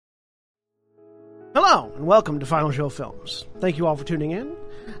Hello, and welcome to Final Show Films. Thank you all for tuning in.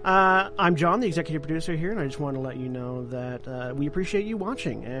 I'm John, the executive producer here, and I just want to let you know that we appreciate you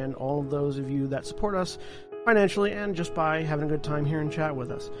watching, and all of those of you that support us financially and just by having a good time here and chat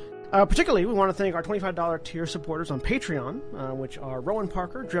with us. Particularly, we want to thank our $25 tier supporters on Patreon, which are Rowan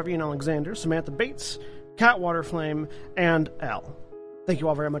Parker, Drevian Alexander, Samantha Bates, Cat Waterflame, and Elle. Thank you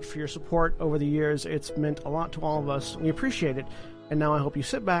all very much for your support over the years. It's meant a lot to all of us. We appreciate it, and now I hope you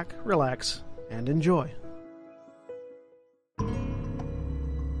sit back, relax, and enjoy.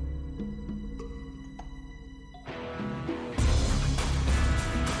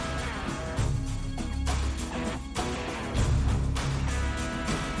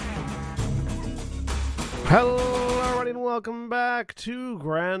 Hello, everybody, and welcome back to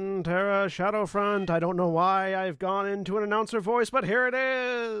Gran, Terra, Shadowfront. I don't know why I've gone into an announcer voice, but here it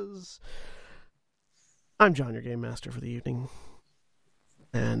is. I'm John, your game master for the evening.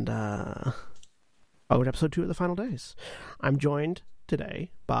 And, with episode 2 of the Final Days. I'm joined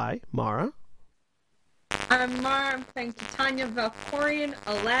today by Mara. I'm Mara. I'm playing Titania Valkorian,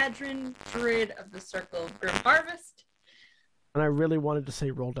 Eladrin, Druid of the Circle of Grim Harvest. And I really wanted to say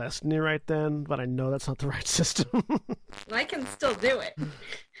Roll Destiny right then, but I know that's not the right system. I can still do it.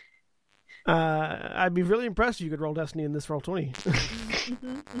 I'd be really impressed if you could Roll Destiny in this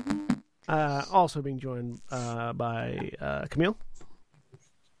Roll20. Also being joined by Camille.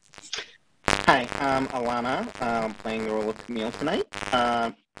 Hi, I'm Alana, playing the role of Camille tonight.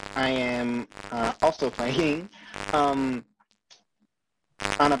 I am also playing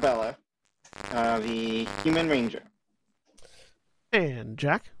Annabella, the Human Ranger. And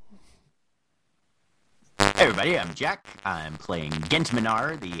Jack. Hey everybody, I'm Jack. I'm playing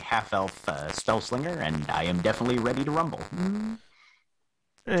Gentminar, the half-elf spellslinger, and I am definitely ready to rumble.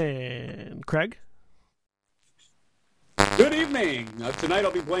 And Craig. Good evening! Tonight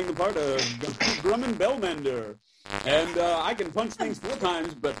I'll be playing the part of Grumman Bellmender. And I can punch things 4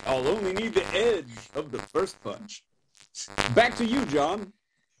 times, but I'll only need the edge of the first punch. Back to you, John.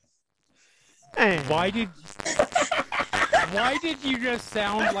 And Why did you just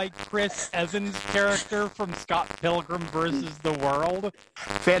sound like Chris Evans' character from Scott Pilgrim vs. the World?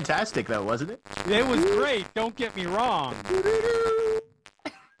 Fantastic, though, wasn't it? It was great, don't get me wrong.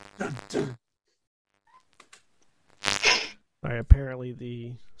 Alright,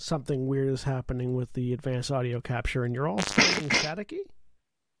 apparently something weird is happening with the advanced audio capture, and you're all sounding staticky?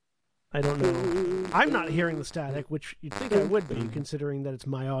 I don't know. I'm not hearing the static, which you'd think I would be, considering that it's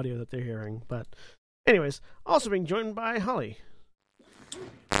my audio that they're hearing. But anyways, also being joined by Holly.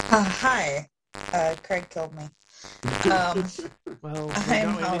 Hi. Craig killed me. Well, I'm they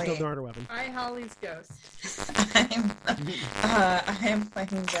Holly. still don't her weapon. Hi, Holly's ghost. I am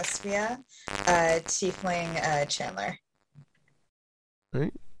playing Despia, Tiefling Chandler.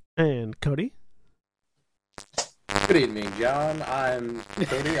 Right. And Cody. Good evening, John. I'm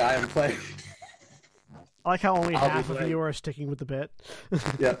Cody. I am playing. I like how only I'll be half of playing. you are sticking with the bit.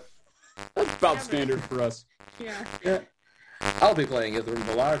 Yep. That's about standard for us. Yeah. I'll be playing Ithrim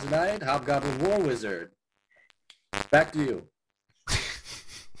Valar tonight, Hobgoblin War Wizard. Back to you.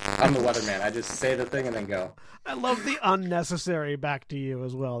 I'm the weatherman. I just say the thing and then go. I love the unnecessary back to you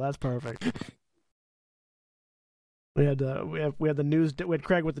as well. That's perfect. We had the news. We had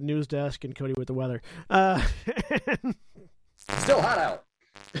Craig with the news desk and Cody with the weather. Still hot out.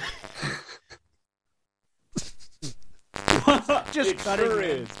 Just it cutting sure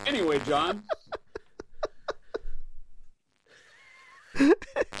in. is. Anyway, John.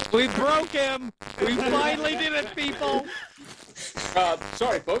 We broke him! We finally did it, people!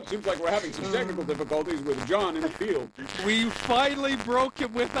 Sorry, folks. Seems like we're having some technical difficulties with John in the field. We finally broke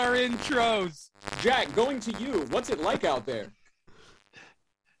him with our intros! Jack, going to you. What's it like out there?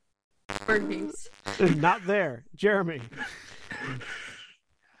 Birdies. Not there, Jeremy.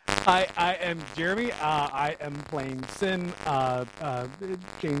 I am Jeremy. I am playing Sin,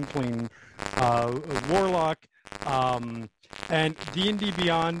 Changeling, Warlock, and D&D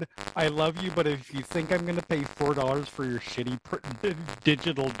Beyond. I love you, but if you think I'm going to pay $4 for your shitty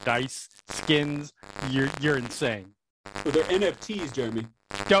digital dice skins, you're insane. Well, they're NFTs, Jeremy.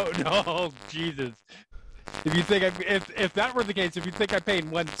 Don't know, Jesus. If you think if that were the case, if you think I paid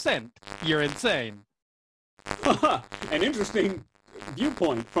 1 cent, you're insane. An interesting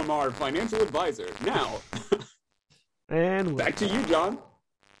viewpoint from our financial advisor. Now, And back to you, John.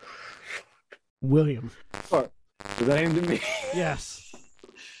 William. Was that aimed at me? Yes.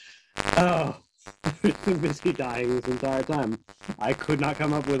 Oh. I've been busy dying this entire time. I could not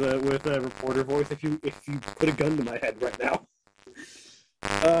come up with a reporter voice if you put a gun to my head right now.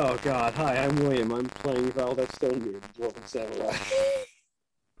 Oh god, hi, I'm William. I'm playing Valdez Stonebeard, Dwarven Samurai.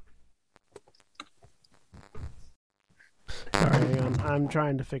 I'm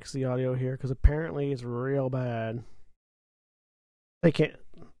trying to fix the audio here because apparently it's real bad. They can't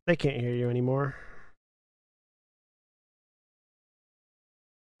hear you anymore.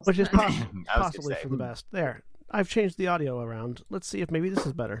 Which is possibly for the best. There. I've changed the audio around. Let's see if maybe this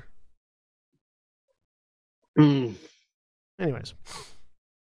is better. Anyways.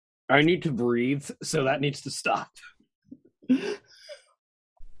 I need to breathe, so that needs to stop.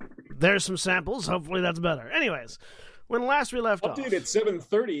 There's some samples. Hopefully that's better. Anyways, when last we left off... Update at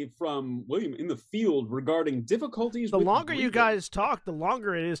 7:30 from William in the field regarding difficulties The with longer breathing. you guys talk, the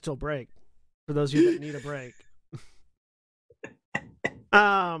longer it is till break. For those of you that need a break.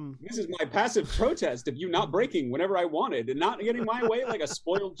 This is my passive protest of you not breaking whenever I wanted and not getting my way like a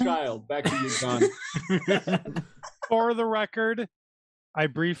spoiled child. Back to you, John. For the record, I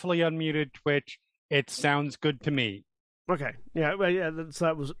briefly unmuted Twitch. It sounds good to me. Okay. Yeah, well, yeah, so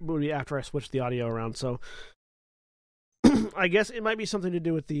that would be after I switched the audio around, so I guess it might be something to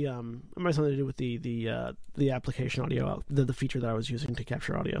do with the the application audio, the feature that I was using to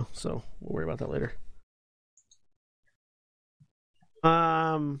capture audio. So we'll worry about that later.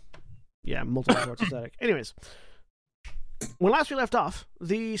 Yeah, multiple sorts of static. Anyways, when last we left off,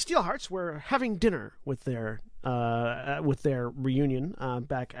 the Steelhearts were having dinner with their reunion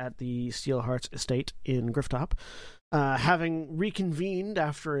back at the Steelhearts estate in Grifftop, having reconvened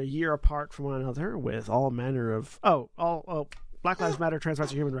after a year apart from one another with all manner of Black Lives Matter, trans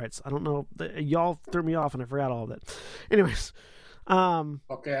rights, and human rights. I don't know, y'all threw me off and I forgot all of that. Anyways,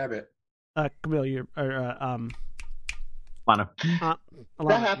 okay, Abbott. Camille, you Lana. That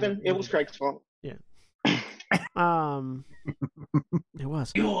happened. It was Craig's fault. Yeah. It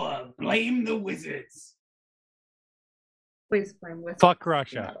was. Blame the wizards. Please blame with Fuck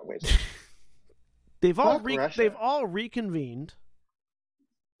Russia. Not always. They've all Russia. reconvened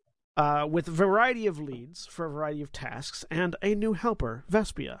with a variety of leads for a variety of tasks and a new helper,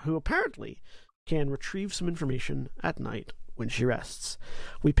 Vespia, who apparently can retrieve some information at night when she rests.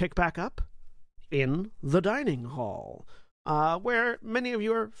 We pick back up in the dining hall, where many of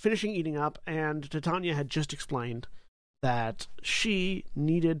you are finishing eating up, and Titania had just explained that she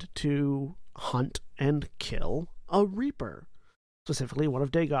needed to hunt and kill a Reaper, specifically one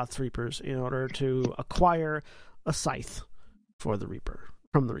of Dagoth's Reapers, in order to acquire a scythe from the Reaper.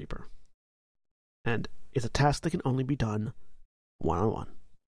 And it's a task that can only be done one-on-one.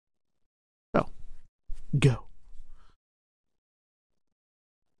 So, go.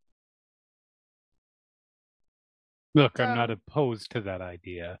 Look, I'm not opposed to that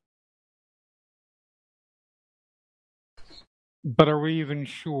idea. But are we even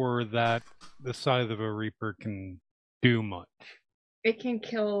sure that the scythe of a Reaper can do much? It can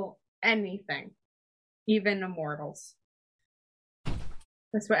kill anything, even immortals.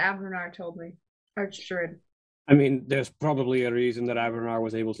 That's what Avernar told me. Archdruid. I mean, there's probably a reason that Avernar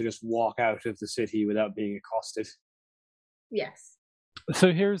was able to just walk out of the city without being accosted. Yes.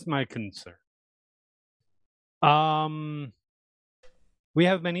 So here's my concern. We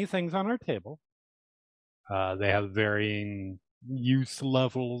have many things on our table. They have varying use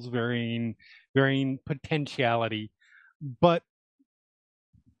levels, varying potentiality, but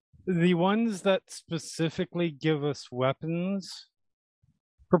the ones that specifically give us weapons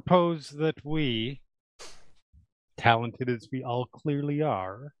propose that we, talented as we all clearly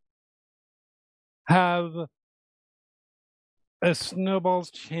are, have a snowball's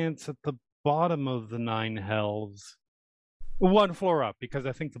chance at the bottom of the 9 hells, one floor up, because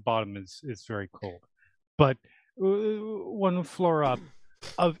I think the bottom is very cold, but one floor up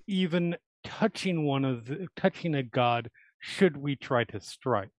of even touching a god should we try to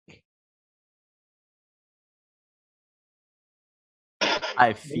strike.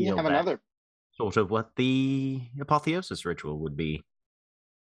 I feel have that another. sort of what the apotheosis ritual would be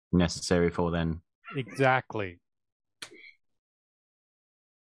necessary for then. Exactly.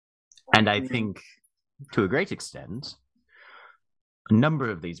 And I think, to a great extent, a number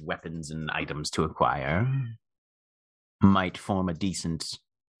of these weapons and items to acquire might form a decent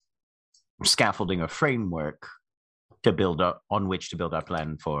scaffolding or framework to build up, on which to build our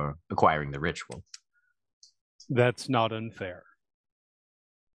plan for acquiring the ritual. That's not unfair.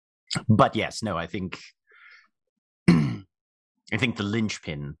 But yes, no, I think the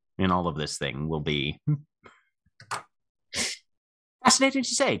linchpin in all of this thing will be fascinating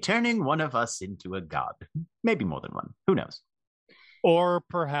to say, turning one of us into a god. Maybe more than one. Who knows? Or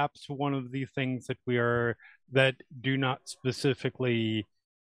perhaps one of the things that do not specifically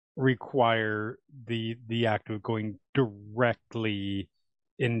require the act of going directly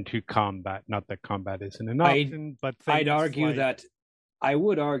into combat. Not that combat isn't an option, but I'd argue like... that I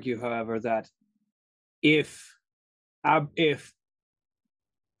would argue, however, that if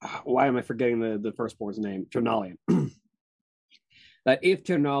why am I forgetting the firstborn's name? Ternalian. That if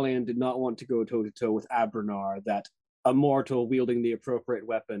Ternalian did not want to go toe to toe with Abranar, that a mortal wielding the appropriate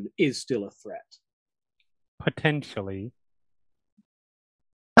weapon is still a threat. Potentially.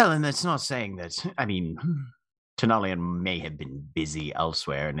 Well, and that's not saying that. I mean, Tenalian may have been busy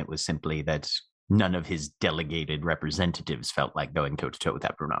elsewhere, and it was simply that none of his delegated representatives felt like going toe-to-toe with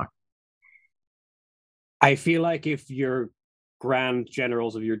Abranar. I feel like if your grand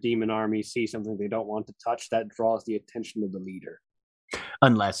generals of your demon army see something they don't want to touch, that draws the attention of the leader.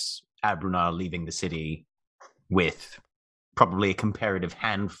 Unless Abranar leaving the city with probably a comparative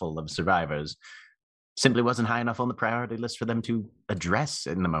handful of survivors simply wasn't high enough on the priority list for them to address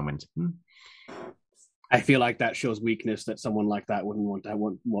in the moment. I feel like that shows weakness that someone like that wouldn't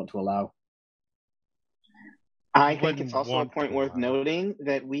want to allow. I think it's also a point worth noting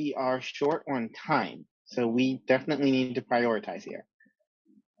that we are short on time, so we definitely need to prioritize here.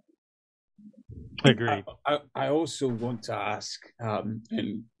 Agreed. I also want to ask,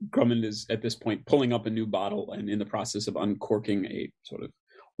 and Grummond is at this point pulling up a new bottle and in the process of uncorking a sort of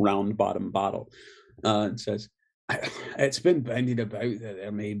round bottom bottle, and says, it's been bandied about that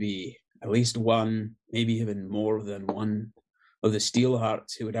there may be at least one, maybe even more than one of the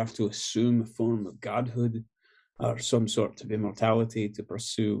Steelhearts who would have to assume a form of godhood or some sort of immortality to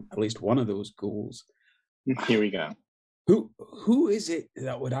pursue at least one of those goals. Here we go. Who is it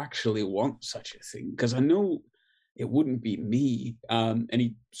that would actually want such a thing? Because I know it wouldn't be me. And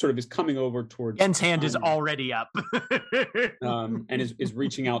he sort of is coming over towards... Ken's hand is already up. And is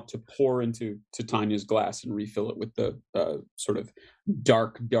reaching out to pour into Tanya's glass and refill it with the sort of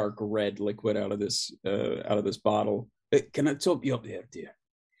dark red liquid out of this bottle. Can I top you up there, dear?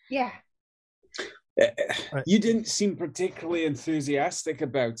 Yeah. You didn't seem particularly enthusiastic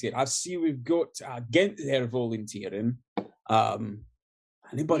about it. I see we've got Gent there volunteering.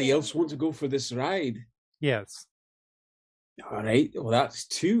 Anybody else want to go for this ride? Yes. All right. Well, that's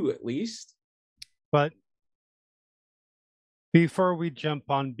two at least. But before we jump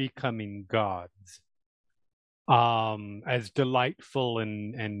on becoming gods, as delightful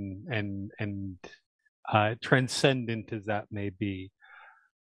and transcendent as that may be,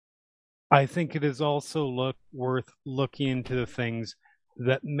 I think it is also worth looking into the things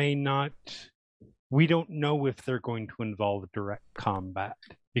that may not... We don't know if they're going to involve direct combat,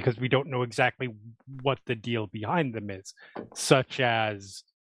 because we don't know exactly what the deal behind them is, such as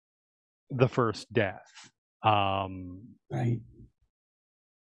the first death. Right.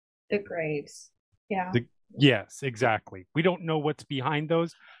 The graves. Yeah. Yes, exactly. We don't know what's behind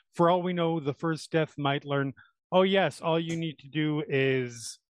those. For all we know, the first death might learn, oh yes, all you need to do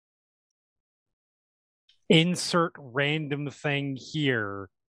is insert random thing here,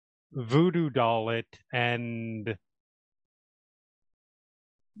 voodoo doll it, and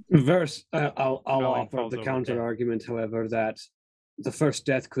I'll offer the counter argument, however, that the first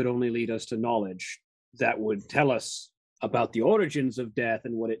death could only lead us to knowledge that would tell us about the origins of death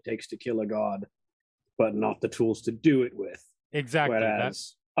and what it takes to kill a god, but not the tools to do it with. Exactly.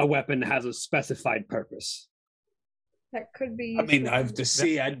 Whereas a weapon has a specified purpose. That could be. I mean, I have to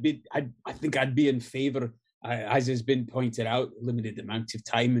say, I think I'd be in favor, as has been pointed out, limited amount of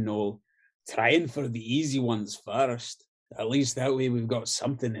time and all, trying for the easy ones first. At least that way we've got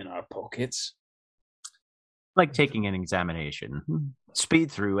something in our pockets. Like taking an examination.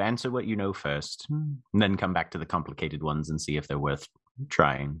 Speed through, answer what you know first, and then come back to the complicated ones and see if they're worth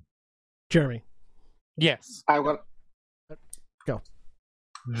trying. Jeremy. Yes. I would go.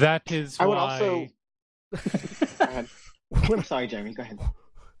 That is why... I would also... Go ahead. I'm sorry, Jeremy. Go ahead.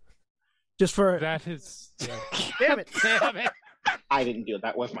 Just for... That is... Damn it. Damn it. I didn't do it.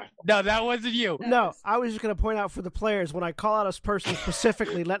 That was my fault. No, that wasn't you. No, I was just going to point out for the players, when I call out a person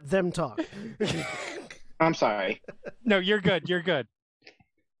specifically, let them talk. I'm sorry. No, you're good. You're good.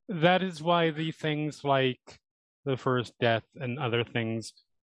 That is why the things like the first death and other things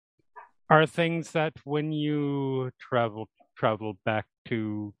are things that when you travel back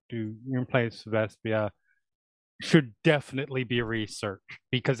to your place, Vespia, should definitely be researched.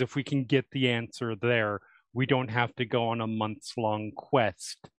 Because if we can get the answer there, we don't have to go on a months-long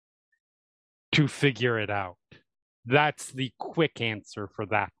quest to figure it out. That's the quick answer for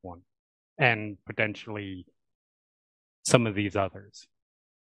that one. And potentially some of these others.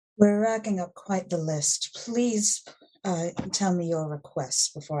 We're racking up quite the list. Please tell me your requests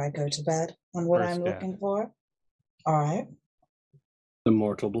before I go to bed on what I'm looking for. All right. The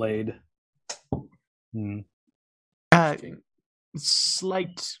Mortal Blade.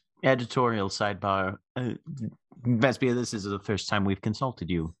 Slight editorial sidebar. Vespia, this is the first time we've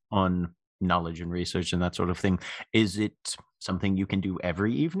consulted you on knowledge and research and that sort of thing. Is it something you can do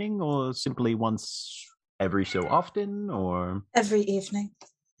every evening, or simply once every so often, or Every evening.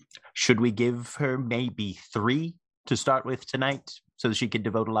 should we give her maybe 3 to start with tonight so that she could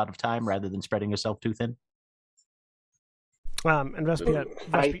devote a lot of time rather than spreading herself too thin? And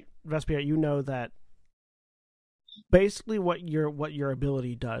Vespia, you know that basically what your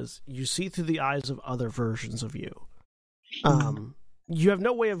ability does, you see through the eyes of other versions of you. You have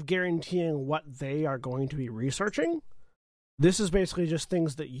no way of guaranteeing what they are going to be researching. This is basically just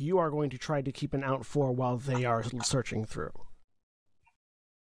things that you are going to try to keep an out for while they are searching through.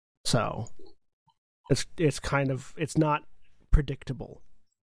 So it's not predictable.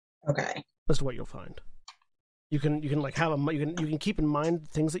 Okay. That's what you'll find. You can like have you can keep in mind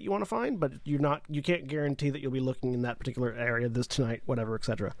things that you want to find, but you can't guarantee that you'll be looking in that particular area this tonight, whatever,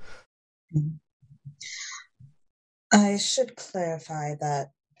 etc. I should clarify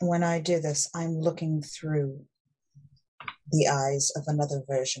that when I do this, I'm looking through the eyes of another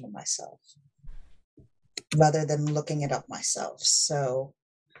version of myself rather than looking it up myself. So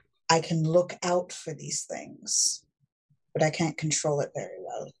I can look out for these things, but I can't control it very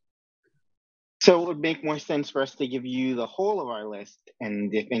well. So it would make more sense for us to give you the whole of our list,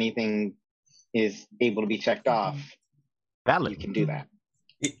 and if anything is able to be checked off, valid. You can do that.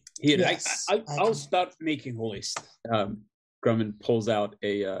 Here, Yes, I'll start making a list. Grumman pulls out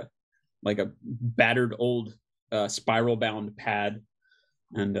a battered old spiral-bound pad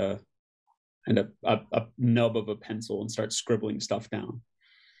and a nub of a pencil and starts scribbling stuff down.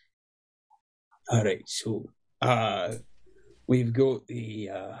 All right, so we've got the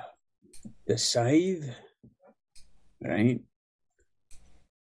scythe, right?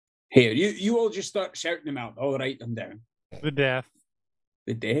 Here, you all just start shouting them out. I'll write them down. The death.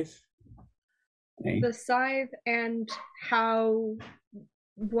 The death? Right. The scythe and how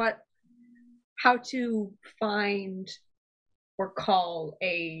to find or call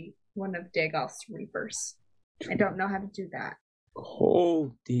one of Dagos Reapers. I don't know how to do that.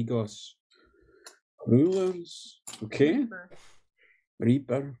 Call Dagos Rulers. Okay.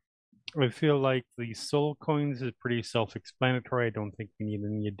 Reaper. I feel like the soul coins is pretty self-explanatory. I don't think we need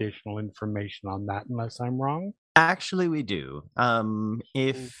any additional information on that unless I'm wrong. Actually, we do.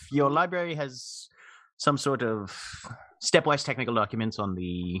 If your library has some sort of stepwise technical documents on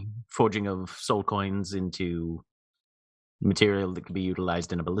the forging of soul coins into material that could be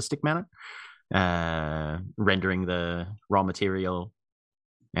utilized in a ballistic manner, rendering the raw material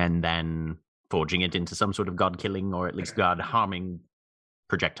and then forging it into some sort of god-killing or at least god-harming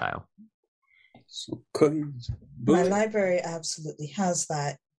projectile. Soul coins. My library absolutely has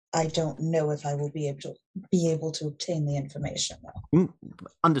that. I don't know if I will be able to obtain the information, though.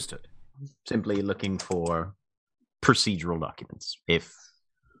 Understood. Simply looking for procedural documents, if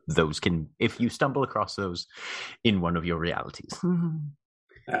you stumble across those in one of your realities.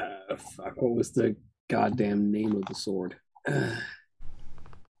 Fuck, what was the goddamn name of the sword?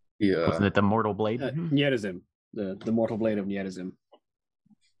 Yeah. Wasn't it the Mortal Blade? Nyedizim. The Mortal Blade of Nyedizim.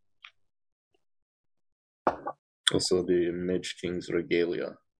 Also the Mage King's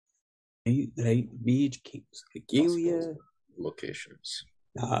Regalia. Right, Mage King's Regalia. Locations.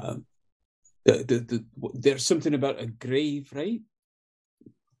 There's something about a grave, right?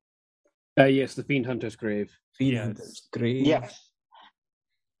 Yes, the Fiend Hunter's grave. Fiend Hunter's grave. Yes.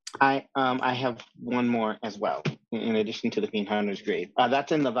 I have one more as well, in addition to the Fiend Hunter's grave.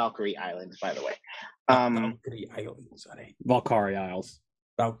 That's in the Valkyrie Islands, by the way. Valkyrie Islands, sorry. Valkyrie Isles.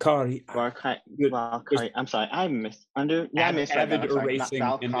 Valkyrie. Valkyrie. I'm sorry, I missed. I missed. Avid that. erasing.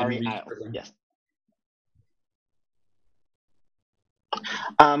 Valkyrie Isles. Yes.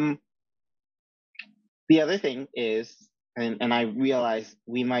 The other thing is, and I realize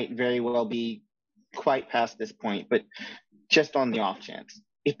we might very well be quite past this point, but just on the off chance,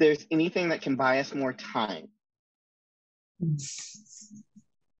 if there's anything that can buy us more time.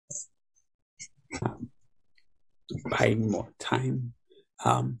 Buying more time.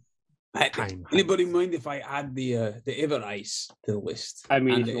 Anybody mind if I add the Ever Ice to the list? I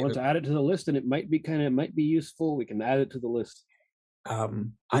mean, if you want to add it to the list, and it might be useful, we can add it to the list.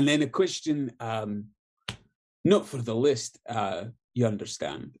 And then a question, not for the list, you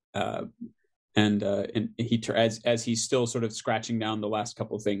understand. And he as he's still sort of scratching down the last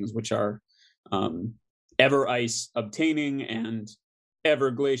couple of things, which are Ever Ice obtaining and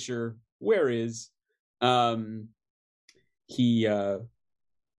Ever Glacier where is. He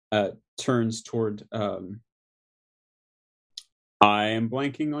turns toward. I am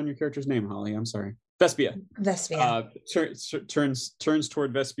blanking on your character's name, Holly. I'm sorry, Vespia. Turns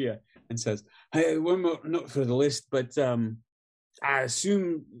toward Vespia and says, "Hey, one more, not for the list, but I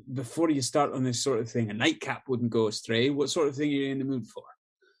assume before you start on this sort of thing, a nightcap wouldn't go astray. What sort of thing are you in the mood for?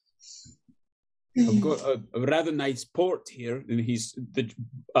 I've got a rather nice port here, and he's the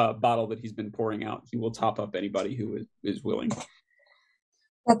bottle that he's been pouring out. He will top up anybody who is willing.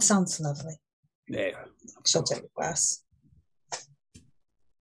 That sounds lovely. There. She'll take a glass.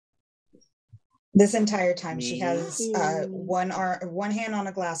 This entire time, she has one hand on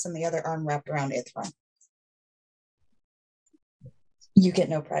a glass and the other arm wrapped around Ithram. You get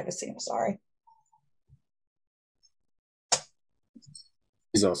no privacy. I'm sorry.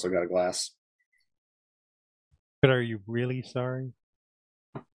 He's also got a glass. But are you really sorry?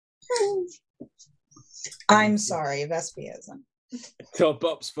 I'm sorry, Vespia isn't. Top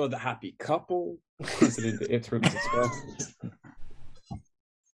ups for the happy couple. President Ithram as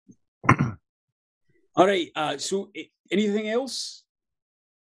well. All right. So, anything else?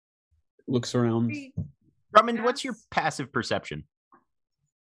 Looks around. Drummond, what's your passive perception?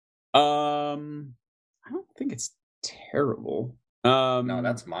 I don't think it's terrible. No,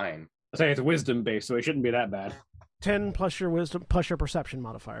 that's mine. I say it's wisdom based, so it shouldn't be that bad. 10 plus your wisdom plus your perception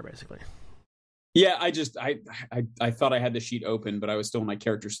modifier, basically. Yeah, I thought I had the sheet open, but I was still in my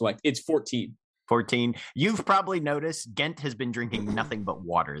character select. It's 14. 14. You've probably noticed Gent has been drinking nothing but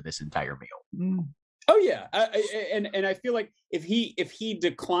water this entire meal. Oh yeah, and I feel like if he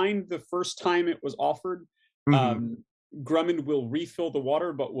declined the first time it was offered, Grumman will refill the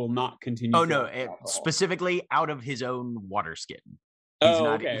water, but will not continue. Oh no, specifically out of his own water skin.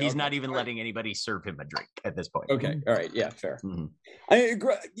 He's not even letting anybody serve him a drink at this point. Okay, all right, yeah, fair.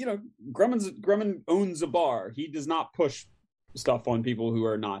 Grumman owns a bar. He does not push stuff on people who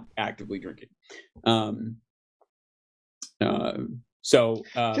are not actively drinking. So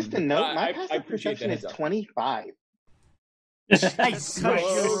just a note, my I passive perception is 25. Nice.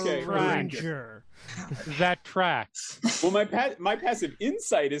 Okay. Ranger. That tracks. Well, my passive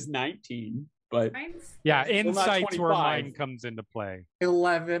insight is 19, but Yeah, not insight's where 25. mine comes into play.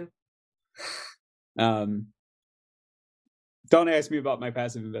 11. Don't ask me about my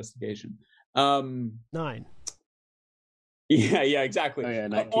passive investigation. 9. Yeah, exactly. Oh, yeah,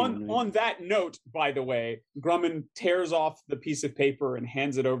 19, on that note, by the way, Grumman tears off the piece of paper and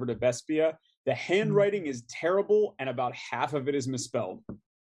hands it over to Vespia. The handwriting is terrible, and about half of it is misspelled.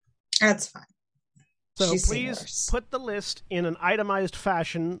 That's fine. So She's seen please worse. put the list in an itemized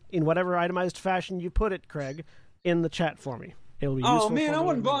fashion, in whatever itemized fashion you put it, Craig, in the chat for me. It'll be useful. Oh man, for I me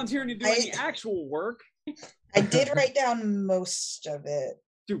wasn't to- volunteering to do any actual work. I did write down most of it.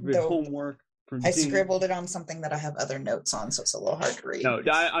 Stupid Though homework. From I Dean. scribbled it on something that I have other notes on, so it's a little hard to read. No,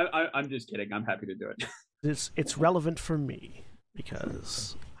 I'm just kidding. I'm happy to do it. It's relevant for me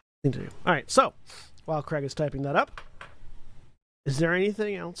because I need to do. All right, so while Craig is typing that up, is there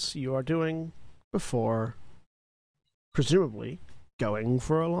anything else you are doing before, presumably, going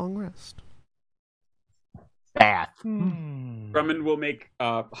for a long rest? Bath. Grumman will make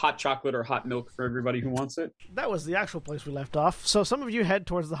hot chocolate or hot milk for everybody who wants it. That was the actual place we left off. So some of you head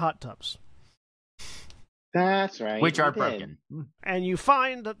towards the hot tubs. That's right. Which we are did. broken. And you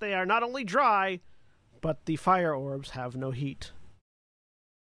find that they are not only dry, but the fire orbs have no heat.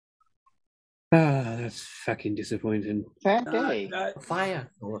 That's fucking disappointing. That day. Fire.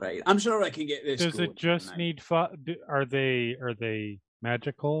 All right. I'm sure I can get this. Does going it just tonight. need Are they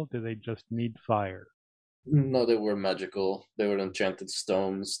magical? Do they just need fire? No, they were magical. They were enchanted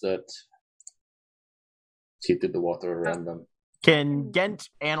stones that heated the water around them. Can Gent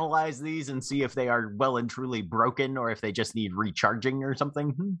analyze these and see if they are well and truly broken or if they just need recharging or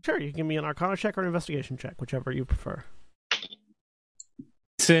something? Sure, you can give me an Arcana check or an Investigation check, whichever you prefer.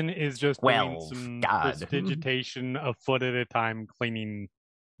 Sin is just doing Well, some God. prestidigitation a foot at a time, cleaning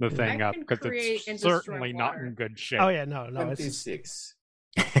the thing I up can because create and it's destroy certainly not water. in good shape. Oh yeah, no, it's 26.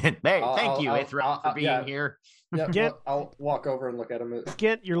 Thank you, I'll- Ithram, for being yeah. here. Yeah, Get- I'll walk over and look at him.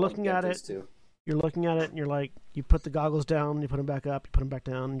 Get, you're looking Get at this it. too. You're looking at it, and you're like, you put the goggles down, you put them back up, you put them back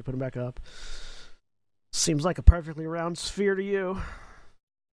down, you put them back up. Seems like a perfectly round sphere to you.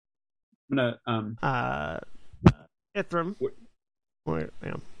 I'm gonna Ithram. Wait,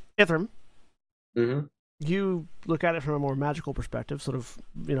 yeah. Ithram, Mm-hmm. you look at it from a more magical perspective, sort of,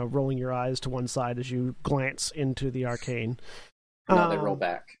 rolling your eyes to one side as you glance into the arcane. Now they roll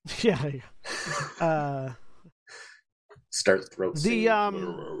back. Yeah. Start throat The,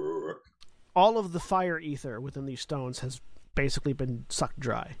 singing. all of the fire ether within these stones has basically been sucked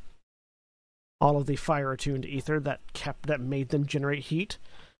dry. All of the fire attuned ether that made them generate heat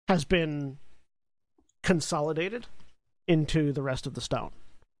has been consolidated into the rest of the stone.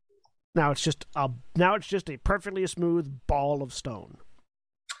 Now it's just a perfectly smooth ball of stone.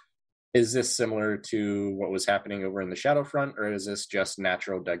 Is this similar to what was happening over in the Shadowfront, or is this just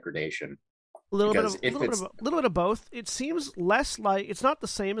natural degradation? A little bit of both. It seems less like it's not the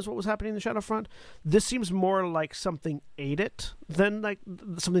same as what was happening in the Shadowfront. This seems more like something ate it than like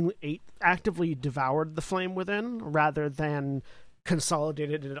something actively devoured the flame within, rather than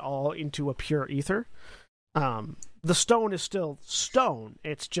consolidated it all into a pure ether. The stone is still stone.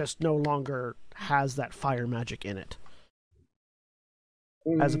 It's just no longer has that fire magic in it,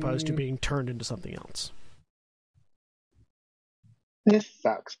 as opposed to being turned into something else. This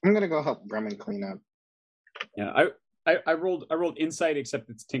sucks. I'm gonna go help Grumman clean up. Yeah, I rolled insight,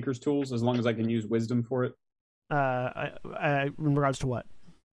 except it's Tinker's tools, as long as I can use wisdom for it. In regards to what?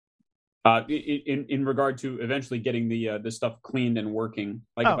 In regard to eventually getting the stuff cleaned and working,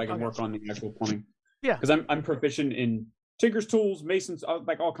 like if I can work on the actual plumbing. Yeah, because I'm proficient in Tinker's tools, Mason's,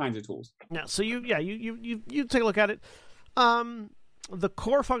 like all kinds of tools. Yeah, so you take a look at it. The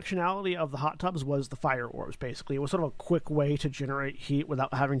core functionality of the hot tubs was the fire orbs, basically. It was sort of a quick way to generate heat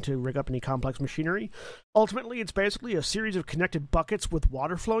without having to rig up any complex machinery. Ultimately, it's basically a series of connected buckets with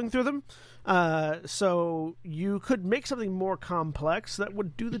water flowing through them. So you could make something more complex that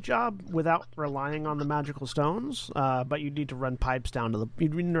would do the job without relying on the magical stones. But you need to run pipes to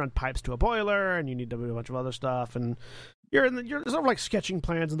a boiler, and you need to do a bunch of other stuff, and you're sort of like sketching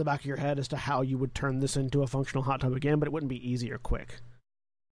plans in the back of your head as to how you would turn this into a functional hot tub again, but it wouldn't be easy or quick.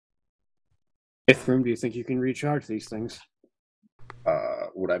 Ithrim, do you think you can recharge these things?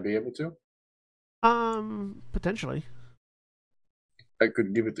 Would I be able to? Potentially. I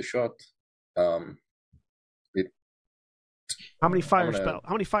could give it a shot. How many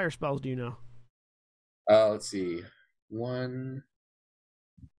fire spells do you know? Let's see. One.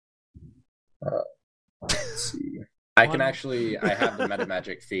 Let's see. I have the meta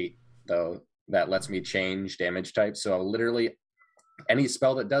magic feat though that lets me change damage type. So literally any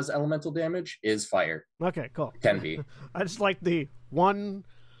spell that does elemental damage is fire. Okay, cool. Can be. I just like the one.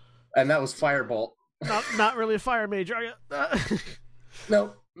 And that was firebolt. Not really a fire mage, are you?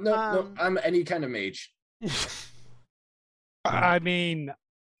 No. I'm any kind of mage. I mean,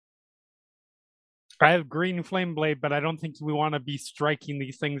 I have green flame blade, but I don't think we want to be striking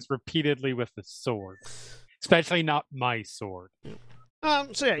these things repeatedly with the sword. Especially not my sword.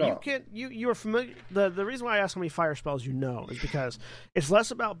 So yeah, you can't. You are familiar. The reason why I ask how many fire spells you know is because it's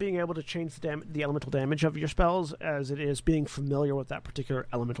less about being able to change the elemental damage of your spells as it is being familiar with that particular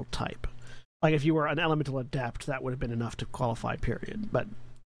elemental type. Like if you were an elemental adept, that would have been enough to qualify. Period. But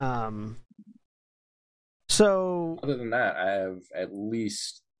so other than that, I have at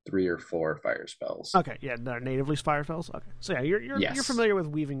least 3 or 4 fire spells. Okay, yeah, they're natively fire spells. Okay, so yeah, you're familiar with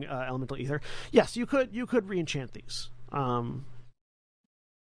weaving elemental ether. Yes, you could re-enchant these.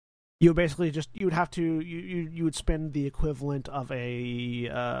 You basically you would spend the equivalent of a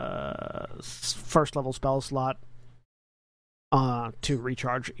first level spell slot to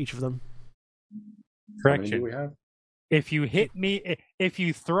recharge each of them. Correction. How many do we have? If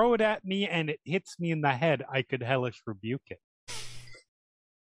you throw it at me and it hits me in the head, I could hellish rebuke it.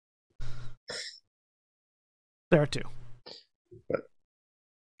 There are 2. But,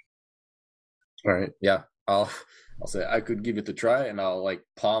 all right, yeah. I'll say I could give it a try, and I'll like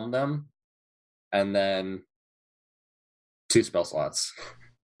palm them, and then 2 spell slots.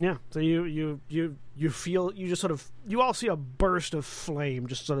 Yeah. So you feel you all see a burst of flame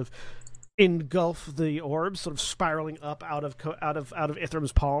just sort of engulf the orbs, sort of spiraling up out of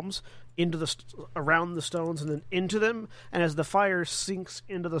Ithrim's palms into around the stones and then into them. And as the fire sinks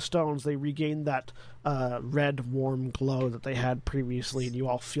into the stones, they regain that red, warm glow that they had previously, and you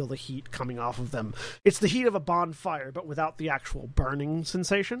all feel the heat coming off of them. It's the heat of a bonfire, but without the actual burning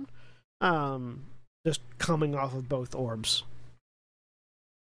sensation, just coming off of both orbs.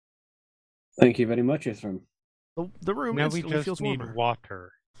 Thank you very much, Ithrim. The room now we instantly just feels need warmer.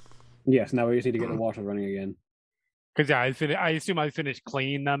 water. Yes, now we just need to get the water running again. Because I assume I finished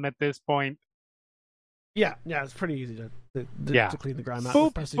cleaning them at this point. Yeah, it's pretty easy to clean the ground out Boop,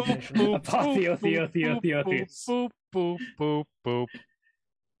 with prestidigitation. Boop, boop, boop, boop.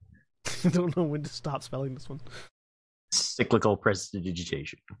 I don't know when to stop spelling this one. Cyclical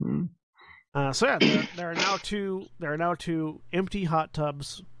prestidigitation. So yeah, there are now two empty hot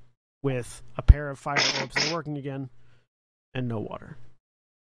tubs with a pair of fire orbs that are working again, and no water.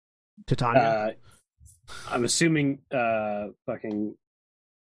 Titania. I'm assuming fucking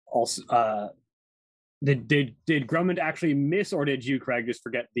also did Grummond actually miss, or did you, Craig, just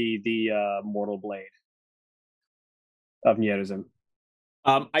forget the mortal blade of Nyerizim?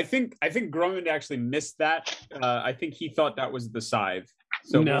 I think Grummond actually missed that. I think he thought that was the scythe.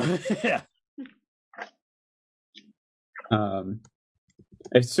 So no.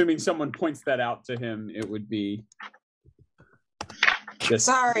 Assuming someone points that out to him, it would be.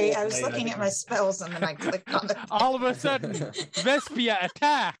 Sorry, I was looking at my spells and then I clicked on the. All of a sudden, Vespia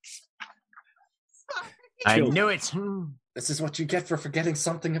attacks. I knew it. This is what you get for forgetting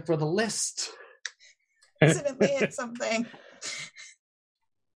something for the list. Accidentally hit something.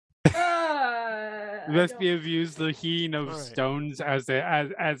 Vespia views the heating of stones as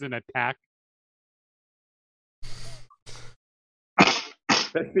an attack.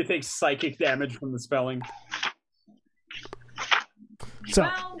 Vespia takes psychic damage from the spelling. So,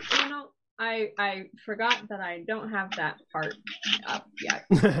 well, I forgot that I don't have that part up yet.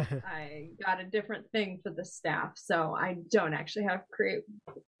 I got a different thing for the staff, so I don't actually have create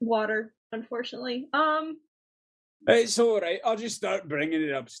water, unfortunately. It's all right. I'll just start bringing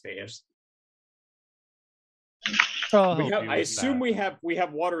it upstairs. I assume we have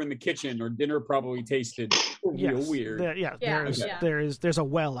water in the kitchen, or dinner probably tasted real weird. There's a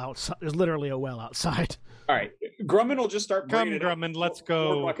well outside. There's literally a well outside. All right, Grumman will just start bringing it up. Grumman, let's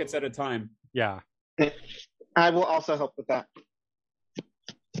go. 4 buckets at a time. Yeah. I will also help with that.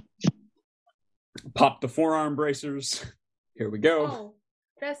 Pop the forearm bracers. Here we go. Oh,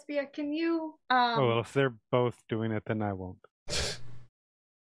 Vespia, can you well, if they're both doing it, then I won't.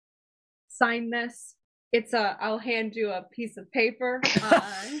 sign this? I'll hand you a piece of paper.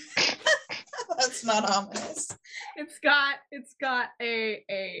 That's not ominous. It's got a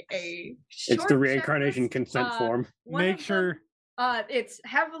It's the reincarnation consent form. Make sure it's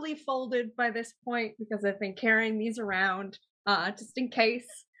heavily folded by this point because I've been carrying these around just in case.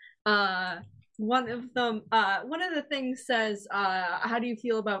 One of the things says, how do you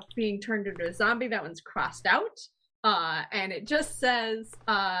feel about being turned into a zombie? That one's crossed out. And it just says,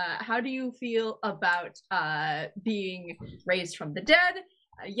 how do you feel about being raised from the dead?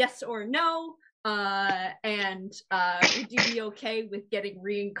 Yes or no? And would you be okay with getting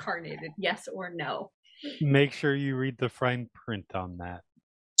reincarnated? Yes or no? make sure you read the fine print on that.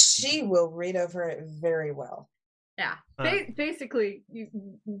 She will read over it very well. Yeah, basically,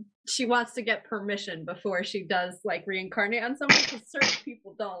 she wants to get permission before she does like reincarnate on someone because certain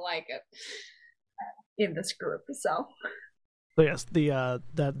people don't like it in this group. So yes,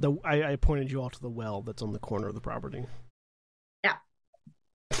 I pointed you all to the well that's on the corner of the property. Yeah.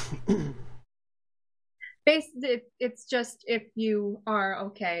 Basically, it's just if you are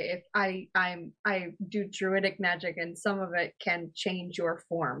okay. If I do druidic magic, and some of it can change your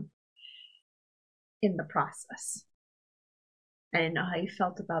form in the process. I didn't know how you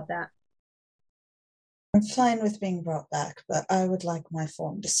felt about that. I'm fine with being brought back, but I would like my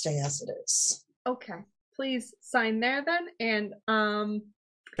form to stay as it is. Okay, please sign there then, and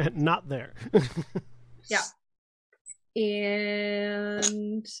not there. Yeah.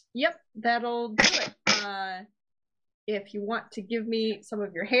 And yep, that'll do it. If you want to give me some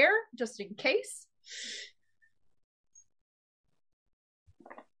of your hair, just in case.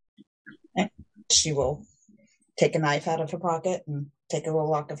 She will take a knife out of her pocket and take a little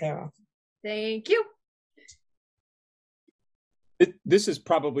lock of hair off. Thank you. This has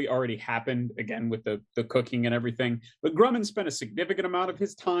probably already happened again with the cooking and everything, but Grumman spent a significant amount of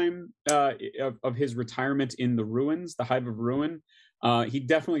his time of his retirement in the ruins, the Hive of Ruin. He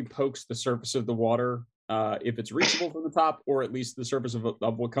definitely pokes the surface of the water if it's reachable from the top, or at least the surface of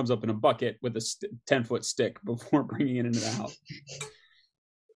what comes up in a bucket with a 10-foot stick before bringing it into the house.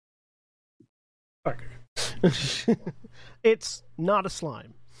 Okay. It's not a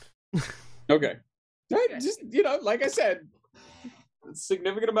slime. Okay. Just, like I said, a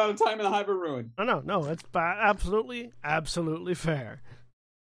significant amount of time in the Hive of Ruin. Oh, no, it's absolutely fair.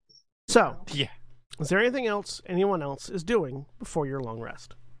 So, yeah. Is there anything else anyone else is doing before your long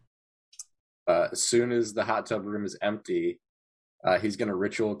rest? As soon as the hot tub room is empty, he's going to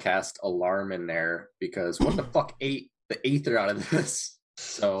ritual cast alarm in there because what the fuck ate the aether out of this?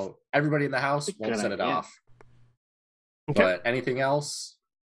 So everybody in the house won't set it off. Okay. But anything else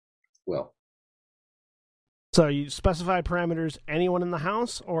will. So you specify parameters, anyone in the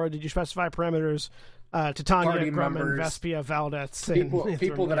house, or did you specify parameters to Tanya, Grumman, Vespia, Valdez,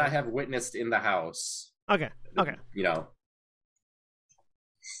 people that I have witnessed in the house? Okay.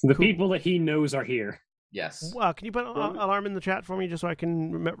 The people that he knows are here. Yes. Can you put alarm in the chat for me just so I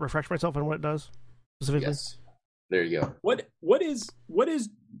can refresh myself on what it does specifically? Yes. There you go. What is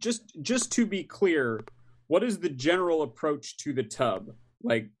just to be clear, what is the general approach to the tub?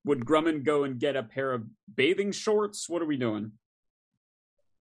 Like, would Grumman go and get a pair of bathing shorts? What are we doing?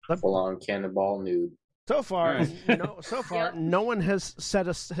 Full on cannonball nude. So far, no one has set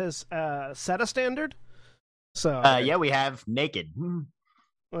a standard. So yeah, we have naked.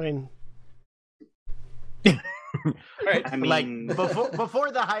 I mean, right. I mean, Like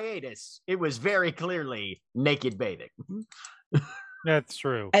before the hiatus, it was very clearly naked bathing. That's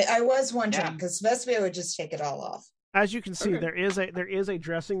true. I was wondering Yeah. because Vespia would just take it all off. As you can see, Okay. there is a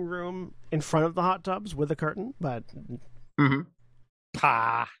dressing room in front of the hot tubs with a curtain, but Mm-hmm.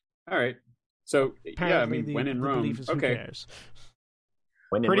 Pa. All right. So yeah, I apparently mean, when in the Rome, belief is who okay. cares?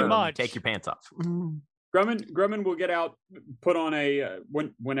 When in Pretty Rome, much. take your pants off. Grumman will get out, put on a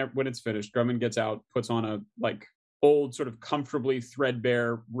when it's finished. Grumman gets out, puts on a like old sort of comfortably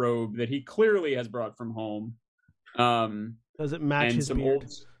threadbare robe that he clearly has brought from home. Does it match And his beard?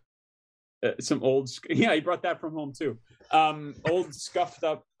 Yeah, he brought that from home too. Old scuffed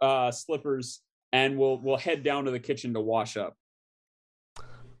up slippers, and we'll head down to the kitchen to wash up.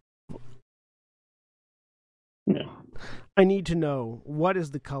 I need to know, what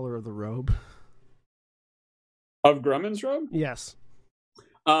is the color of the robe? Of Grumman's robe? Yes.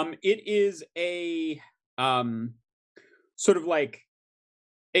 It is a sort of like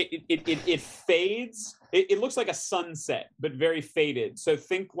it fades. It looks like a sunset, but very faded. So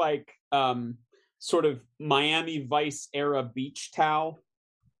think like sort of Miami Vice era beach towel.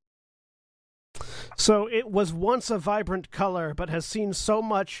 So it was once a vibrant color, but has seen so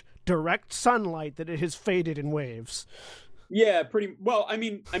much direct sunlight that it has faded in waves. Yeah, pretty well. I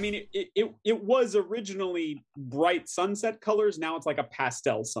mean, it was originally bright sunset colors. Now it's like a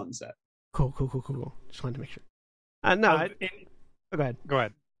pastel sunset. Cool. Just wanted to make sure. No, go ahead. Go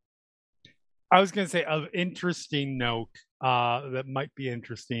ahead. I was going to say, of interesting note that might be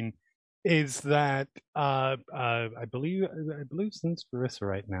interesting is that I believe since Carissa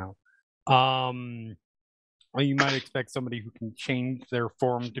right now, you might expect somebody who can change their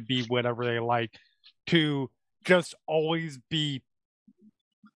form to be whatever they like to just always be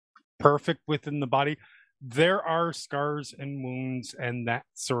perfect within the body. There are scars and wounds and that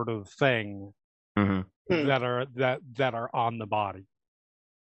sort of thing that are on the body.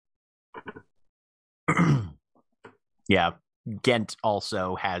 Yeah, Ghent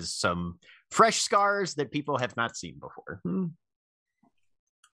also has some fresh scars that people have not seen before.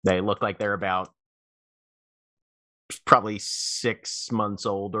 They look like they're about probably 6 months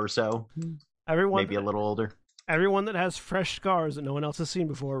old or so. Maybe a little older. Everyone that has fresh scars that no one else has seen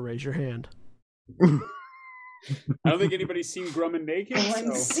before, raise your hand. I don't think anybody's seen Grumman naked. No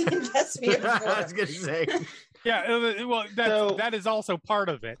one's seen Vespia before. I was going to say. Yeah, well, that is also part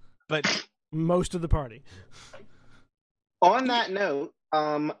of it, but Most of the party. On that note,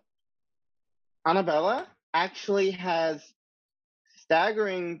 Annabella actually has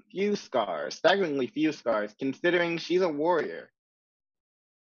staggeringly few scars, considering she's a warrior.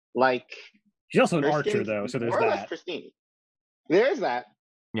 Like, She's also an her archer, skin's though, so there's more or less that. pristine. There's that.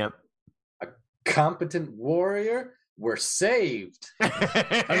 Yep. Competent warrior. We're saved.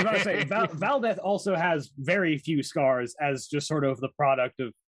 I was about to say, Valdeth also has very few scars as just sort of the product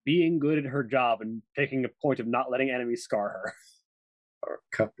of being good at her job and taking a point of not letting enemies scar her. Our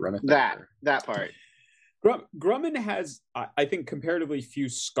cup runneth That over. part. Grumman has, I think, comparatively few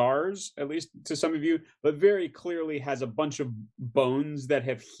scars, at least to some of you, but very clearly has a bunch of bones that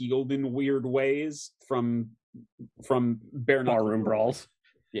have healed in weird ways from bare knuckle Barroom brawls.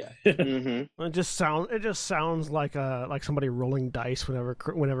 Yeah. Mm-hmm. It just sounds like somebody rolling dice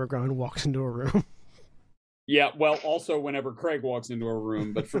whenever Gran walks into a room. Yeah, well, also whenever Craig walks into a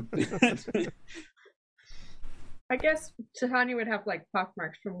room, but for I guess Titania would have like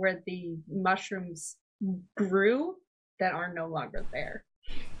pockmarks from where the mushrooms grew that are no longer there.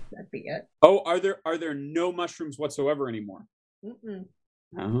 That'd be it. Oh, are there no mushrooms whatsoever anymore? Mm-mm.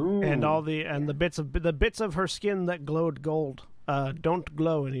 Oh. And the bits of her skin that glowed gold don't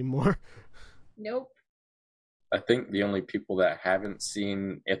glow anymore. Nope. I think the only people that haven't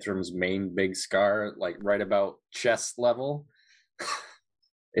seen Ithram's main big scar, like right about chest level,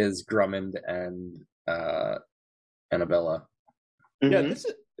 is Grummond and Annabella. Yeah, Mhm.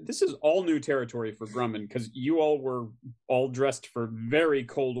 this is all new territory for Grumman because you all were all dressed for very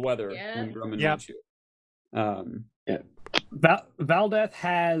cold weather Yeah. when Grumman Yep. met you. Valdeth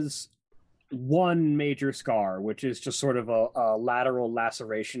has one major scar, which is just sort of a lateral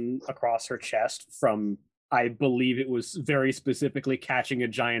laceration across her chest from, I believe it was very specifically catching a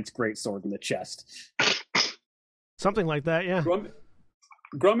giant's greatsword in the chest. Something like that, yeah.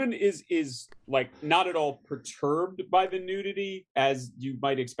 Grumman is like not at all perturbed by the nudity as you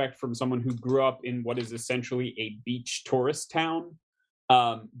might expect from someone who grew up in what is essentially a beach tourist town,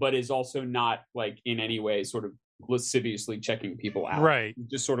 but is also not like in any way sort of lasciviously checking people out. Right.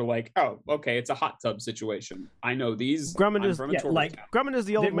 Just sort of like, oh, okay, it's a hot tub situation. I know these. Grumman I'm is- from a yeah, tourist like- town. Grumman is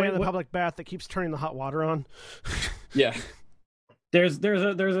the old Wait, man in the what- public bath that keeps turning the hot water on. Yeah. There's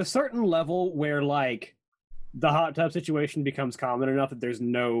a certain level where like the hot tub situation becomes common enough that there's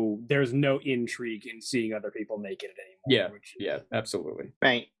no intrigue in seeing other people naked anymore. Yeah, absolutely.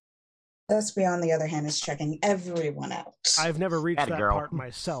 Right. Lesby, on the other hand, is checking everyone out. I've never reached Atta that girl. part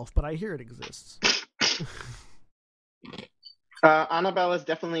myself, but I hear it exists. Annabelle is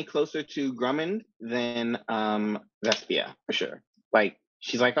definitely closer to Drummond than Vespia, for sure. Like,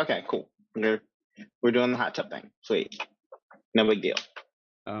 she's like, okay, cool. We're doing the hot tub thing. Sweet. No big deal.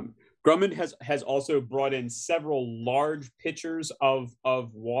 Drummond has also brought in several large pitchers of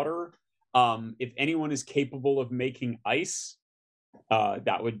water. If anyone is capable of making ice,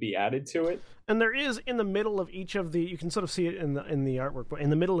 that would be added to it. And there is in the middle of each of the, you can sort of see it in the artwork, but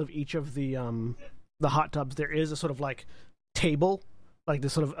in the middle of each of the hot tubs, there is a sort of like table, like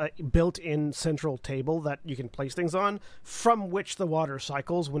this sort of built-in central table that you can place things on, from which the water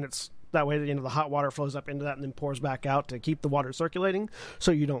cycles when it's that way. The hot water flows up into that and then pours back out to keep the water circulating,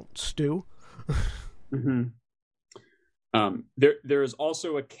 so you don't stew. Mm-hmm. There is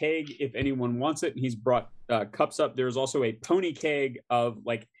also a keg if anyone wants it. He's brought cups up. There's also a pony keg of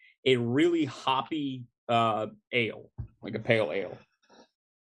like a really hoppy ale, like a pale ale.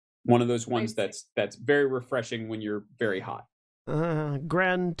 One of those ones that's very refreshing when you're very hot.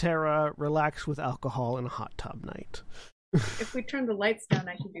 Gran, Terra, relax with alcohol in a hot tub night. If we turn the lights down,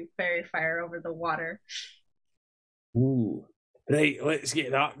 I can do fairy fire over the water. Ooh. Right, let's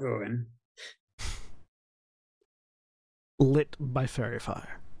get that going. Lit by fairy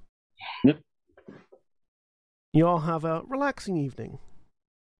fire. Yep. You all have a relaxing evening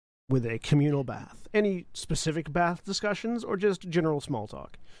with a communal bath. Any specific bath discussions or just general small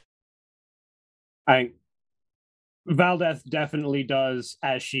talk? Valdeth definitely does,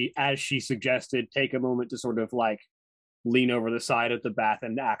 as she suggested, take a moment to sort of like lean over the side of the bath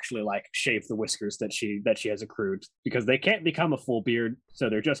and actually like shave the whiskers that she has accrued, because they can't become a full beard, so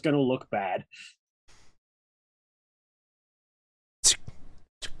they're just going to look bad.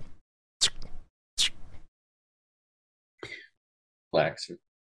 Laxer.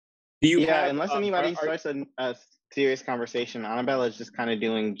 Unless anybody starts a serious conversation, Annabelle is just kind of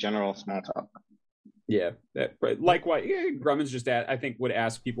doing general small talk. Yeah, right. Likewise, Grumman's just I think would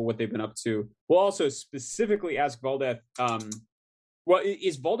ask people what they've been up to. We'll also specifically ask Valdeth.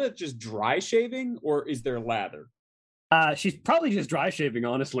 Is Valdeth just dry shaving or is there lather? She's probably just dry shaving,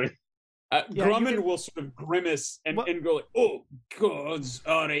 honestly. Grumman will sort of grimace and go like, "Oh God,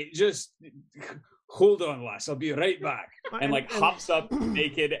 all right, just hold on, lass. I'll be right back." And like hops up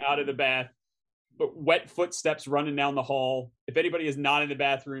naked out of the bath. But wet footsteps running down the hall. If anybody is not in the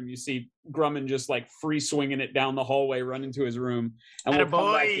bathroom, you see Grumman just like free swinging it down the hallway, run into his room, and we'll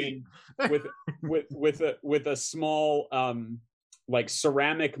come back in with a small like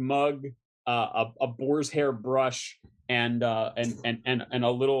ceramic mug, a boar's hair brush, and a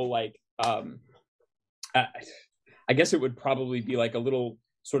little like I guess it would probably be like a little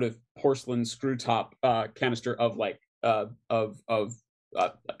sort of porcelain screw top canister of like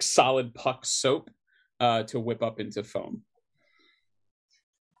solid puck soap to whip up into foam.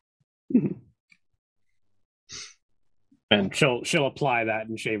 And she'll apply that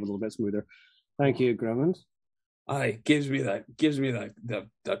and shave a little bit smoother. Thank you, Grummond. Gives me the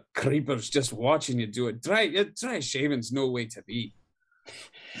creepers just watching you do it. Dry shaving's no way to be.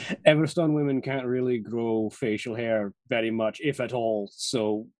 Everstone women can't really grow facial hair very much, if at all,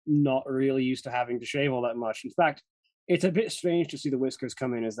 so not really used to having to shave all that much. In fact, it's a bit strange to see the whiskers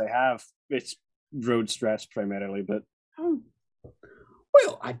come in as they have. It's road stress primarily, but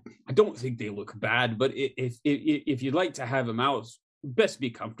well, I don't think they look bad. But if you'd like to have them out, best be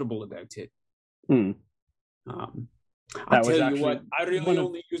comfortable about it. I'll tell you what, I really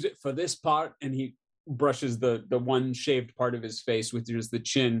only use it for this part. And he brushes the one shaved part of his face with just the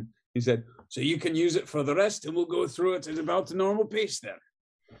chin. He said, "So you can use it for the rest, and we'll go through it at about the normal pace there."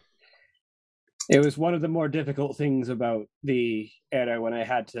 It was one of the more difficult things about the era when I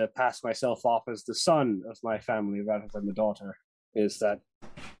had to pass myself off as the son of my family rather than the daughter, is that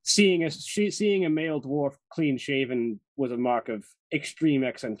seeing a male dwarf clean shaven was a mark of extreme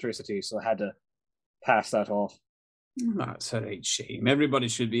eccentricity, so I had to pass that off. That's a right shame. Everybody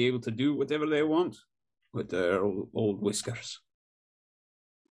should be able to do whatever they want with their old whiskers.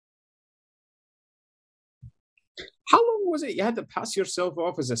 How long was it you had to pass yourself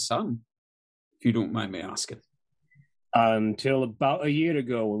off as a son, if you don't mind me asking? Until about a year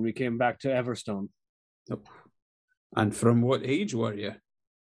ago when we came back to Everstone. And from what age were you?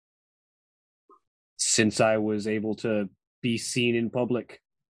 Since I was able to be seen in public.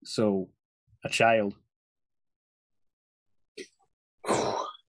 So, a child.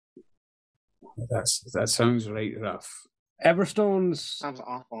 That sounds right rough. Everstone's Sounds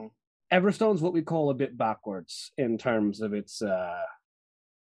awful. Everstone's what we call a bit backwards in terms of its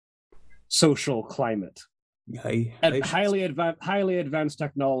social climate. Highly advanced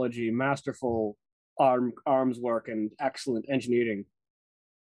technology, masterful arms work, and excellent engineering,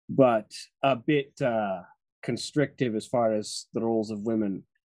 but a bit constrictive as far as the roles of women.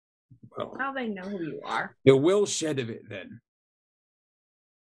 Well, Now they know who you are. you will shed of it then.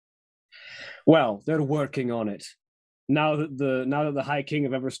 Well, they're working on it. Now that the High King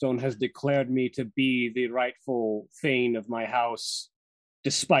of Everstone has declared me to be the rightful Thane of my house,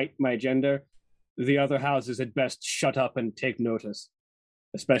 despite my gender, the other houses had best shut up and take notice,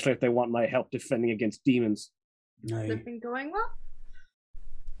 especially if they want my help defending against demons. Has it been going well?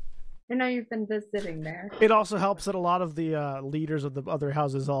 I know you've been visiting there. It also helps that a lot of the leaders of the other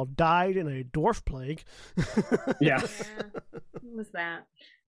houses all died in a dwarf plague. Yeah. What was that?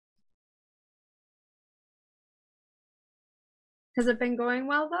 Has it been going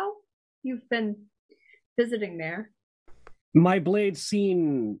well, though? You've been visiting there. My blade's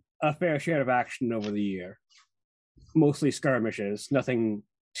seen a fair share of action over the year. Mostly skirmishes, nothing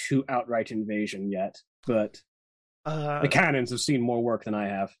too outright invasion yet, but the cannons have seen more work than I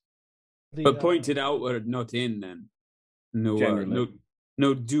have. But pointed outward, not in then.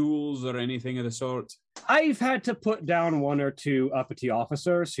 No duels or anything of the sort. I've had to put down one or two uppity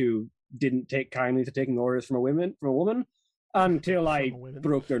officers who didn't take kindly to taking orders from a woman until I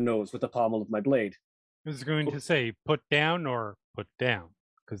broke their nose with the pommel of my blade. I was going to say put down or put down,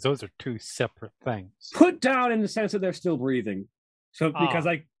 because those are two separate things. Put down in the sense that they're still breathing. So because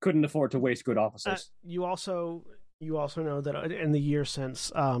I couldn't afford to waste good officers. You also know that in the year since,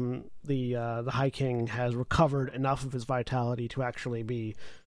 the High King has recovered enough of his vitality to actually be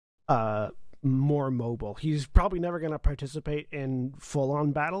more mobile. He's probably never going to participate in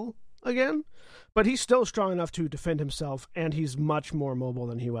full-on battle again, but he's still strong enough to defend himself, and he's much more mobile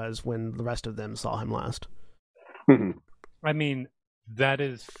than he was when the rest of them saw him last. I mean, that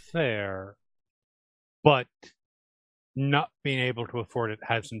is fair, but not being able to afford it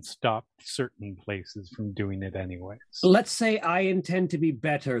hasn't stopped certain places from doing it anyways. Let's say I intend to be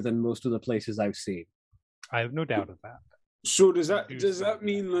better than most of the places I've seen. I have no doubt of that. So does that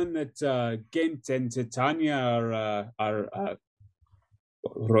mean then that Ghent and Titania are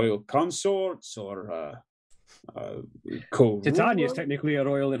royal consorts or Titania is technically a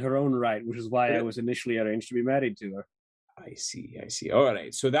royal in her own right, which is why I was initially arranged to be married to her. I see. All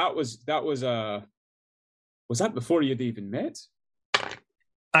right. So that was that before you'd even met?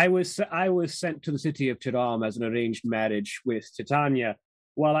 I was sent to the city of Tiram as an arranged marriage with Titania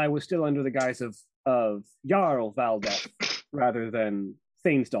while I was still under the guise of Jarl Valdeth rather than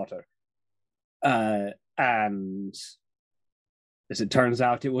Thane's daughter. And as it turns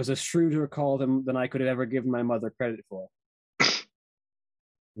out, it was a shrewder call than I could have ever given my mother credit for.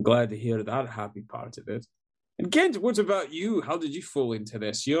 I'm glad to hear that happy part of it. And Kent, what about you? How did you fall into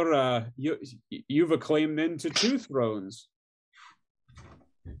this? You've a claim then to 2 thrones.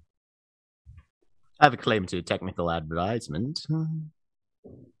 I have a claim to technical advertisement.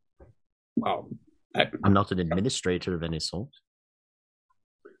 Well, I'm not an administrator of any sort.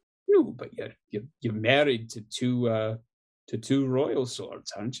 No, but you're married to two royal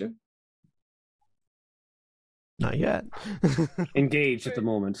swords, aren't you? Not yet. Engaged at the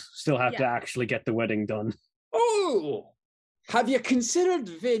moment. Still have to actually get the wedding done. Oh, have you considered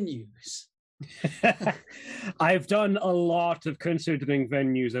venues? I've done a lot of considering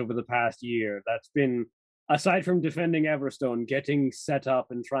venues over the past year. That's been, aside from defending Everstone, getting set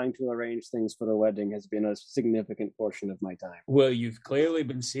up and trying to arrange things for the wedding has been a significant portion of my time. Well, you've clearly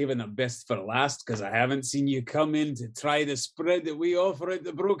been saving the best for last, because I haven't seen you come in to try the spread that we offer at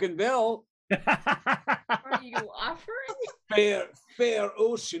the Broken Bell. Are you offering? Fair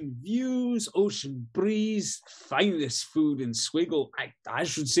ocean views, ocean breeze, finest food in Swiggle. I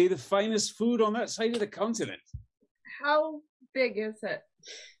should say the finest food on that side of the continent. How big is it?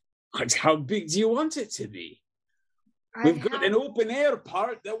 How big do you want it to be? We've got an open air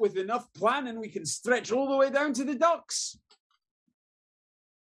part that with enough planning we can stretch all the way down to the docks.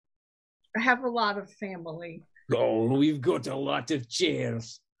 I have a lot of family. Oh, we've got a lot of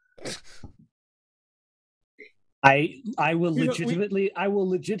chairs. I will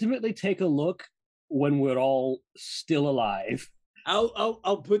legitimately take a look when we're all still alive.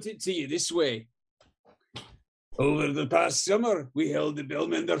 I'll put it to you this way. Over the past summer, we held the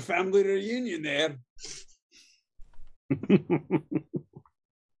Bellmender family reunion there.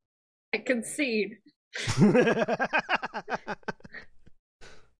 I concede.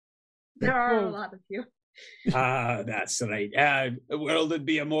 There are a lot of you. That's right. The world would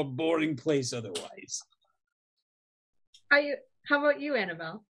be a more boring place otherwise. How about you,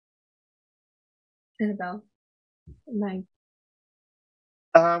 Annabelle? Annabelle. Mine.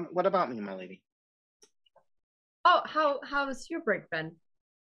 What about me, my lady? Oh, how's your break been?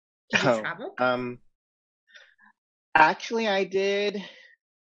 Did you travel? Actually, I did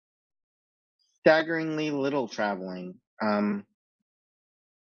staggeringly little traveling.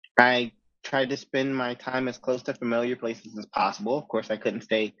 I tried to spend my time as close to familiar places as possible. Of course, I couldn't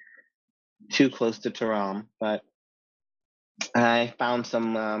stay too close to Tehran, but I found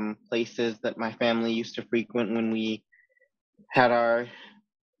some places that my family used to frequent when we had our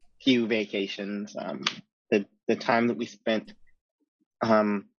few vacations. The time that we spent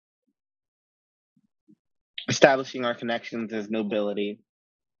establishing our connections as nobility.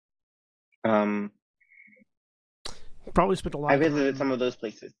 Probably spent a lot. I visited some of those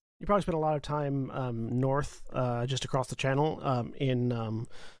places. You probably spent a lot of time north, just across the channel, in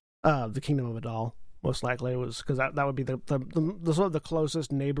the Kingdom of Adal. Most likely, it was because that would be the sort of the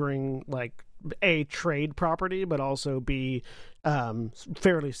closest neighboring, like, a trade property, but also be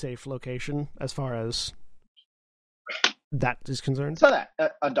fairly safe location as far as that is concerned. So that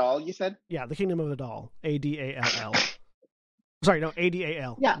Adal, you said? Yeah, the Kingdom of Adal, Adall. Sorry, no,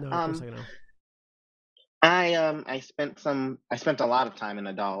 Adal. Yeah. No, a second now. I spent a lot of time in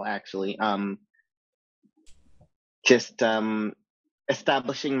Adal, actually. Just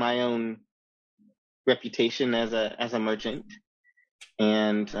establishing my own reputation as a merchant,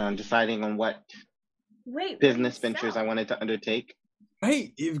 and deciding on what business ventures I wanted to undertake.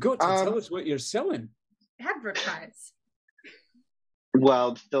 Hey, you've got to tell us what you're selling. Advertise.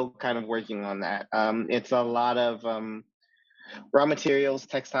 Well, still kind of working on that. It's a lot of raw materials,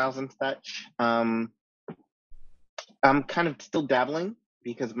 textiles, and such. I'm kind of still dabbling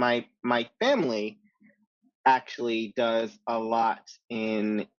because my family actually does a lot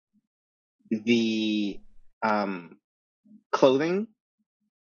in the clothing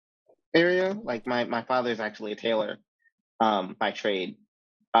area. Like my father's actually a tailor by trade,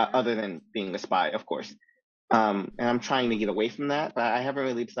 other than being a spy, of course. And I'm trying to get away from that, but I haven't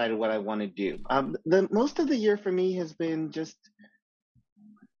really decided what I want to do. The most of the year for me has been just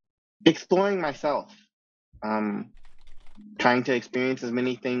exploring myself, trying to experience as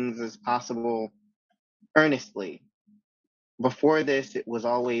many things as possible earnestly. Before this, it was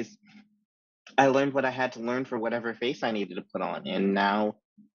always I learned what I had to learn for whatever face I needed to put on, and now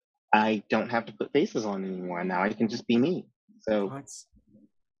I don't have to put faces on anymore. Now I can just be me. So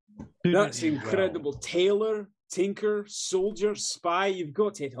that's incredible. Tailor, tinker, soldier, spy, you've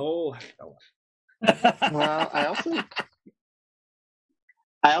got it all. Well,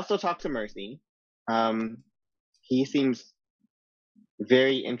 I also talked to Mercy. He seems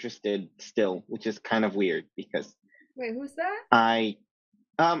very interested still, which is kind of weird because Wait, who's that?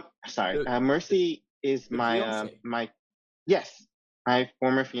 Mercy is my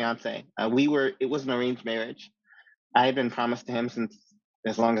former fiance. It was an arranged marriage. I had been promised to him since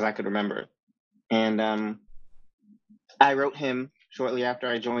as long as I could remember. And I wrote him shortly after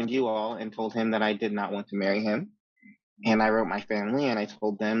I joined you all and told him that I did not want to marry him. And I wrote my family and I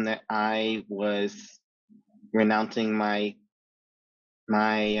told them that I was renouncing my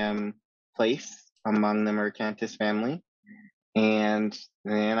place among the Mercantis family. And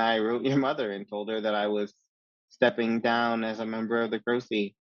then I wrote your mother and told her that I was stepping down as a member of the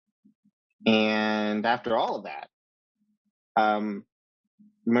Grossi. And after all of that,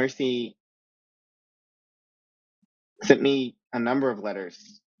 Mercy sent me a number of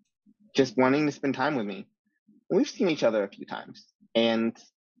letters just wanting to spend time with me. We've seen each other a few times. And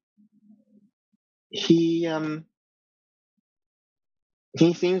he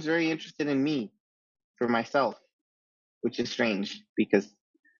seems very interested in me for myself, which is strange because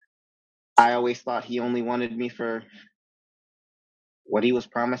I always thought he only wanted me for what he was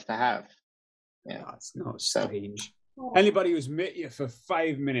promised to have. Yeah, that's not strange. Anybody who's met you for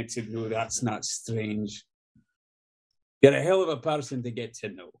 5 minutes would know that's not strange. You're a hell of a person to get to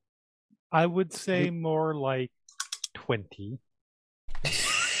know. I would say more like 20.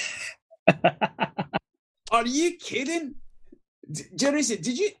 Are you kidding? Jerisa,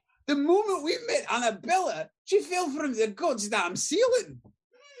 did you? The moment we met Annabella, she fell from the goddamn ceiling.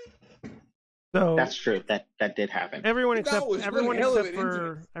 So that's true. That did happen. Everyone except for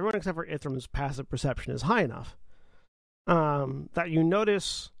Ithram's passive perception is high enough that you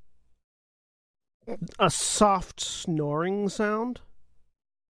notice a soft snoring sound.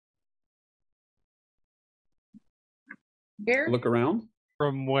 Here? Look around.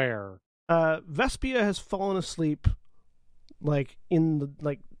 From where? Vespia has fallen asleep,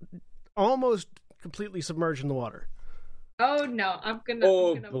 almost completely submerged in the water. Oh no! I'm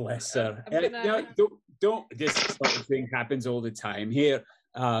gonna. Bless her. Don't. This sort of thing happens all the time here.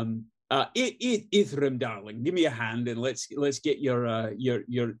 Ithram, darling, give me a hand and let's get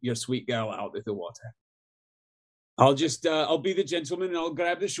your sweet girl out of the water. I'll be the gentleman and I'll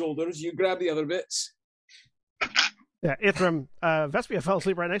grab the shoulders. You grab the other bits. Yeah, Ithram, Vespia fell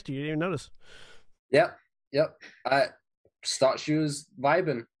asleep right next to you. You didn't even notice. Yep. I just thought she was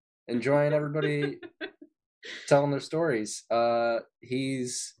vibing, enjoying everybody telling their stories. Okay,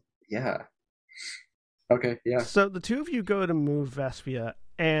 yeah. So the two of you go to move Vespia,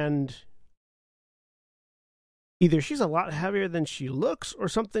 and either she's a lot heavier than she looks, or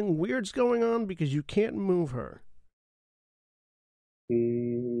something weird's going on because you can't move her.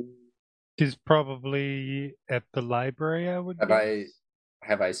 She's probably at the library, I would guess.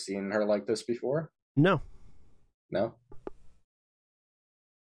 Have I seen her like this before? No. No?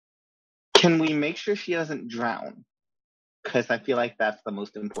 Can we make sure she doesn't drown? Because I feel like that's the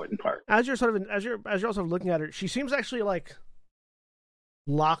most important part. As you're also looking at her, she seems actually like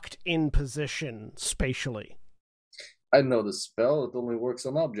locked in position spatially. I know the spell. It only works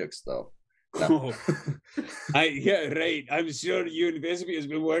on objects, though. No. Yeah, right. I'm sure you and Vespia has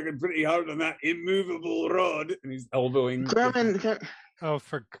been working pretty hard on that immovable rod. And he's elbowing. Grumman, Oh,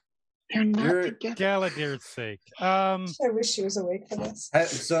 for you're not together. Galadir's sake. I wish she was awake for this.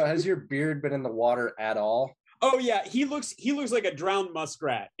 So has your beard been in the water at all? Oh yeah, he looks like a drowned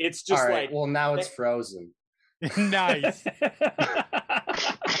muskrat. It's just all right, like well now it's frozen. Nice.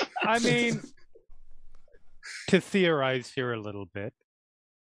 I mean, to theorize here a little bit.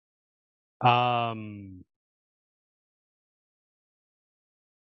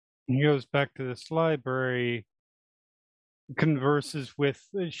 He goes back to this library, converses with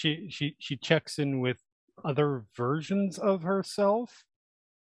she checks in with other versions of herself.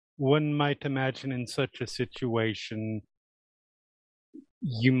 One might imagine in such a situation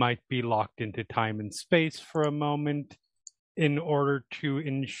you might be locked into time and space for a moment in order to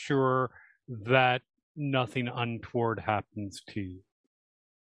ensure that nothing untoward happens to you.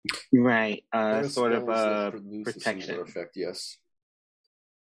 Right. Sort of Produces protection. similar effect, yes.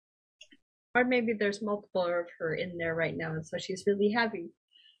 Or maybe there's multiple of her in there right now, and so she's really heavy.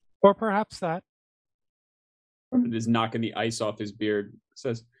 Or perhaps that. Just knocking the ice off his beard.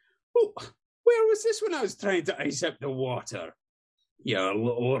 Says, "Oh, where was this when I was trying to ice up the water? You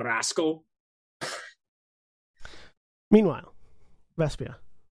little rascal." Meanwhile, Vespia,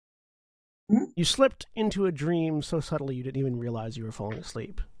 you slipped into a dream so subtly you didn't even realize you were falling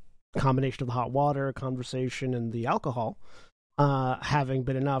asleep. A combination of the hot water, conversation, and the alcohol having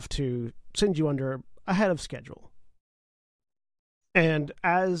been enough to send you under ahead of schedule. And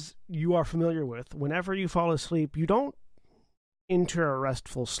as you are familiar with, whenever you fall asleep, you don't enter a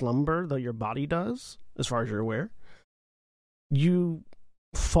restful slumber, though your body does, as far as you're aware. You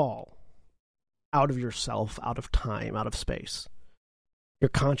fall out of yourself, out of time, out of space. Your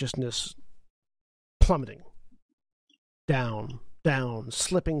consciousness plummeting. Down,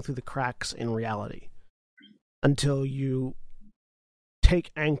 slipping through the cracks in reality. Until you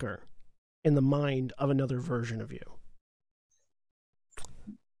take anchor in the mind of another version of you.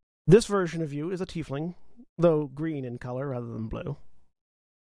 This version of you is a tiefling, though green in color rather than blue.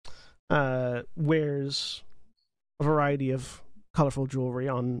 Wears a variety of colorful jewelry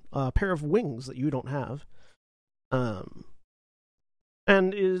on a pair of wings that you don't have. And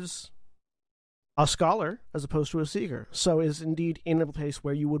is a scholar as opposed to a seeker. So is indeed in a place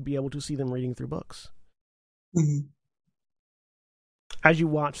where you would be able to see them reading through books. Mm-hmm. As you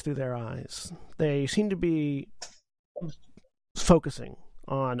watch through their eyes, they seem to be focusing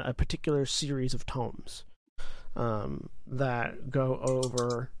on a particular series of tomes that go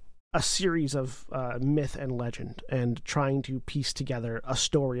over a series of myth and legend and trying to piece together a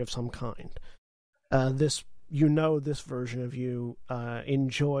story of some kind. This version of you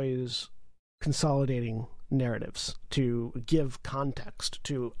enjoys consolidating narratives to give context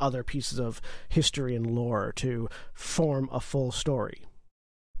to other pieces of history and lore to form a full story.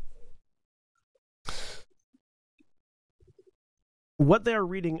 What they are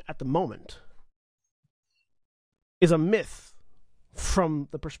reading at the moment is a myth from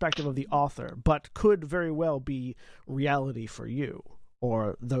the perspective of the author, but could very well be reality for you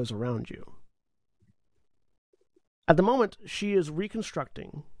or those around you. At the moment, she is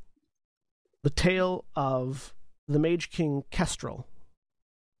reconstructing the tale of the Mage King Kestrel.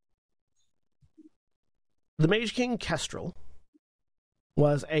 The Mage King Kestrel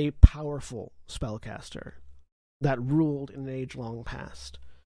was a powerful spellcaster that ruled in an age long past,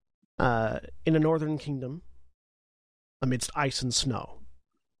 in a northern kingdom, amidst ice and snow.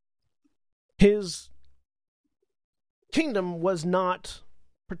 His kingdom was not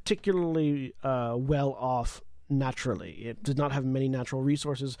particularly well off naturally. It did not have many natural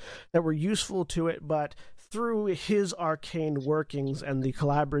resources that were useful to it, but through his arcane workings and the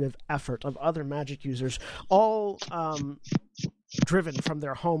collaborative effort of other magic users, all driven from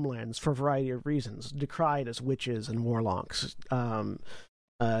their homelands for a variety of reasons, decried as witches and warlocks,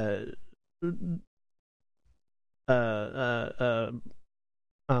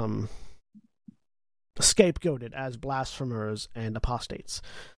 scapegoated as blasphemers and apostates.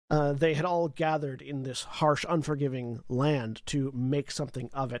 They had all gathered in this harsh, unforgiving land to make something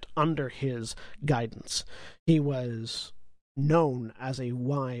of it under his guidance. He was known as a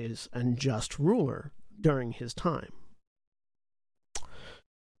wise and just ruler during his time.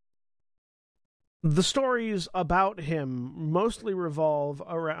 The stories about him mostly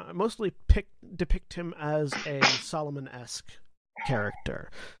depict him as a Solomon-esque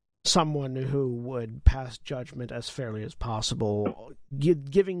character. Someone who would pass judgment as fairly as possible,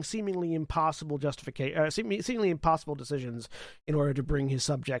 giving seemingly impossible seemingly impossible decisions in order to bring his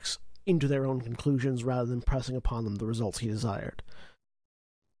subjects into their own conclusions rather than pressing upon them the results he desired.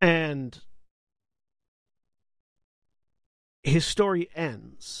 And his story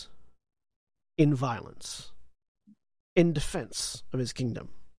ends in violence, in defense of his kingdom.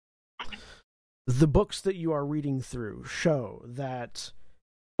 The books that you are reading through show that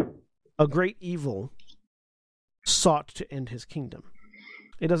a great evil sought to end his kingdom.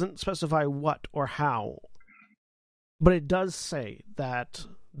 It doesn't specify what or how, but it does say that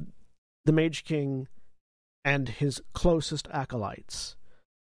the Mage King and his closest acolytes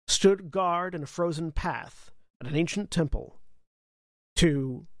stood guard in a frozen path at an ancient temple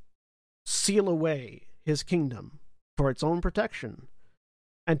to seal away his kingdom for its own protection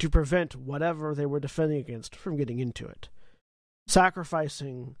and to prevent whatever they were defending against from getting into it,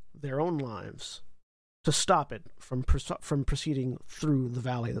 sacrificing their own lives to stop it from proceeding through the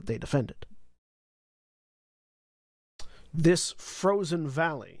valley that they defended. This frozen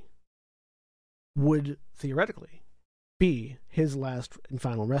valley would theoretically be his last and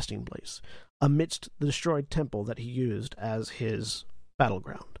final resting place amidst the destroyed temple that he used as his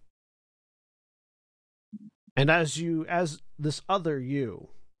battleground. And as this other you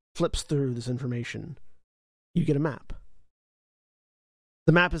flips through this information, you get a map.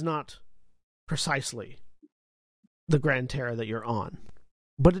 The map is not precisely the Gran Terra that you're on,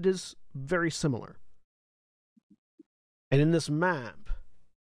 but it is very similar. And in this map,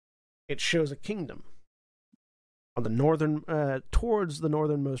 it shows a kingdom on the northern, towards the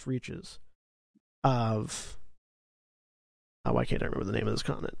northernmost reaches of. Oh, why can't I remember the name of this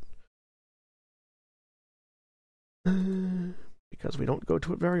continent? Because we don't go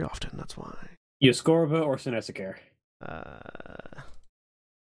to it very often. That's why. Yoskorba or Senesikar?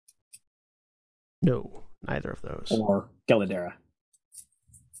 No, neither of those. Or Gelidera?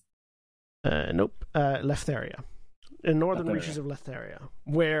 Nope. Leftheria. In northern Leftheria. reaches of Leftheria,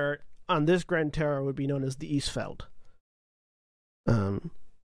 where on this Gran Terra would be known as the Eastfeld.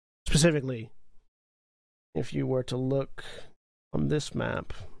 Specifically, if you were to look on this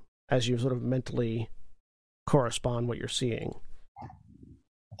map, as you sort of mentally correspond what you're seeing,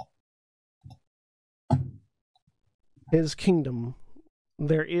 his kingdom,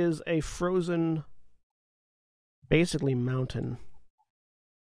 there is a frozen, basically mountain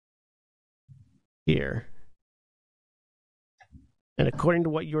here. And according to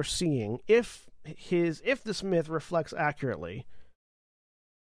what you're seeing, if this myth reflects accurately,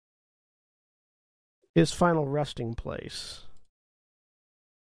 his final resting place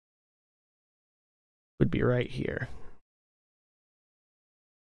would be right here.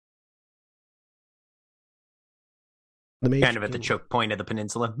 The Mage Kind of at the King- choke point of the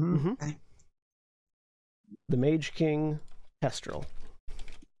peninsula. Mhm. Okay. The Mage King Kestrel.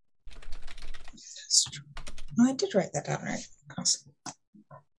 Oh, I did write that down right. Awesome.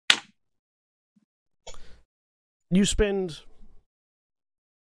 You spend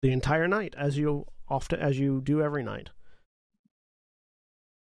the entire night, as you do every night,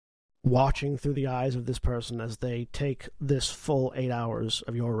 watching through the eyes of this person as they take this full 8 hours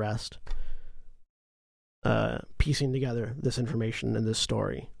of your rest, piecing together this information and this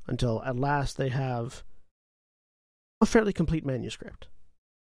story until at last they have a fairly complete manuscript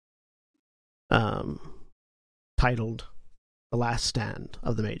titled The Last Stand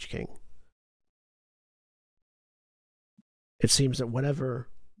of the Mage King. It seems that whatever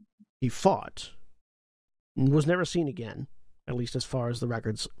he fought was never seen again, at least as far as the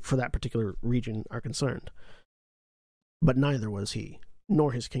records for that particular region are concerned. But neither was he,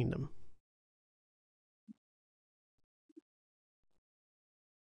 nor his kingdom.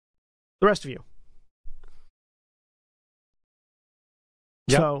 The rest of you.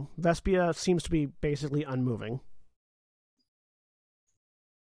 Yep. So Vespia seems to be basically unmoving.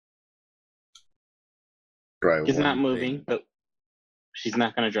 Try She's not one moving, thing. but she's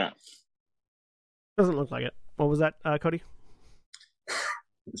not going to drown. Doesn't look like it. What was that, Cody?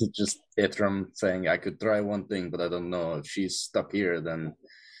 It's just Ithram saying, I could try one thing, but I don't know. If she's stuck here, then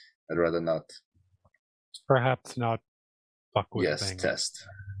I'd rather not. Perhaps not fuck with Yes, things. test.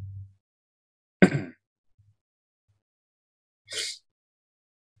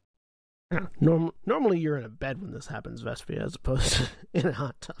 Yeah. Normally you're in a bed when this happens, Vespia, as opposed to in a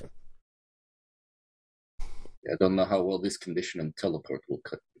hot tub. I don't know how well this condition and teleport will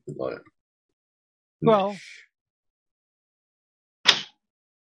cut the wire. Well,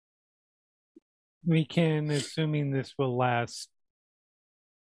 we can, assuming this will last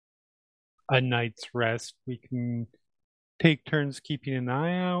a night's rest, we can take turns keeping an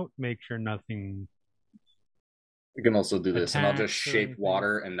eye out, make sure nothing. we can also do this, and I'll just Attacks or shape anything.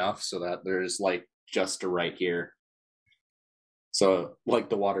 water enough so that there's like just a right here. So like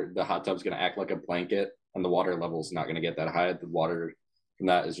the hot tub's going to act like a blanket, and the water level's not going to get that high. The water from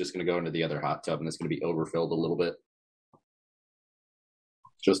that is just going to go into the other hot tub, and it's going to be overfilled a little bit,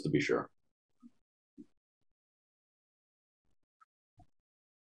 just to be sure.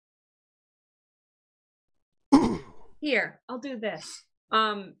 Here, I'll do this.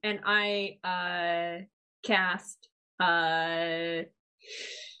 And I cast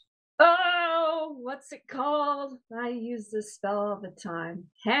what's it called? I use this spell all the time.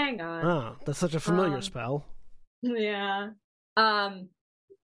 Hang on. Oh, that's such a familiar spell. Yeah. Third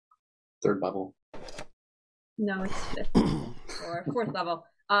level. No, it's fifth or fourth level.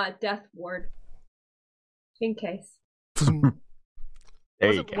 Death Ward. In case.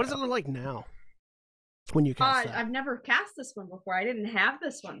 There you go. What does it look like now? When you cast that? I've never cast this one before. I didn't have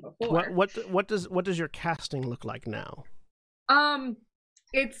this one before. What does your casting look like now?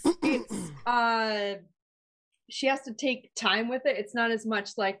 It's she has to take time with it. It's not as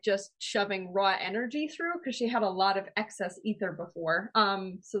much like just shoving raw energy through, because she had a lot of excess ether before.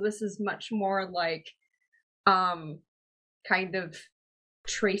 So this is much more like kind of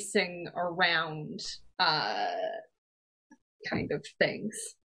tracing around kind of things.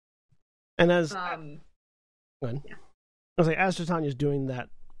 And as Yeah. as Titania's doing that,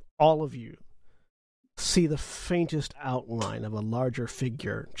 all of you see the faintest outline of a larger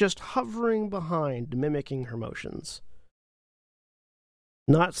figure just hovering behind, mimicking her motions.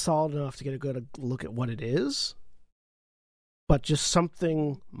 Not solid enough to get a good look at what it is, but just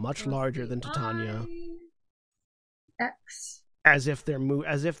something much larger than Titania. X. As if they're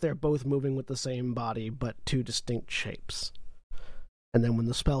both moving with the same body, but two distinct shapes. And then when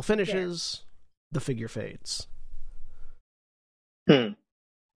the spell finishes, the figure fades. I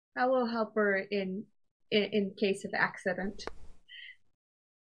will help her in case of accident.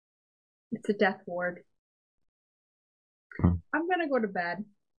 It's a death ward. I'm gonna go to bed.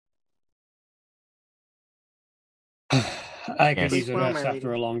 I could Yes. use a Well, rest my after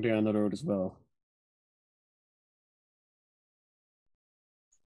lady. a long day on the road as well.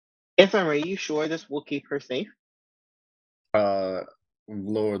 Are you sure this will keep her safe?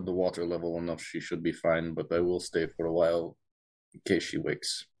 Lowered the water level enough, she should be fine, but I will stay for a while in case she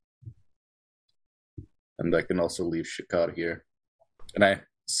wakes. And I can also leave Shikar here. And I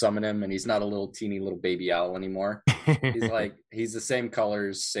summon him, and he's not a teeny little baby owl anymore. He's the same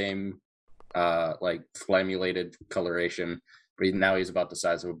colors, same like flammulated coloration, but now he's about the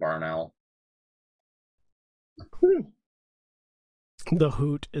size of a barn owl. The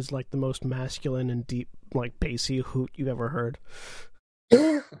hoot is like the most masculine and deep, like bassy hoot you've ever heard.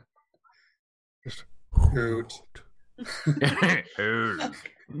 Just Hoot. hoot.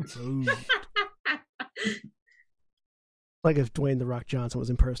 Like if Dwayne The Rock Johnson was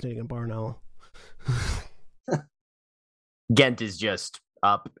impersonating a barn owl. Gent is just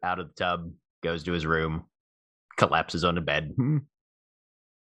up out of the tub, goes to his room, collapses on a bed.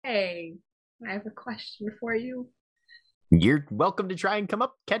 Hey, I have a question for you. You're welcome to try and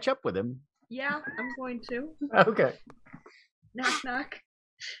catch up with him. Yeah, I'm going to. Okay. Knock, knock.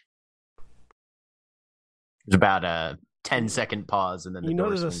 There's about a 10-second pause, and then the door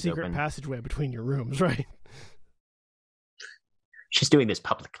there's a swings secret open. passageway between your rooms, right? She's doing this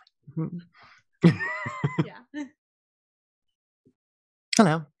publicly. Yeah.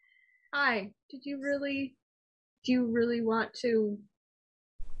 Hello. Hi. Do you really want to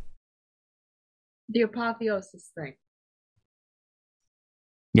the apotheosis thing?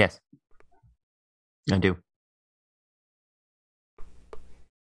 Yes, I do.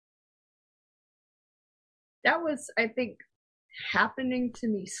 That was, I think, happening to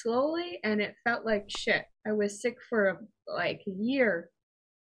me slowly, and it felt like shit. I was sick for like a year,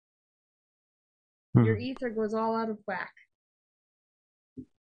 Your ether goes all out of whack.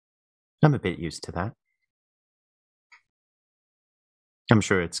 I'm a bit used to that. I'm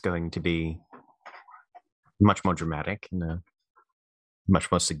sure it's going to be much more dramatic and a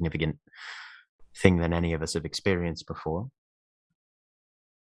much more significant thing than any of us have experienced before.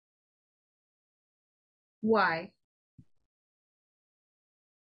 Why?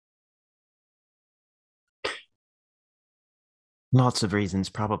 Lots of reasons,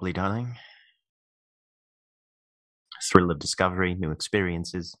 probably, darling. Thrill of discovery, new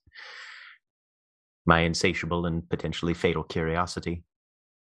experiences, my insatiable and potentially fatal curiosity.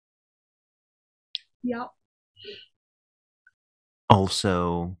 Yep.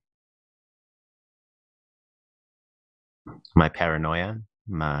 Also, my paranoia,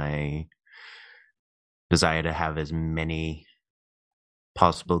 my desire to have as many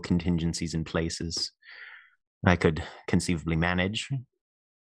possible contingencies in place as I could conceivably manage.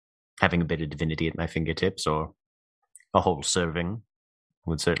 Having a bit of divinity at my fingertips, or a whole serving,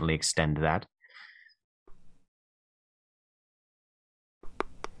 would certainly extend that.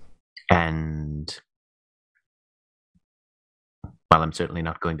 And while I'm certainly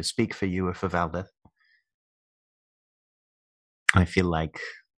not going to speak for you or for Valdeth, I feel like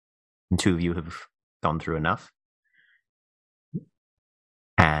the two of you have gone through enough.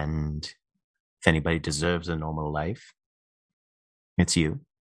 And if anybody deserves a normal life, it's you.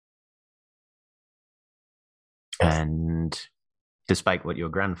 And despite what your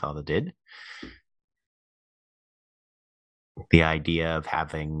grandfather did, the idea of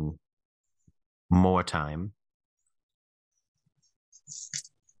having more time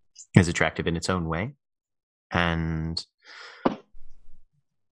is attractive in its own way. And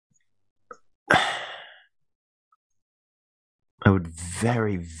I would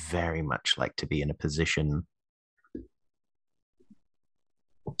very, very much like to be in a position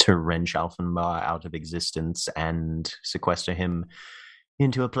to wrench Alfenbar out of existence and sequester him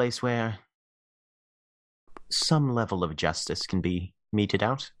into a place where some level of justice can be meted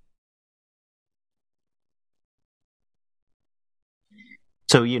out.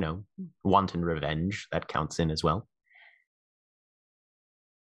 So, wanton revenge, that counts in as well.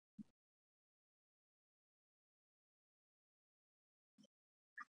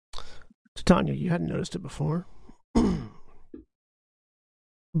 Titania, you hadn't noticed it before.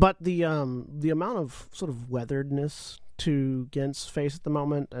 But the amount of sort of weatheredness to Gent's face at the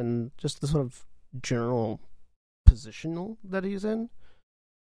moment, and just the sort of general positional that he's in,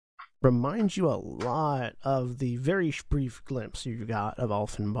 reminds you a lot of the very brief glimpse you got of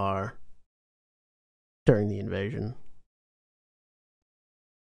Alfenbar during the invasion.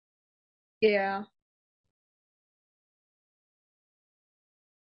 Yeah.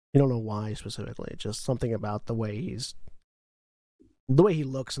 You don't know why specifically, just something about the way he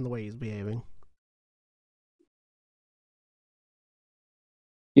looks and the way he's behaving.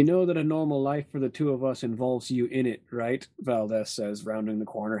 You know that a normal life for the two of us involves you in it, right? Valdez says, rounding the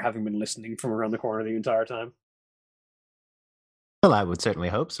corner, having been listening from around the corner the entire time. Well, I would certainly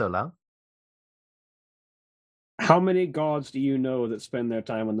hope so, Lau. How many gods do you know that spend their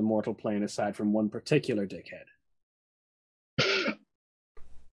time on the mortal plane aside from one particular dickhead?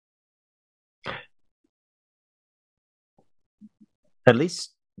 At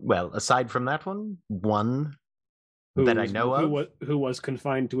least, well, aside from that one that I know of. Who was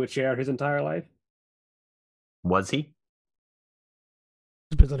confined to a chair his entire life? Was he?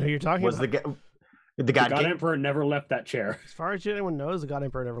 Depends on who you're talking about. The God Emperor never left that chair. As far as anyone knows, the God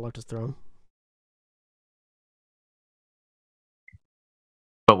Emperor never left his throne.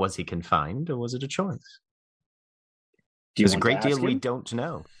 But was he confined, or was it a choice? There's a great deal we don't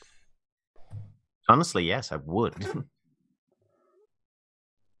know. Honestly, yes, I would.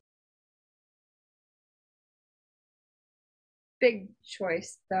 Big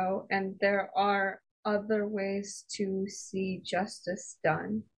choice, though, and there are other ways to see justice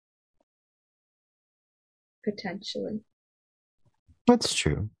done. Potentially. That's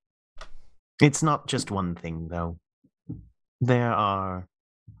true. It's not just one thing, though. There are,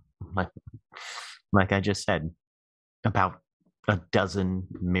 like I just said, about a dozen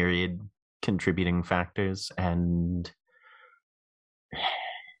myriad contributing factors, and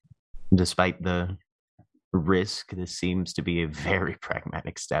despite the risk, this seems to be a very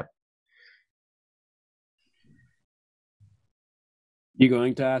pragmatic step. You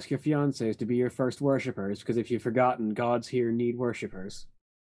going to ask your fiancés to be your first worshippers? Because if you've forgotten, gods here need worshippers.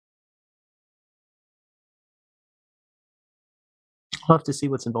 I'll have to see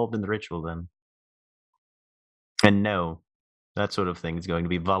what's involved in the ritual then. And no, that sort of thing is going to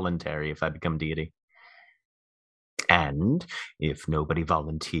be voluntary if I become deity. And if nobody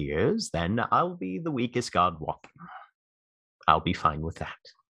volunteers, then I'll be the weakest god walking. I'll be fine with that.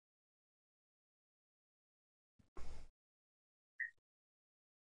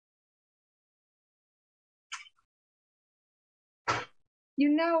 You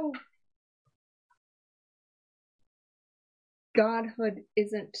know, godhood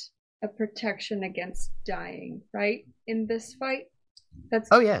isn't a protection against dying, right? In this fight, that's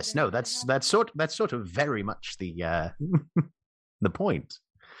oh yes, no, that's sort of very much the the point.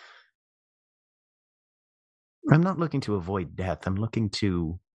 I'm not looking to avoid death. I'm looking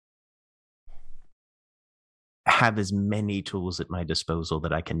to have as many tools at my disposal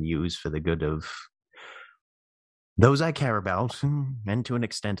that I can use for the good of those I care about, and to an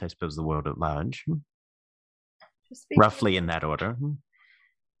extent, I suppose, the world at large. Roughly in that order.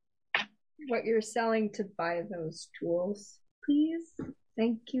 What you're selling to buy those tools, please?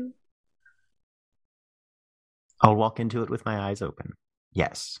 Thank you. I'll walk into it with my eyes open.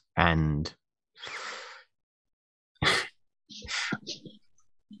 Yes, and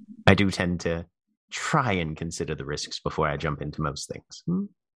I do tend to try and consider the risks before I jump into most things.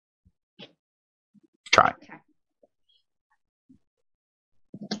 Try. Okay.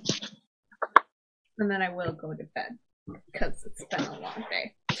 And then I will go to bed because it's been a long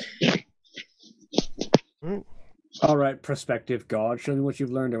day. All right, prospective god, show me what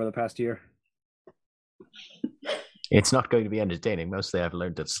you've learned over the past year. It's not going to be entertaining. Mostly I've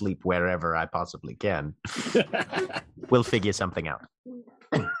learned to sleep wherever I possibly can. We'll figure something out.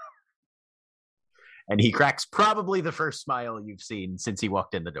 And he cracks probably the first smile you've seen since he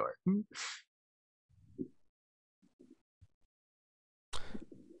walked in the door.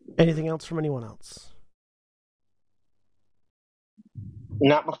 Anything else from anyone else?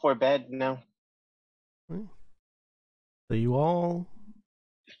 Not before bed, no. So you all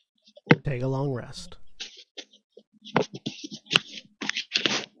take a long rest.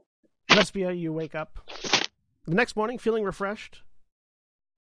 Vespia, you wake up the next morning feeling refreshed.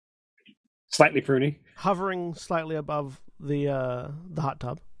 Slightly pruny. Hovering slightly above the hot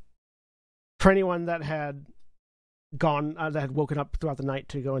tub. For anyone that had gone, that had woken up throughout the night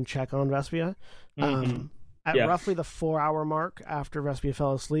to go and check on Vespia, at roughly the 4-hour mark after Vespia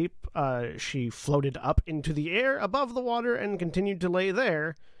fell asleep, she floated up into the air above the water and continued to lay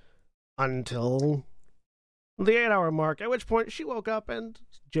there until the 8-hour mark, at which point she woke up and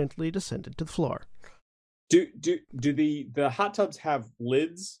gently descended to the floor. Do the hot tubs have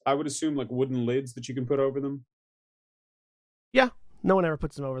lids? I would assume like wooden lids that you can put over them. Yeah, no one ever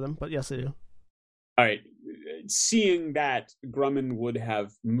puts them over them, but yes, they do. All right. Seeing that, Grumman would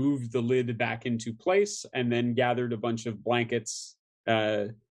have moved the lid back into place and then gathered a bunch of blankets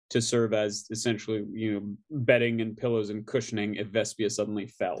to serve as essentially, bedding and pillows and cushioning if Vespia suddenly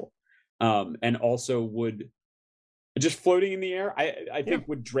fell. And also would, just floating in the air, I think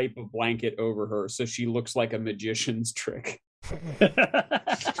would drape a blanket over her so she looks like a magician's trick.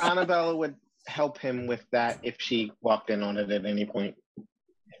 Annabella would help him with that if she walked in on it at any point.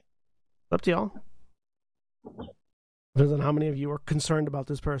 Up to y'all. Depends on how many of you are concerned about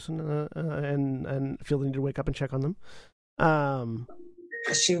this person and feel the need to wake up and check on them.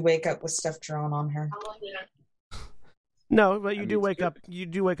 Does she wake up with stuff drawn on her? No, but you do wake up. You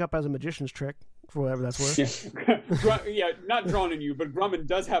do wake up as a magician's trick, for whatever that's worth. Yeah, not drawn in you, but Grumman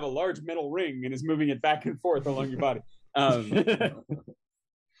does have a large metal ring and is moving it back and forth along your body. But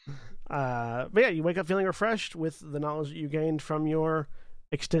yeah, you wake up feeling refreshed with the knowledge that you gained from your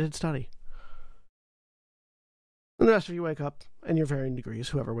extended study. And the rest of you wake up in your varying degrees,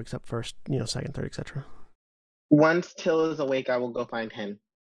 whoever wakes up first, second, third, etc. Once Till is awake, I will go find him.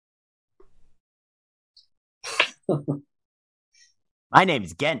 My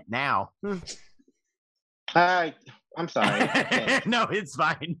name's Gent now. I'm sorry. No, it's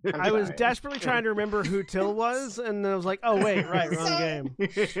fine. I was desperately trying to remember who Till was, and then I was like, oh, wait, right, wrong game.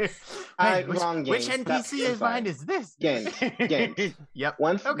 Wrong game. Which NPC of mine is this? Gent. Yep.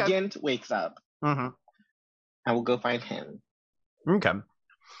 Once Gent wakes up, I will go find him. Okay.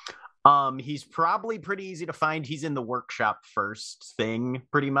 He's probably pretty easy to find. He's in the workshop first thing,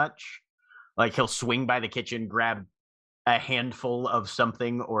 pretty much. Like, he'll swing by the kitchen, grab a handful of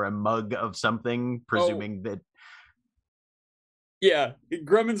something or a mug of something, presuming that... Yeah,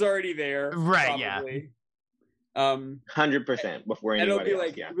 Grumman's already there. Right, probably. Yeah. 100% before anybody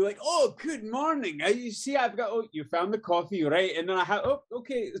else. It'll be like, oh, good morning. You see, I've got, you found the coffee, right? And then I have,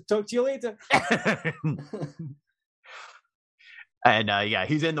 okay, talk to you later. And yeah,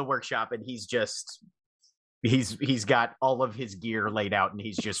 he's in the workshop and he's got all of his gear laid out and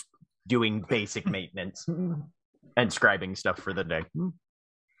he's just doing basic maintenance and scribing stuff for the day.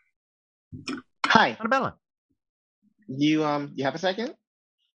 Hi. Annabella. you have a second?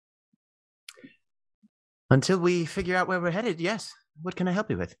 Until we figure out where we're headed, yes. What can I help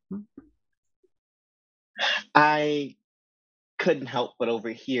you with? I couldn't help but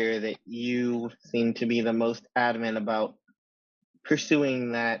overhear that you seem to be the most adamant about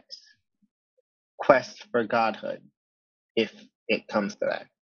pursuing that quest for godhood, if it comes to that.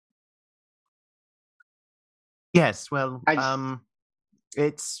 Yes, well, I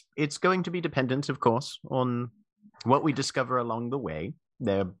just- it's going to be dependent, of course, on what we discover along the way.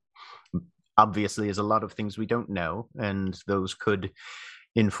 There obviously is a lot of things we don't know, and those could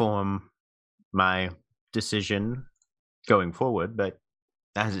inform my decision going forward, but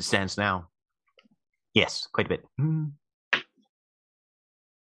as it stands now, yes, quite a bit.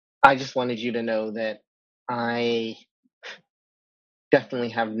 I just wanted you to know that I definitely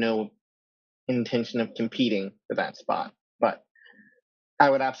have no intention of competing for that spot, but I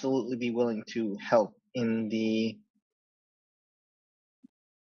would absolutely be willing to help in the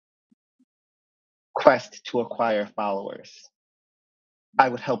quest to acquire followers. I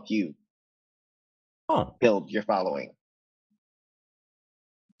would help you Oh, build your following.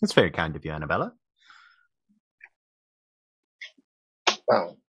 that's very kind of you, Annabella.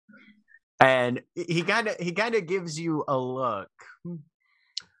 Well, And he kind of gives you a look. Can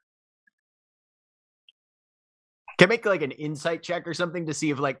I make like an insight check or something to see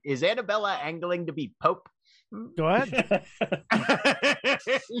if like is Annabella angling to be Pope? Go ahead.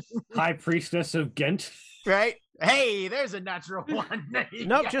 High Priestess of Ghent. Right? Hey, there's a natural one.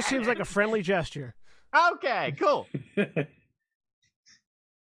 Nope, just seems like a friendly gesture. Okay, cool. That's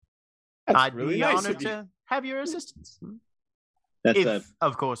I'd really be nice honored of you. to have your assistance. that's If,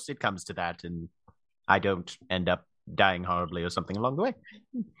 of course, it comes to that and I don't end up dying horribly or something along the way.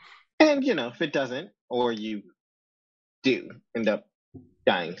 and if it doesn't, or you do end up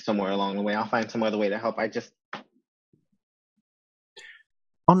dying somewhere along the way, I'll find some other way to help.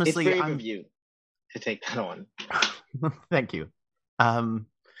 Honestly, it's brave I'm... of you to take that on. Thank you. I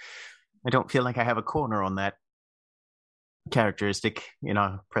don't feel like I have a corner on that characteristic in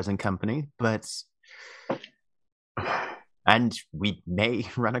our present company, but and we may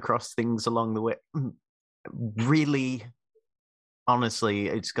run across things along the way. Really, honestly,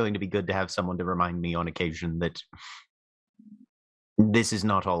 it's going to be good to have someone to remind me on occasion that this is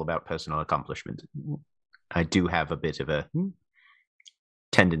not all about personal accomplishment. I do have a bit of a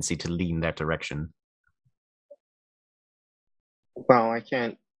tendency to lean that direction. Well, I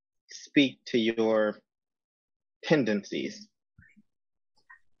can't speak to your tendencies.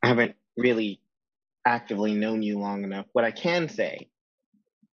 I haven't really actively known you long enough. What I can say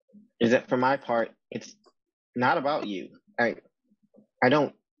is that for my part, it's not about you. I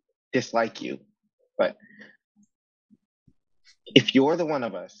don't dislike you, but if you're the one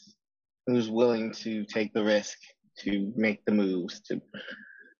of us who's willing to take the risk, to make the moves, to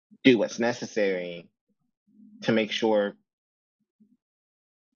do what's necessary to make sure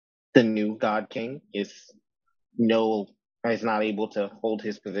the new God King is not able to hold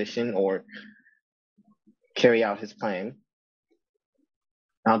his position or carry out his plan,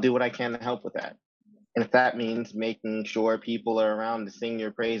 I'll do what I can to help with that. And if that means making sure people are around to sing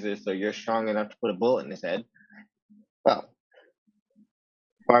your praises so you're strong enough to put a bullet in his head, well,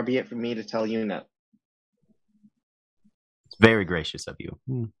 far be it from me to tell you no. It's very gracious of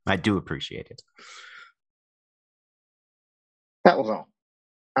you. I do appreciate it. That was all.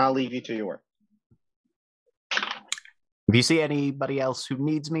 I'll leave you to your work. If you see anybody else who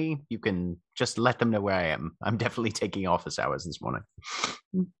needs me, you can just let them know where I am. I'm definitely taking office hours this morning.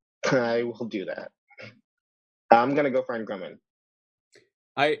 I will do that. I'm gonna go find Grumman.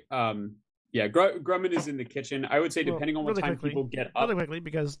 Grumman is in the kitchen. I would say depending on what really time quickly, people get up. Really quickly,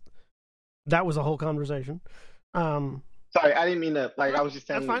 because that was a whole conversation. Sorry, I didn't mean to. I was just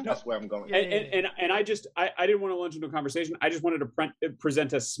telling you that's where I'm going. And I didn't want to launch into a conversation. I just wanted to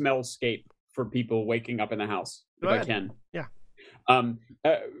present a smellscape for people waking up in the house if I can. Yeah.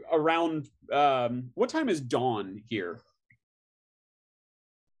 Around what time is dawn here?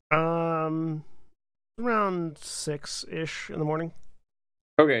 Around 6-ish in the morning.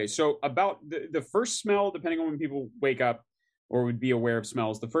 Okay, so about the first smell, depending on when people wake up or would be aware of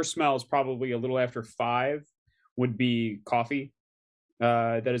smells, the first smell is probably a little after 5, would be coffee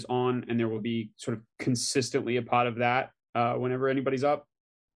that is on, and there will be sort of consistently a pot of that whenever anybody's up.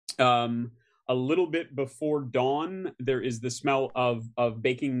 A little bit before dawn, there is the smell of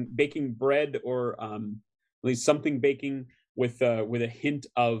baking bread, or at least something baking with a hint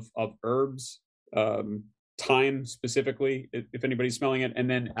of herbs, thyme specifically, if anybody's smelling it. And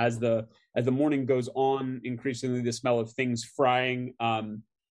then as the morning goes on, increasingly the smell of things frying,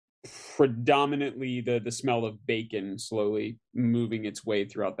 predominantly the smell of bacon slowly moving its way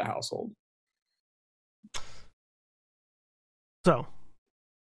throughout the household. So,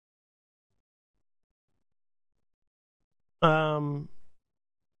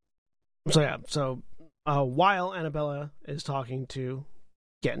 while Annabella is talking to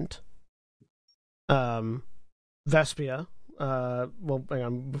Gent, Vespia, well, hang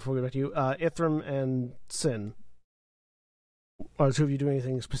on, before we get back to you, Ithram and Sin, are the two of you doing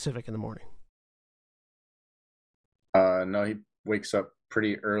anything specific in the morning? No, he wakes up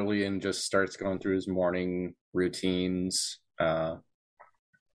pretty early and just starts going through his morning routines, and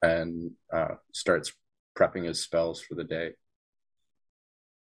starts prepping his spells for the day.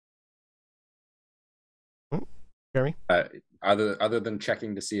 Jeremy? Other than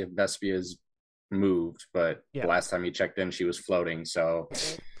checking to see if Vespia's moved, but Yeah. the last time he checked in, she was floating, so...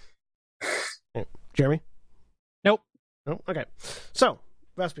 Jeremy? Nope. No? Okay. So,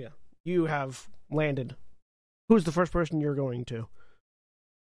 Vespia, you have landed. Who's the first person you're going to?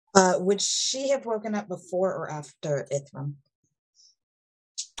 Would she have woken up before or after Ithram?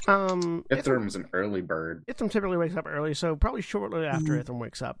 Ithram's an early bird. Ithram typically wakes up early, so probably shortly after Ithram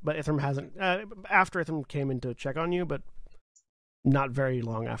wakes up. But Ithram hasn't... after Ithram came in to check on you, but not very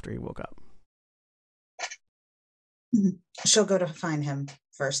long after he woke up. She'll go to find him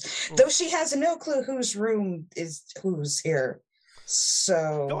first. Though she has no clue whose room is who's here.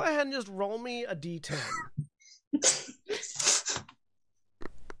 So... Go ahead and just roll me a d10.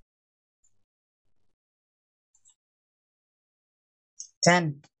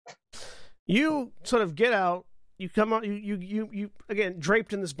 10. You sort of get out. You come out. You again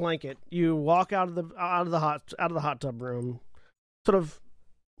draped in this blanket. You walk out of the hot tub room. Sort of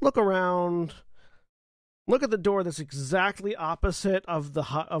look around. Look at the door that's exactly opposite of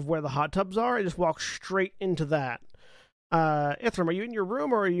where the hot tubs are. And just walk straight into that. Ithram, are you in your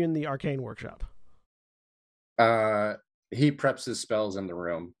room or are you in the arcane workshop? He preps his spells in the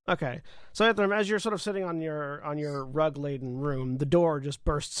room. Okay. So Ithram, as you're sort of sitting on your rug-laden room, the door just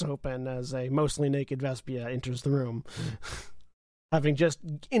bursts open as a mostly naked Vespia enters the room, having just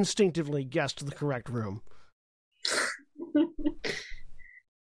instinctively guessed the correct room.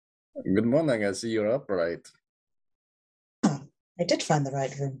 Good morning, I see you're upright. Oh, I did find the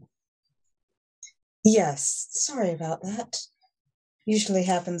right room. Yes, sorry about that. Usually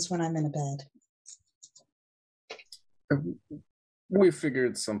happens when I'm in a bed. We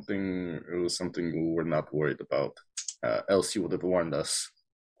figured it was something we were not worried about. Else you would have warned us.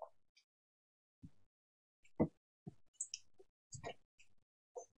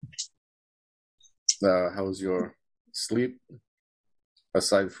 How's your sleep?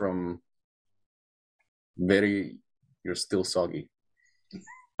 Aside from you're still soggy.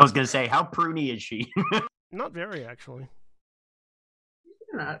 I was going to say, how pruny is she? Not very, actually.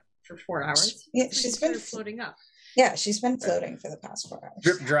 Not for 4 hours. Yeah, she's been floating up. Yeah, she's been floating for the past 4 hours.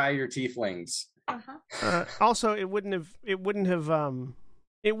 Drip dry your tieflings. Also, none of you would have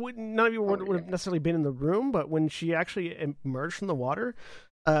necessarily been in the room, but when she actually emerged from the water,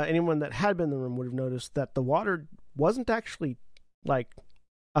 anyone that had been in the room would have noticed that the water wasn't actually,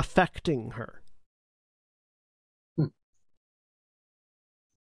 affecting her.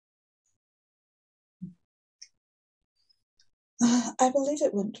 I believe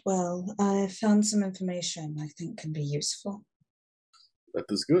it went well. I found some information I think can be useful. That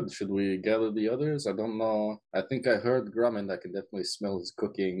is good. Should we gather the others? I don't know. I think I heard Grumman. I can definitely smell his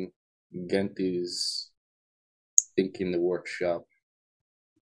cooking. Gent is in the workshop.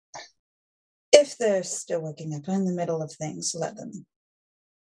 If they're still waking up in the middle of things, let them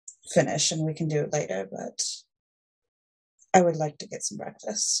finish and we can do it later, but I would like to get some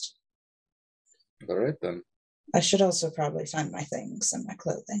breakfast. All right, then. I should also probably find my things and my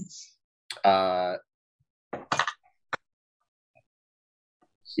clothing.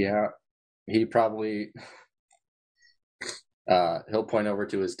 Yeah, he probably he'll point over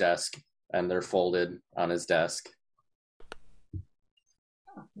to his desk, and they're folded on his desk.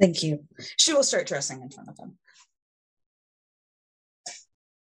 Thank you. She will start dressing in front of him.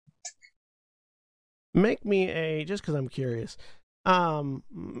 Make me just because I'm curious.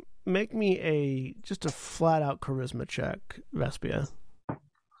 Make me just a flat out charisma check, Vespia.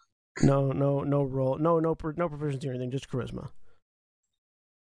 No roll, no proficiency or anything, just charisma.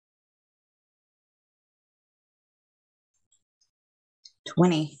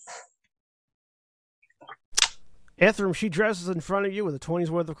 20. Ithram, she dresses in front of you with a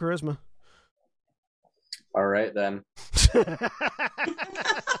 20's worth of charisma. All right, then.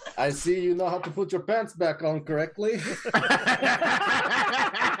 I see you know how to put your pants back on correctly.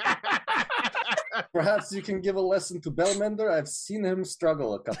 Perhaps you can give a lesson to Bellmender. I've seen him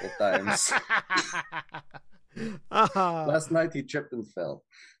struggle a couple times. Last night he tripped and fell.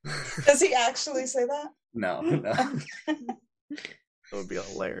 Does he actually say that? No. That would be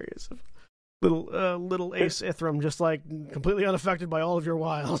hilarious. Little Ace Ithram just like completely unaffected by all of your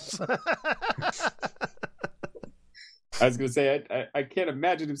wiles. I was going to say, I can't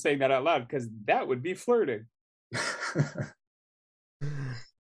imagine him saying that out loud because that would be flirting.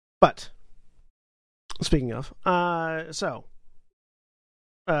 But speaking of,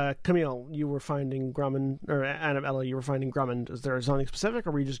 Camille, you were finding Grumman, or Annabella, you were finding Grummond. Is there something specific,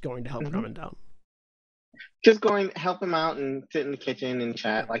 or were you just going to help Grummond out? Just going to help him out and sit in the kitchen and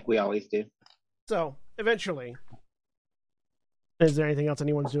chat like we always do. So, eventually, is there anything else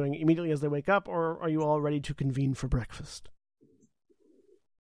anyone's doing immediately as they wake up, or are you all ready to convene for breakfast?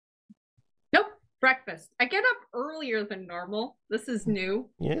 Nope, breakfast. I get up earlier than normal. This is new.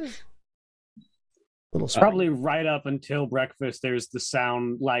 Yeah. Probably right up until breakfast, there's the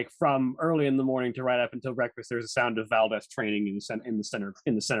sound, like from early in the morning to right up until breakfast, there's a sound of Valdez training in the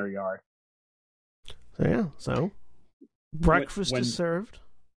center yard. So breakfast is served.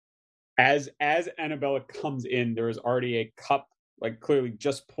 As Annabella comes in, there is already a cup, like clearly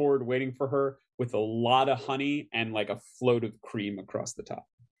just poured, waiting for her, with a lot of honey and like a float of cream across the top.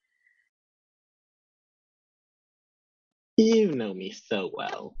 You know me so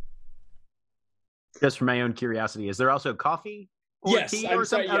well. Just for my own curiosity, is there also coffee or Yes, tea I'm or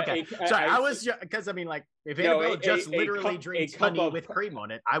sorry, something? yeah, Okay, sorry, I was because I mean, like, if Annabelle literally drinks honey with cream on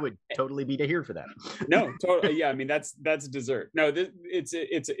it, I would totally be here for that. No, totally. Yeah, I mean that's dessert. No, it's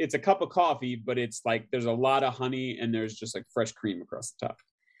a cup of coffee, but it's like there's a lot of honey and there's just like fresh cream across the top.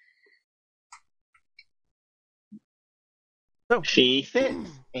 So she sits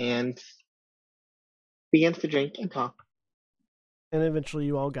and begins to drink and talk. And eventually,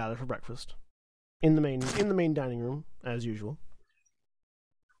 you all gather for breakfast in the main dining room, as usual.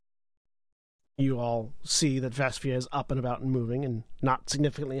 You all see that Vespia is up and about and moving, and not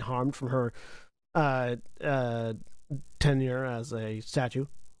significantly harmed from her tenure as a statue.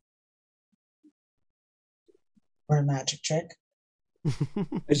 Or a magic trick.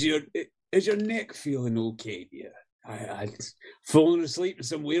 Is your neck feeling okay, dear? I've fallen asleep in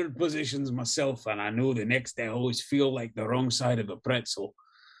some weird positions myself, and I know the next day I always feel like the wrong side of a pretzel.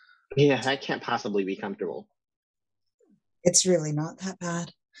 Yeah, I can't possibly be comfortable. It's really not that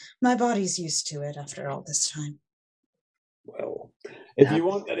bad. My body's used to it after all this time. Well, if you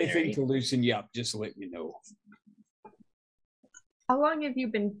want anything to loosen you up, just let me know. How long have you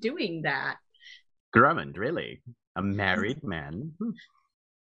been doing that? Drummond, really? A married man?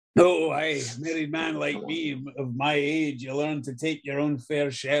 Oh, aye, married man like me, of my age, you learn to take your own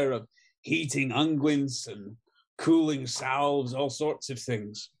fair share of heating unguents and cooling salves, all sorts of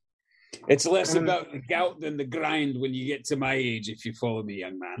things. It's less about the gout than the grind when you get to my age, if you follow me,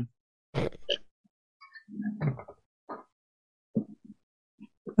 young man.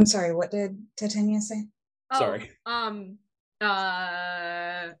 I'm sorry, what did Titania say? Oh, sorry. Hang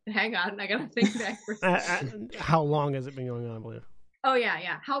on, I gotta think back for a second. How long has it been going on, I believe? Oh,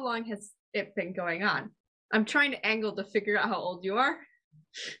 yeah. How long has it been going on? I'm trying to angle to figure out how old you are.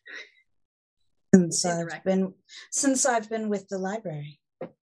 Since I've been with the library.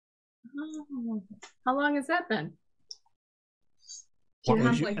 Oh, how long has that been?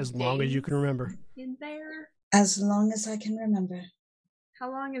 As long as you can remember. In there? As long as I can remember.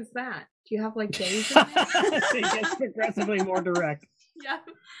 How long is that? Do you have like days in there? It gets progressively more direct. Yeah.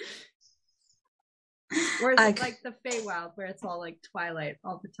 Or is it like the Feywild, where it's all like twilight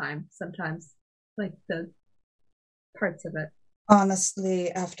all the time? Sometimes, like the parts of it.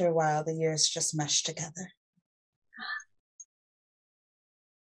 Honestly, after a while, the years just mesh together.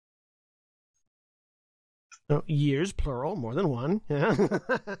 No, years, plural, more than one. Yeah.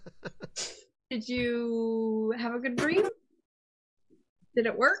 Did you have a good dream? Did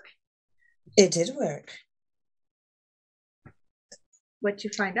it work? It did work. What'd you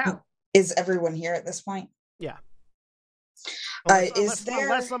find out? Is everyone here at this point? Yeah.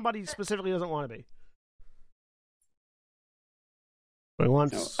 Unless somebody specifically doesn't want to be.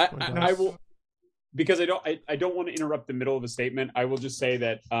 Once, I will, because I don't want to interrupt the middle of a statement. I will just say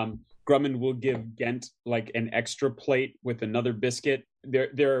that Grummond will give Gent like an extra plate with another biscuit.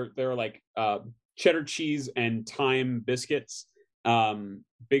 They're like cheddar cheese and thyme biscuits,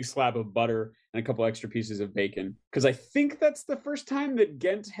 big slab of butter, and a couple extra pieces of bacon. Because I think that's the first time that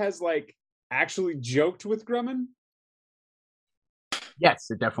Gent has like actually joked with Grummond. Yes,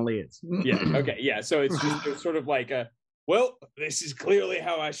 it definitely is. Yeah. Okay. Yeah. So it's sort of like a, well, this is clearly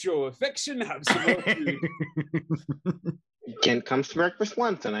how I show affection. Have some more food. Gent comes to breakfast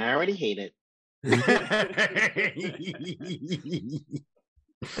once, and I already hate it. Yes.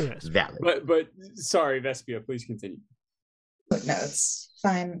 Valid. But sorry, Vespia, please continue. But no, it's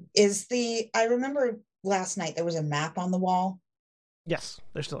fine. I remember last night there was a map on the wall. Yes,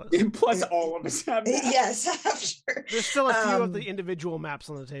 there still is. Plus, all of us have that. Yes, I'm sure. There's still a few of the individual maps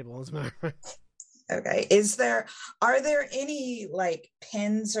on the table, as a matter of fact. Okay. Are there any like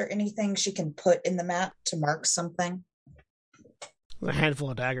pins or anything she can put in the map to mark something? A handful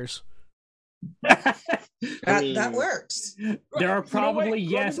of daggers. That works. There are probably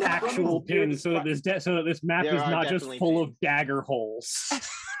You know what? actual pins, so that this map There is are not just definitely full pins. of dagger holes.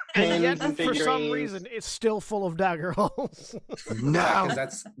 And yet, Pins and for some figurines. reason, it's still full of dagger holes. No.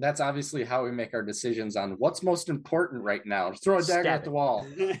 Because that's obviously how we make our decisions on what's most important right now. Just throw a dagger Stab at the wall.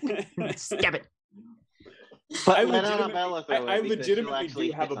 Stab it. But I let Annabella throw I it because she'll legitimately actually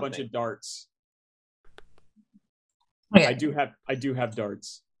do have hit a bunch something. of darts. Yeah. I do have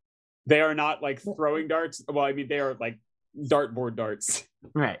darts. They are not like throwing darts. Well, I mean, they are like dartboard darts.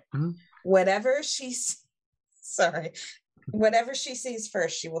 Right. Whatever she sees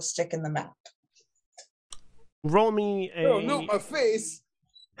first, she will stick in the map. Roll me a. Oh no, my face!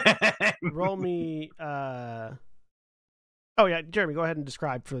 Roll me. Oh yeah, Jeremy, go ahead and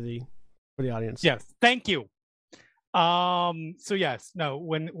describe for the audience. Yes, thank you. So yes, no,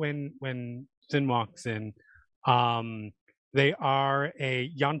 when Sin walks in, they are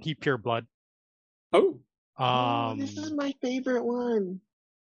a Yanti pureblood. Oh, This is my favorite one.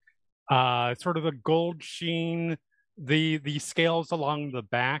 Sort of a gold sheen, the scales along the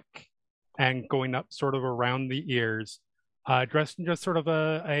back and going up sort of around the ears, dressed in just sort of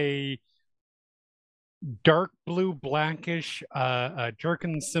a dark blue, blackish,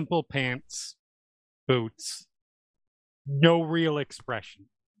 jerkin simple pants, boots, no real expression.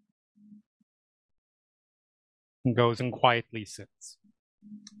 And goes and quietly sits.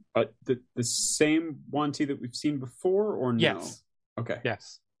 the same Wanty that we've seen before, or no? Yes. Okay.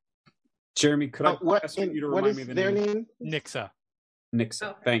 Yes. Jeremy, could I What ask you to what remind is me of the their name? name? Nixa. Nixa.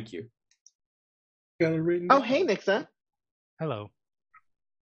 Okay. Thank you. Got it written Oh, down. hey, Nixa. Hello.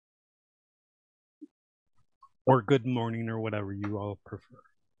 Or good morning, or whatever you all prefer.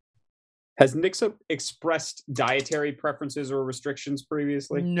 Has Nixa expressed dietary preferences or restrictions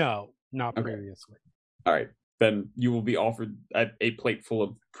previously? No, not Okay. previously. All right. Then you will be offered a plate full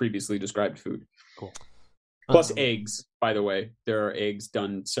of previously described food. Cool. Plus eggs, by the way. There are eggs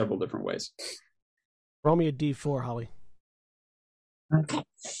done several different ways. Roll me a D4, Holly. Okay.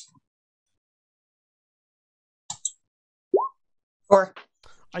 4.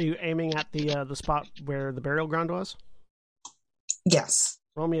 Are you aiming at the spot where the burial ground was? Yes.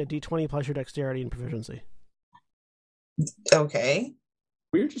 Roll me a D20 plus your dexterity and proficiency. Okay.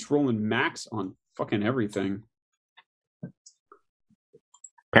 We're just rolling max on fucking everything.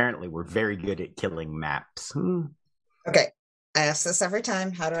 Apparently, we're very good at killing maps. Okay. I ask this every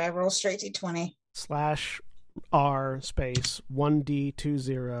time. How do I roll straight D20? /R space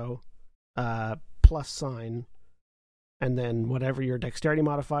 1D20 plus sign, and then whatever your dexterity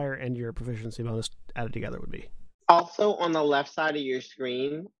modifier and your proficiency bonus added together would be. Also, on the left side of your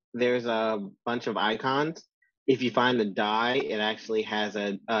screen, there's a bunch of icons. If you find a die, it actually has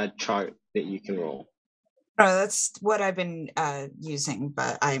a chart that you can roll. Oh, that's what I've been using,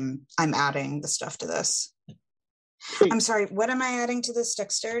 but I'm adding the stuff to this. I'm sorry, what am I adding to this?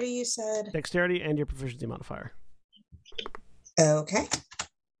 Dexterity, you said? Dexterity and your proficiency modifier. Okay.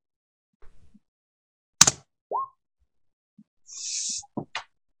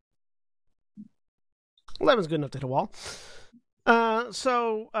 $11's good enough to hit a wall.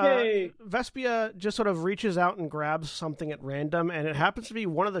 Yay. Vespia just sort of reaches out and grabs something at random, and it happens to be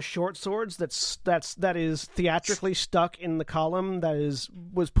one of the short swords that is theatrically stuck in the column.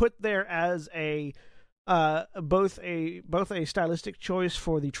 Was put there as a both a stylistic choice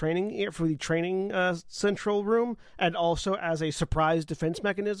for the training central room, and also as a surprise defense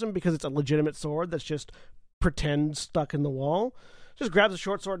mechanism because it's a legitimate sword that's just pretend stuck in the wall. Just grabs a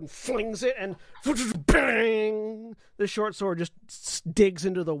short sword and flings it, and bang! The short sword just digs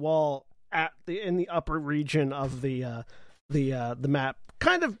into the wall in the upper region of the map,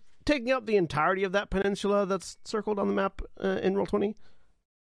 kind of taking up the entirety of that peninsula that's circled on the map in Roll20.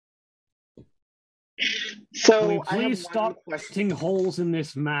 So Can we I have please one stop question. putting holes in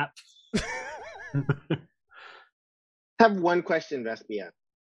this map? I have one question, Vespia.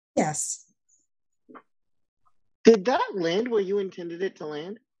 Yes. Did that land where you intended it to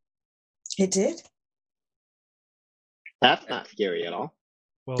land? It did? That's not scary at all.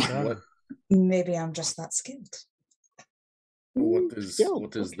 Well done. What Maybe I'm just that skilled. is Yeah,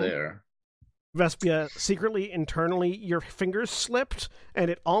 okay. there? Vespia, secretly, internally, your fingers slipped,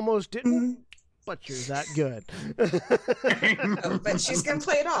 and it almost didn't. but you're that good. Oh, but she's gonna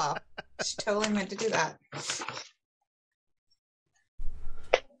play it off. She totally meant to do that.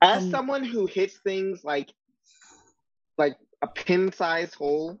 As someone who hits things like a pin-sized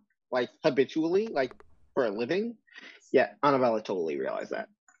hole, like habitually, like for a living, yeah, Annabella totally realized that.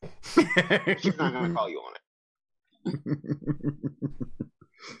 She's not gonna call you on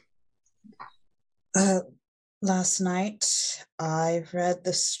it. Last night, I read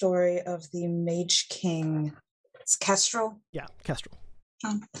the story of the Mage King. It's Kestrel? Yeah, Kestrel.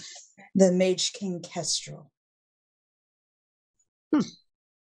 The Mage King Kestrel.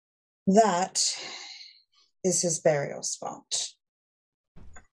 That is his burial spot.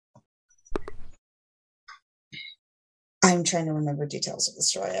 I'm trying to remember details of the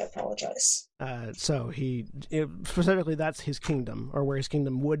story. I apologize. So specifically, that's his kingdom, or where his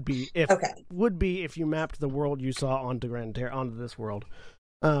kingdom would be if you mapped the world you saw onto Gran Terra, onto this world.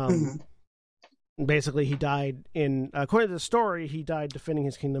 Basically, he died according to the story, he died defending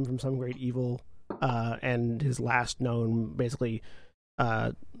his kingdom from some great evil, and his last known he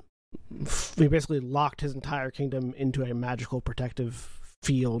basically locked his entire kingdom into a magical protective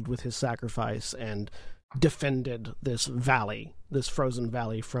field with his sacrifice and defended this frozen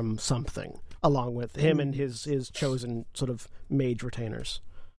valley from something, along with him and his chosen sort of mage retainers.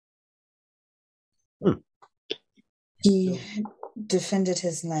 He defended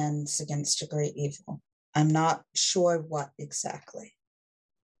his lands against a great evil. I'm not sure what exactly.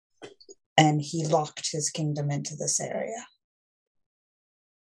 And he locked his kingdom into this area.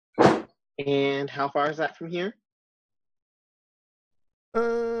 And how far is that from here?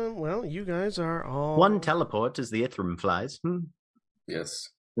 Well, you guys are all... One teleport as the Ithram flies. Yes.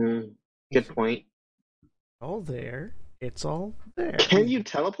 Good point. All there. It's all there. Can you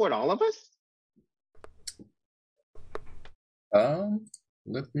teleport all of us?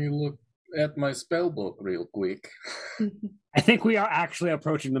 Let me look at my spell book real quick. I think we are actually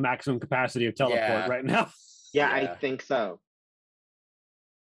approaching the maximum capacity of teleport right now. Yeah, I think so.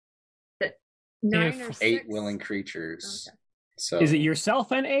 9 or 6? 8 willing creatures. Okay. So is it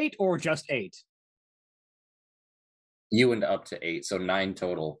yourself and 8 or just 8? You and up to 8, so 9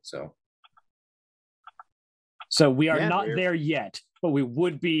 total. So we are not there yet, but we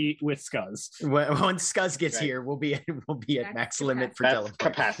would be with Scuzz. Once Scuzz gets here, we'll be at max limit for teleport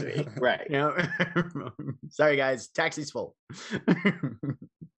capacity. Right. Sorry guys, taxi's full.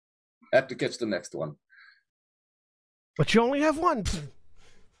 Have to catch the next one. But you only have one.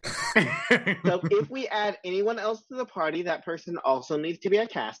 So if we add anyone else to the party, that person also needs to be a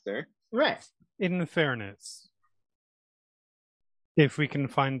caster. Right. In fairness, if we can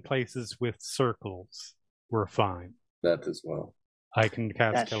find places with circles, we're fine. That as well. I can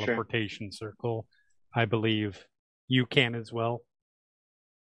cast That's teleportation circle. I believe you can as well.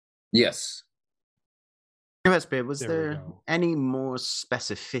 Yes. MSB, was There there we go. any more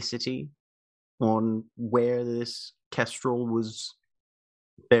specificity on where this Kestrel was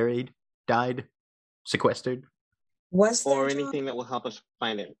buried, died, sequestered? Was there Or anything that will help us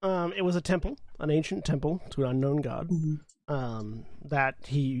find it. It was a temple, an ancient temple to an unknown god, that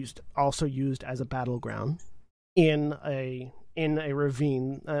he also used as a battleground in a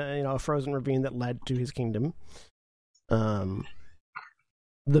ravine, a frozen ravine that led to his kingdom. The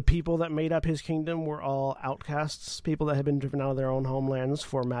people that made up his kingdom were all outcasts, people that had been driven out of their own homelands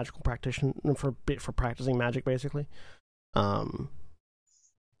for magical practitioner, for practicing magic, basically.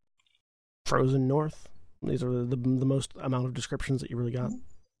 Frozen North. These are the most amount of descriptions that you really got.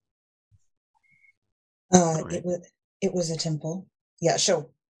 It was a temple. Yeah,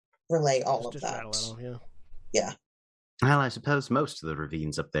 she'll relay all of Just that. rattle it off, Yeah. Well, I suppose most of the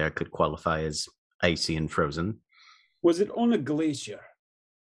ravines up there could qualify as icy and frozen. Was it on a glacier?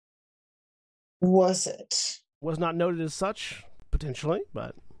 Was it? Was not noted as such, potentially,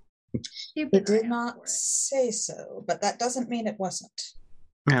 but... It did not say so, but that doesn't mean it wasn't.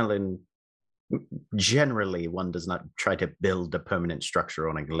 Well, and generally, one does not try to build a permanent structure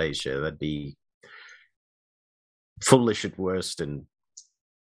on a glacier. That'd be foolish at worst and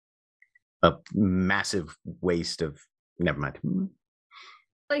a massive waste of... Never mind.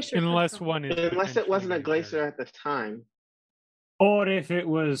 Unless it wasn't a glacier at the time. Or if it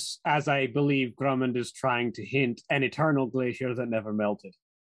was, as I believe Grummond is trying to hint, an eternal glacier that never melted.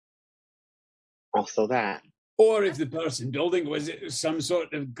 Also that. Or if the person building was some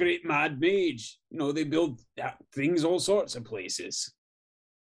sort of great mad mage. They build things all sorts of places.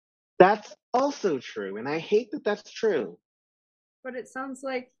 That's also true, and I hate that that's true. But it sounds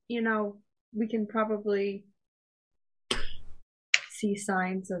like, we can probably see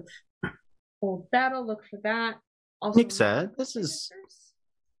signs of old battle, look for that. Also, Nixa, this is...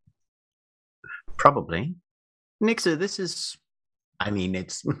 Probably. Nixa, this is... I mean,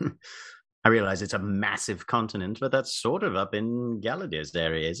 it's... I realize it's a massive continent, but that's sort of up in Galadir's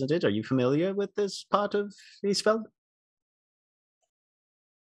area, isn't it? Are you familiar with this part of Eastfeld?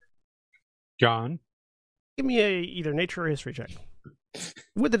 John? Give me either nature or history check.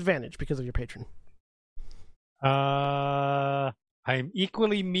 With advantage because of your patron. I'm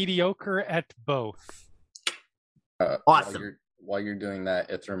equally mediocre at both. Awesome. While you're doing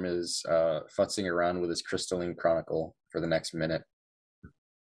that, Ithram is futzing around with his crystalline chronicle for the next minute.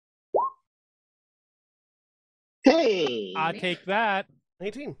 Hey, I take that.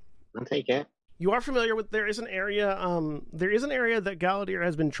 18. I'll take it. You are familiar with, there is an area that Galadir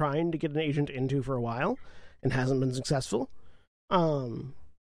has been trying to get an agent into for a while and hasn't been successful.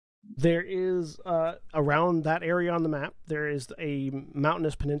 There is, around that area on the map, there is a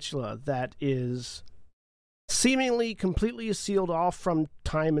mountainous peninsula that is seemingly completely sealed off from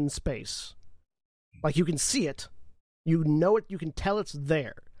time and space. Like, you can see it, you know it, you can tell it's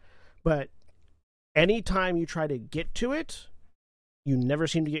there, but anytime you try to get to it, you never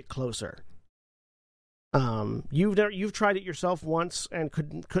seem to get closer. You've tried it yourself once and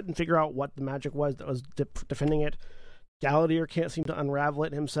couldn't figure out what the magic was that was defending it. Galadir can't seem to unravel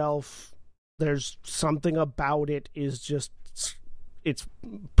it himself. There's something about it is just it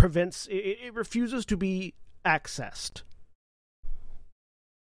refuses to be accessed.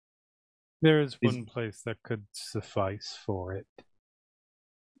 There's one place that could suffice for it.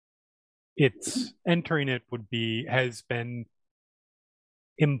 It's entering it has been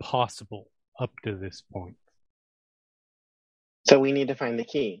impossible up to this point. So we need to find the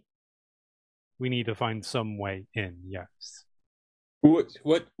key. We need to find some way in, yes. What's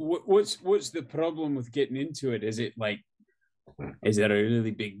the problem with getting into it? Is there a really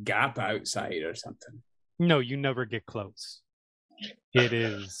big gap outside or something? No, you never get close. It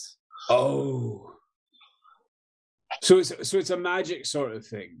is. Oh. So it's a magic sort of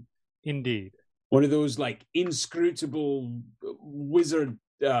thing. Indeed. One of those like inscrutable wizard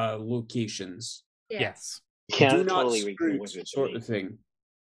locations. Yes. Do not screw sort of thing.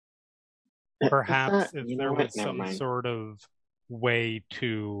 Perhaps if there was some sort of way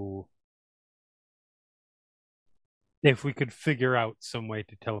to... If we could figure out some way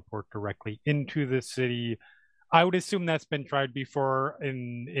to teleport directly into the city, I would assume that's been tried before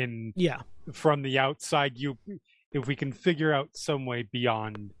from the outside. If we can figure out some way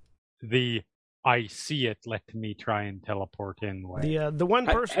beyond the I see it, let me try and teleport in way. The one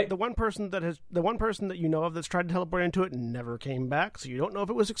person that you know of that's tried to teleport into it never came back, so you don't know if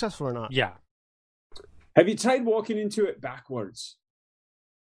it was successful or not. Yeah. Have you tried walking into it backwards?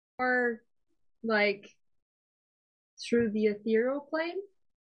 Or like through the ethereal plane?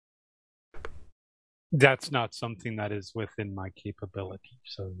 That's not something that is within my capability,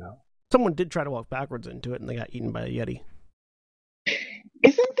 so no. Someone did try to walk backwards into it and they got eaten by a yeti.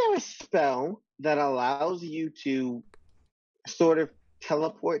 Isn't there a spell that allows you to sort of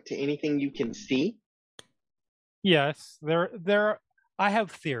teleport to anything you can see? Yes, there. I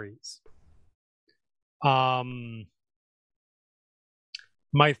have theories. My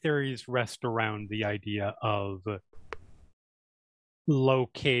theories rest around the idea of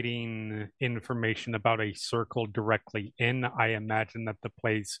locating information about a circle directly in. I imagine that the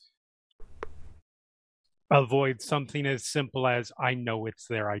place avoids something as simple as I know it's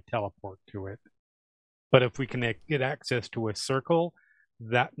there, I teleport to it. But if we can get access to a circle,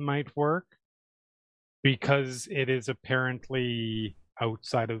 that might work because it is apparently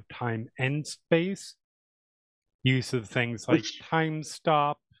outside of time and space. Use of things like time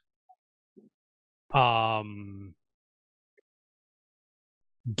stop,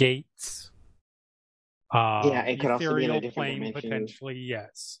 gates, it could also be in a ethereal different plane, dimension. potentially,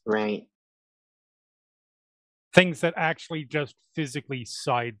 yes. Right. Things that actually just physically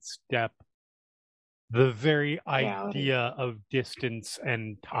sidestep the very idea of distance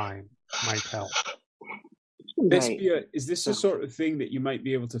and time might help. Vespia, is this the sort of thing that you might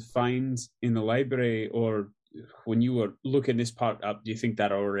be able to find in the library, or when you were looking this part up, do you think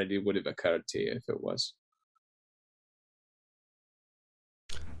that already would have occurred to you if it was?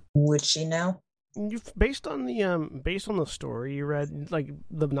 Would she know? Based on the story you read, like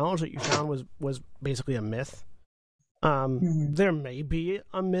the knowledge that you found was basically a myth. There may be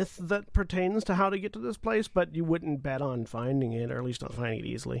a myth that pertains to how to get to this place, but you wouldn't bet on finding it, or at least not finding it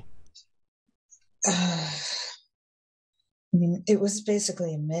easily. I mean, it was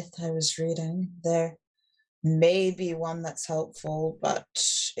basically a myth I was reading. There may be one that's helpful, but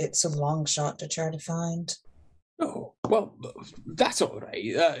it's a long shot to try to find. Oh, well, that's all right.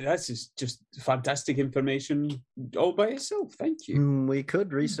 That's just fantastic information all by itself. Thank you. We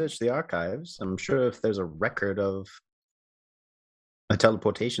could research the archives. I'm sure if there's a record of a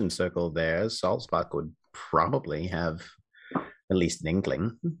teleportation circle there, Salzbach would probably have at least an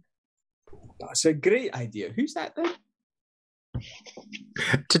inkling. That's a great idea. Who's that then?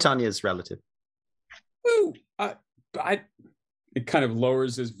 Titania's relative. Ooh, it kind of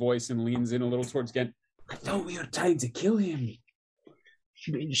lowers his voice and leans in a little towards Gen. I thought we were trying to kill him.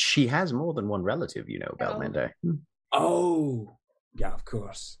 She has more than one relative, you know, Belmander. Oh, yeah, of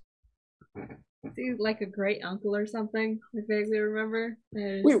course. Is he like a great uncle or something? I vaguely remember.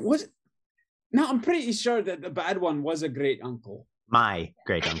 Wait, was it? No, I'm pretty sure that the bad one was a great uncle. My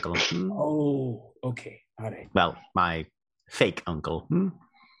great uncle. Oh, okay, all right. Well, my fake uncle.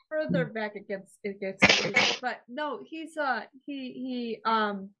 Further back it gets confusing. But no, he's he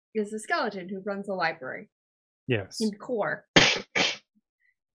is a skeleton who runs a library Yes. in Core.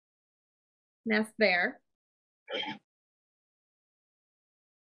 That's there.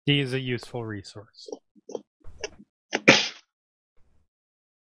 He is a useful resource.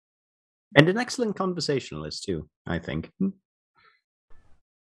 And an excellent conversationalist, too, I think.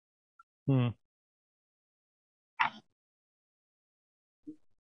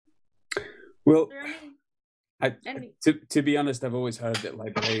 Well, Is there any- to be honest, I've always heard that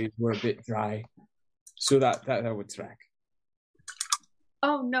librarians were a bit dry, so that would track.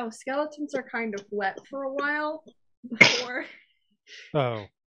 Oh no, skeletons are kind of wet for a while before. Oh.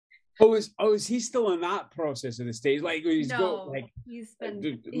 Is he still in that process of the stage? Like he's got like he's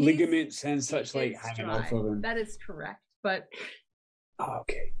been ligaments and such like it's hanging dry. off of him. That is correct, but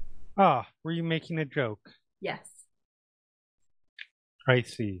Okay. Were you making a joke? yes. I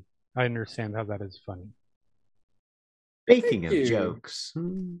see. I understand how that is funny. Speaking Thank of you. jokes,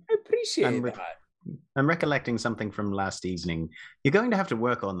 I appreciate that. I'm recollecting something from last evening. You're going to have to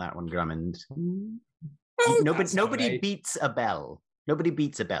work on that one, Drummond. Oh, Nobody right. beats a bell. Nobody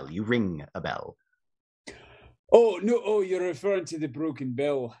beats a bell. You ring a bell. Oh no! Oh, you're referring to the broken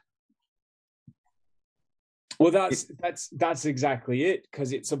bell. Well, that's exactly it,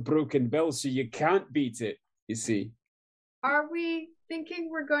 because it's a broken bell, so you can't beat it. You see. Are we thinking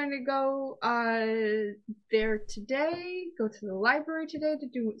we're going to go there today? Go to the library today to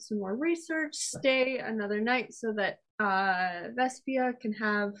do some more research. Stay another night so that Vespia can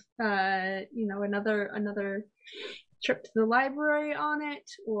have another trip to the library on it,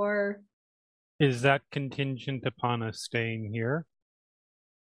 or Is that contingent upon us staying here?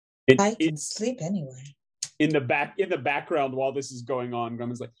 I can sleep anyway. In the background while this is going on,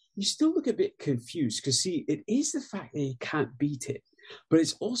 Grumman's like, you still look a bit confused because see, it is the fact that you can't beat it, but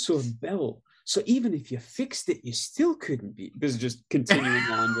it's also a bell. So even if you fixed it, you still couldn't beat. This is just continuing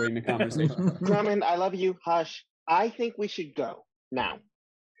on during the conversation. Grumman, I love you. Hush. I think we should go now.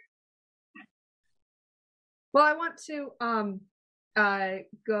 well, I want to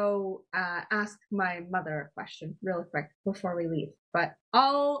go ask my mother a question really quick before we leave. But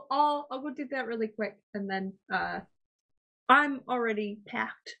I'll go do that really quick, and then I'm already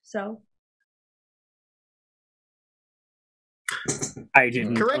packed, so I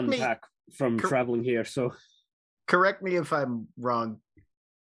didn't Correct me. unpack from traveling here, so Correct me if I'm wrong.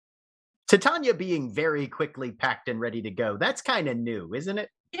 Titania being very quickly packed and ready to go, that's kind of new, isn't it?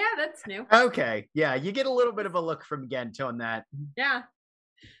 yeah, that's new. Okay, yeah, you get a little bit of a look from Gent on that. Yeah.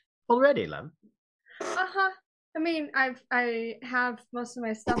 Already, love. I mean, I have most of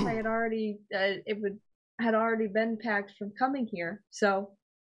my stuff. I had already had already been packed from coming here, so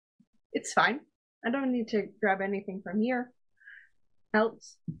it's fine. I don't need to grab anything from here.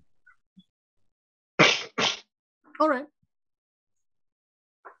 Else. All right.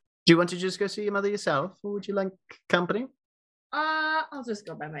 Do you want to just go see your mother yourself, or would you like company? I'll just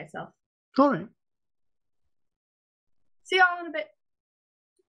go by myself. All right. See y'all in a bit.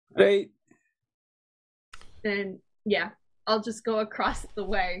 Right. And yeah, I'll just go across the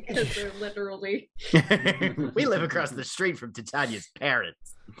way because they're literally. We live across the street from Titania's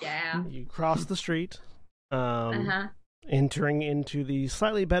parents. Yeah. You cross the street, Uh-huh. entering into the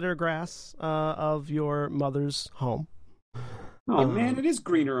slightly better grass of your mother's home. Oh man, it is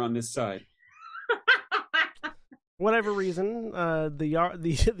greener on this side. Whatever reason,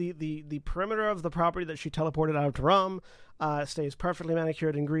 the perimeter of the property that she teleported out of Taram stays perfectly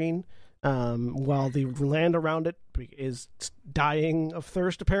manicured and green, while the land around it is dying of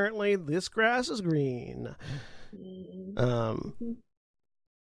thirst. Apparently, this grass is green.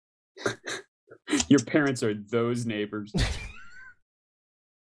 Your parents are those neighbors.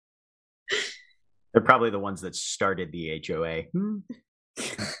 They're probably the ones that started the HOA.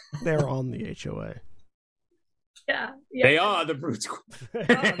 They're on the HOA. Yeah. They are the brute squad.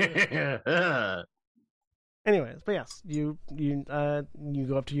 Anyways, but yes, you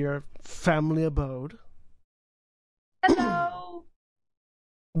go up to your family abode. Hello.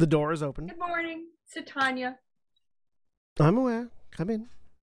 The door is open. Good morning. It's Tanya. I'm aware. Come in.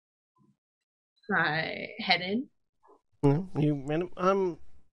 I head in. You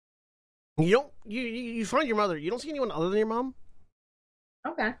find your mother. You don't see anyone other than your mom.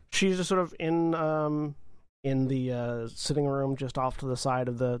 Okay. She's just sort of in the sitting room just off to the side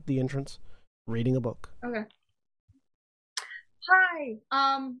of the entrance, reading a book. Okay. Hi.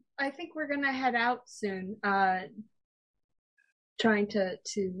 I think we're gonna head out soon. Trying to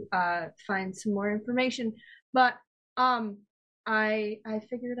find some more information, but I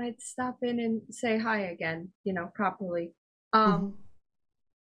figured I'd stop in and say hi again, properly. How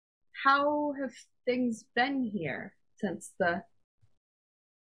have things been here since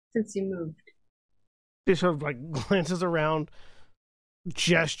you moved? She sort of glances around,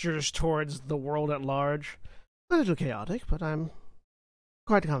 gestures towards the world at large. A little chaotic, but I'm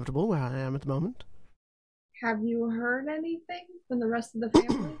quite comfortable where I am at the moment. Have you heard anything from the rest of the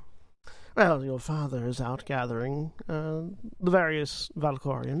family? Well, your father is out gathering the various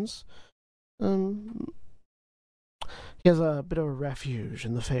Valkorians. He has a bit of a refuge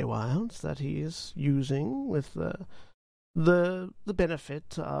in the Feywilds that he is using with the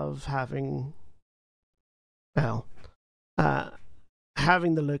benefit of having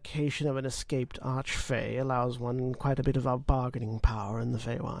having the location of an escaped Archfey allows one quite a bit of bargaining power in the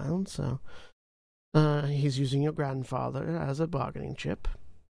Feywild, so he's using your grandfather as a bargaining chip.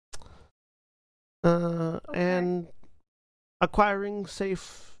 And acquiring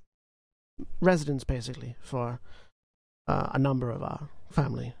safe residence, basically, for a number of our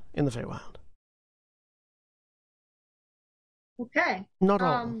family in the Feywild. Okay. Not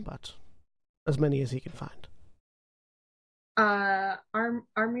all, but as many as he can find.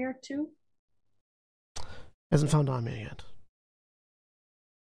 Armir too? Hasn't found Armir yet.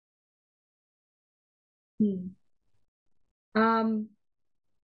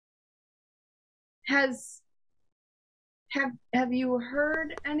 Have you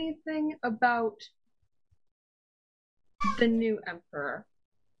heard anything about the new emperor?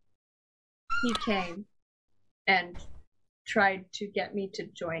 He came and tried to get me to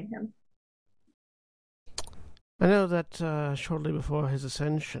join him. I know that shortly before his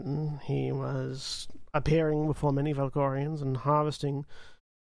ascension, he was appearing before many Valkorians and harvesting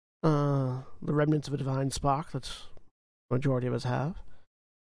the remnants of a divine spark that the majority of us have.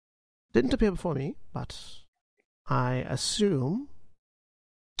 Didn't appear before me, but I assume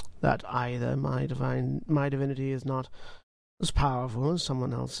that either my divinity is not as powerful as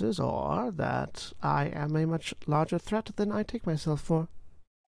someone else's, or that I am a much larger threat than I take myself for.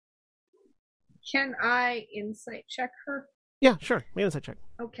 Can I insight check her? Yeah, sure. Make an insight check.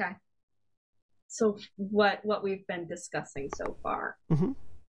 Okay. So what we've been discussing so far. Mm-hmm.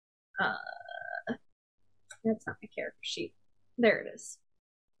 That's not my character sheet. There it is.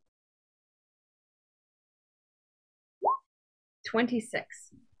 26.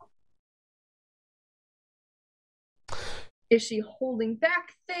 Is she holding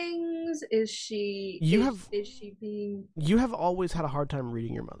back things? Is she being... You have always had a hard time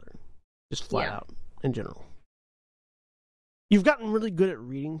reading your mother. Just flat out, in general. You've gotten really good at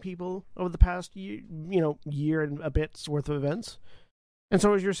reading people over the past year and a bit's worth of events. And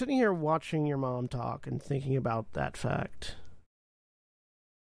so as you're sitting here watching your mom talk and thinking about that fact,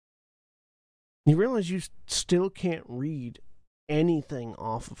 you realize you still can't read anything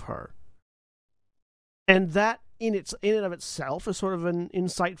off of her. And that in and of itself is sort of an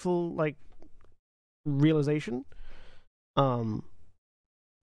insightful realization.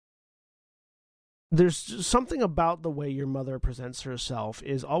 There's something about the way your mother presents herself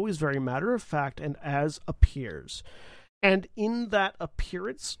is always very matter of fact and as appears. And in that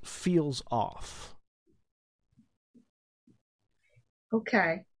appearance feels off.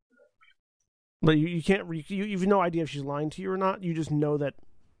 Okay. But you can't you have no idea if she's lying to you or not. You just know that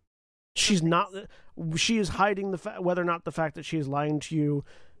she's not. She is hiding whether or not the fact that she is lying to you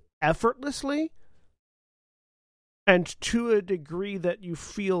effortlessly, and to a degree that you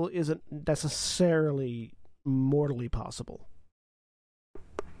feel isn't necessarily mortally possible.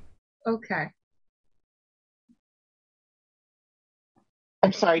 Okay.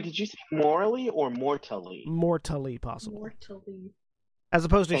 I'm sorry, did you say morally or mortally? Mortally possible. Mortally. As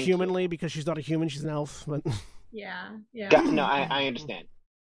opposed to Thank humanly, because she's not a human, she's an elf. But... Yeah. No, I understand.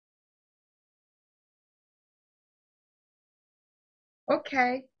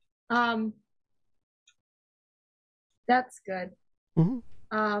 Okay. That's good.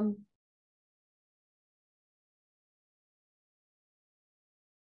 Mm-hmm.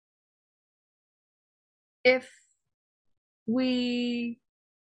 if we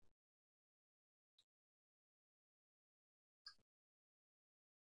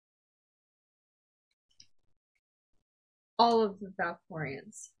all of the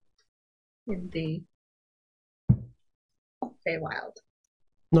Valkyrians in the Feywild.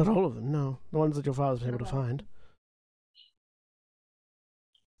 Not all of them, no. The ones that your father's been able to find.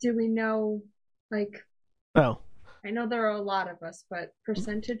 Do we know, like... Well, I know there are a lot of us, but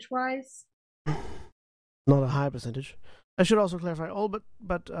percentage-wise? not a high percentage. I should also clarify, all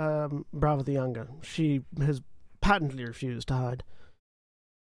but Brava the Younger. She has patently refused to hide.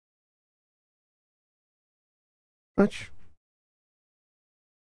 Which,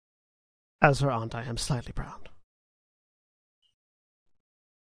 as her aunt, I am slightly proud.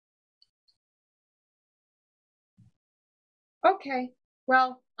 Okay.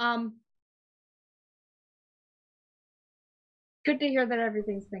 Well, good to hear that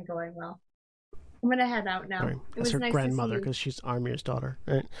everything's been going well. I'm gonna head out now. Sorry, It as was her nice grandmother, to see because she's Armir's daughter,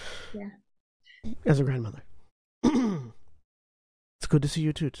 right? you. Yeah. As her grandmother. It's good to see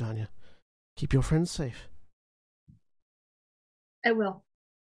you too, Tanya. Keep your friends safe. I will.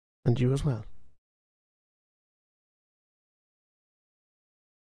 And you as well.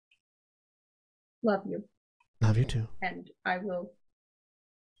 Love you. Love you too. And I will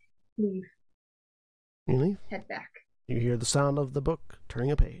leave. You leave? Head back. You hear the sound of the book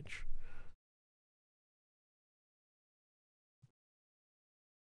turning a page.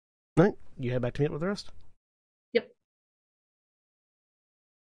 Right? You head back to meet with the rest? Yep.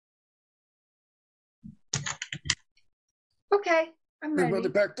 Okay, I'm ready.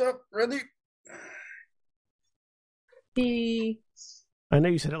 Everybody packed up, ready? I know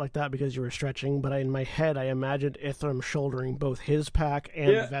you said it like that because you were stretching, but in my head I imagined Ithram shouldering both his pack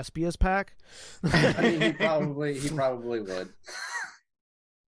and Vespia's pack. I mean, he probably would.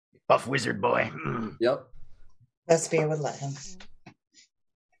 Buff wizard boy. Yep. Vespia would let him.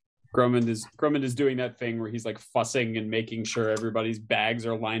 Grummond is doing that thing where he's like fussing and making sure everybody's bags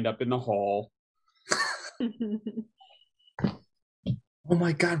are lined up in the hall. Oh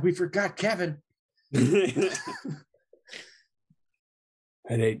my god, we forgot Kevin. Did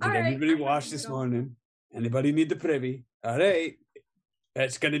everybody I'm wash ready to this go. morning? Anybody need the privy? All right.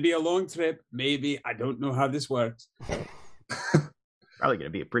 It's going to be a long trip. Maybe. I don't know how this works. Probably going to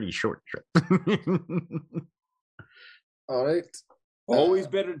be a pretty short trip. All right. Always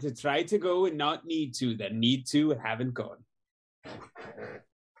better to try to go and not need to than need to and haven't gone.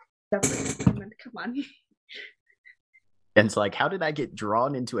 Come on. And it's like, how did I get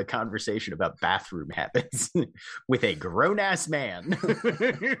drawn into a conversation about bathroom habits with a grown-ass man?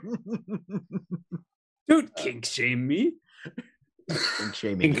 Don't kink shame me. Kink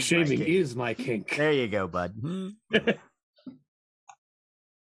shaming, Kink is, shaming my is my kink. There you go, bud.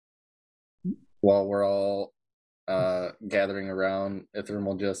 While we're all gathering around, Ithram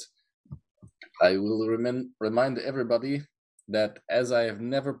will just... I will remind everybody that as I have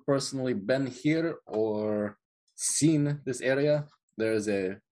never personally been here or seen this area, there's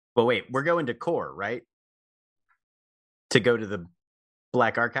a... Well, wait, we're going to Core, right? To go to the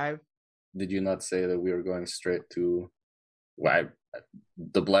Black Archive? Did you not say that we were going straight to... Why?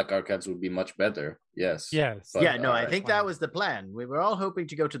 The Black Archives would be much better, yes. Yes. But, Yeah, no, I uh, think that was the plan. We were all hoping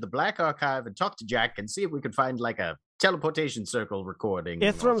to go to the Black Archive and talk to Jack and see if we could find like a teleportation circle recording.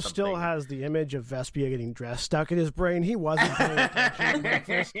 or Ithram still something. has the image of Vespia getting dressed stuck in his brain. He wasn't paying attention at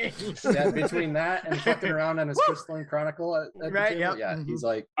breakfast. Yeah, between that and fucking around on his Crystalline Chronicle at the Right, table, yep. yeah, Mhm. he's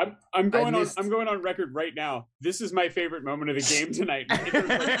like, I'm going missed- on record right now. This is my favorite moment of the game tonight. Itham's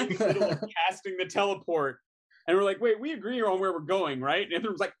like in the middle of casting the teleport, and we're like, "Wait, we agree on where we're going, right?" And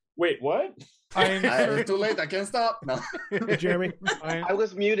Ithram's like, "Wait, what?" it's too late, I can't stop. No. Jeremy? I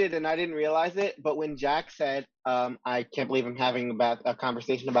was muted and I didn't realize it, but when Jack said, I can't believe I'm having a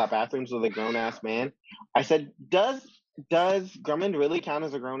conversation about bathrooms with a grown ass man, I said, does Drummond really count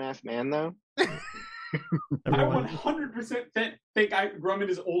as a grown ass man though? I 100% think Grummond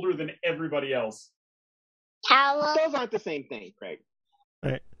is older than everybody else. Those aren't the same thing, Craig.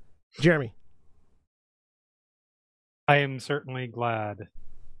 All right. Jeremy. I am certainly glad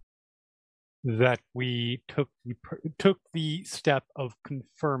that we took the step of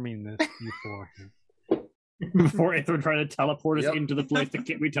confirming this beforehand. Before Ithram tried to teleport us Yep. into the place that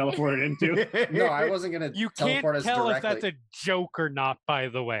we teleported into. No, I wasn't going to You teleport can't us tell directly. if that's a joke or not, by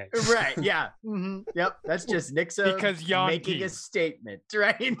the way. Right, yeah. Mhm. Yep, that's just Nixa Because Yankee. making a statement,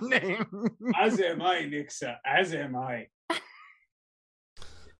 right? As am I, Nixa. As am I.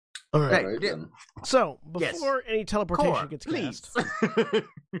 All right. Right, then. So, Yes. before any teleportation Core, gets please. cast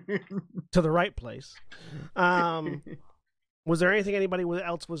to the right place, Was there anything anybody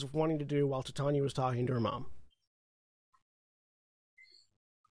else was wanting to do while Titania was talking to her mom?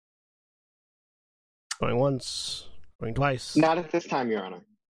 Going once, going twice. Not at this time, Your Honor.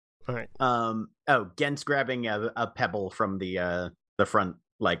 All right. Gent's grabbing a pebble from the front,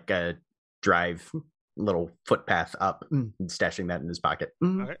 drive little footpath up, and stashing that in his pocket.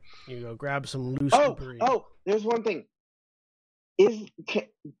 Okay. You go grab some loose debris. Oh, there's one thing.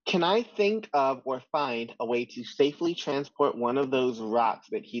 Can I think of or find a way to safely transport one of those rocks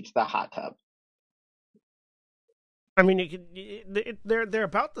that heats the hot tub? I mean, they're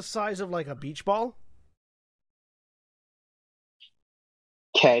about the size of like a beach ball.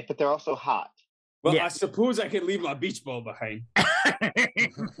 Okay, but they're also hot. Well, Yeah. I suppose I can leave my beach ball behind. They're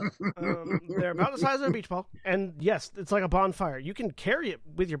about the size of a beach ball, and yes, it's like a bonfire. You can carry it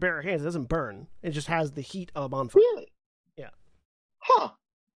with your bare hands. It doesn't burn. It just has the heat of a bonfire. Really? Yeah. Huh.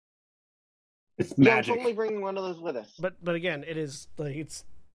 It's Yeah, I'm magic. totally bringing one of those with us. But again, it is like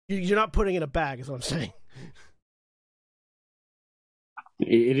you're not putting it in a bag. Is what I'm saying.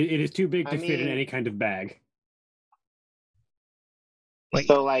 It is too big to I fit in mean- any kind of bag.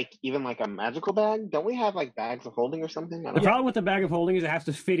 So, even a magical bag? Don't we have bags of holding or something? I The don't know. problem with the bag of holding is it has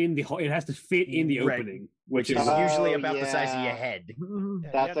to fit in the Right. opening, Which which is is Oh, usually about the size of yeah. your head. Yeah,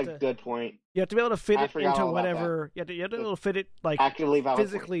 That's you a have to, good point. You have to be able to fit I it forgot into all about that. whatever. You have to be able to fit it Actively valid point.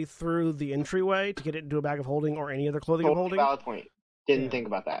 physically through the entryway to get it into a bag of holding or any other clothing of Totally holding. valid point. Didn't Yeah. think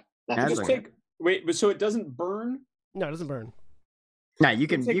about that. That's That's Just a okay. good take but so it doesn't burn. No, it doesn't burn. Nah, you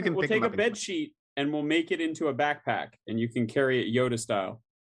can We'll you can we'll pick take them a up bed sheet and we'll make it into a backpack, and you can carry it Yoda style.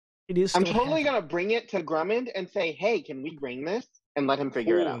 It is. I'm still totally heavy. gonna bring it to Grummond and say, "Hey, can we bring this?" and let him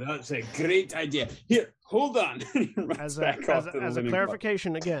figure it out. That's a great idea. Here, hold on. He runs As a, back as, off a, to the as a linen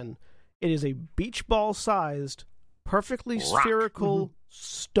clarification, again, it is a beach ball sized, perfectly Rock. spherical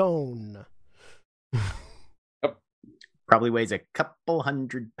stone. Probably weighs a couple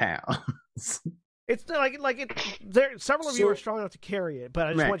 100 pounds. It's not like it. There, several of you So- are strong enough to carry it, but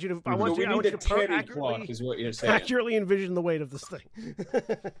I just Right. want you to. I cloth. want So you. we I want need you a to per- terry cloth, accurately, is what you're saying. accurately envision the weight of this thing.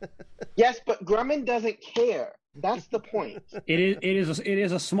 Yes, but Grummond doesn't care. That's the point. it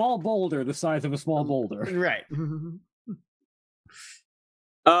is a small boulder the size of a small boulder. Right.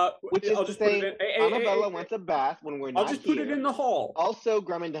 Which is I'll to just put say, it in. Hey, Annabella wants a bath when we're not I'll just put here. it in the hall. Also,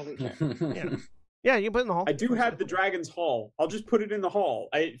 Grummond doesn't care. Yeah, you can put it in the hall. I do have the dragon's hall. I'll just put it in the hall.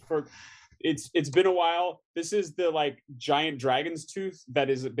 It's been a while. This is the giant dragon's tooth that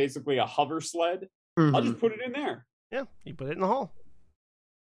is basically a hover sled. I'll just put it in there. Yeah, you put it in the hall.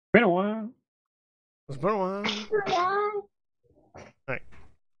 Been a while. It's been a while. All right.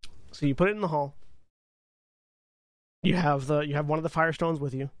 So you put it in the hall. You have one of the firestones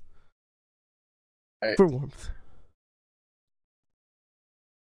with you Right. for warmth.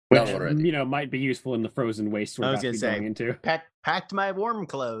 Not Which, already. might be useful in the frozen waste we're I was about to gonna be say- going into. Packed my warm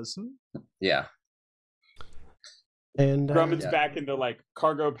clothes. Yeah. And Grummond's Yeah. back into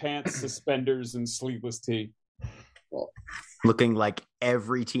cargo pants, suspenders, and sleeveless tee. Looking like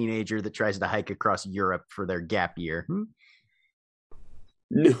every teenager that tries to hike across Europe for their gap year.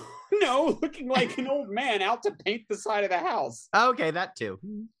 No, looking like an old man out to paint the side of the house. Okay, that too.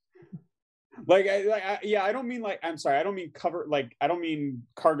 I don't mean I'm sorry, I don't mean I don't mean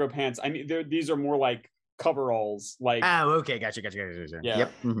cargo pants. I mean these are more like coveralls. Oh, okay, gotcha. Yeah.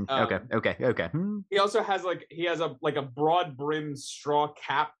 Yep. Okay. He also has a broad brimmed straw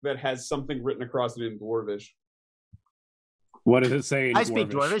cap that has something written across it in Dwarvish. What does it say in I speak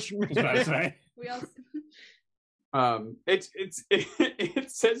Dwarvish. I was about to say. We also It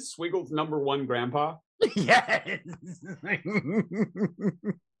says Swiggle's #1 grandpa. Yes.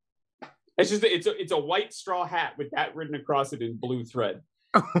 It's a white straw hat with that written across it in blue thread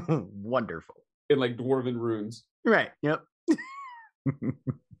Wonderful. in dwarven runes. Right. Yep.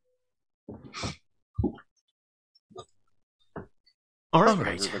 all right. All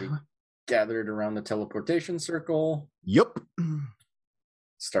right. Everybody gathered around the teleportation circle. Yep.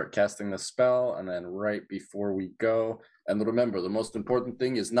 Start casting the spell, and then right before we go, and remember, the most important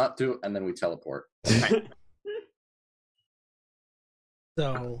thing is not to, and then we teleport.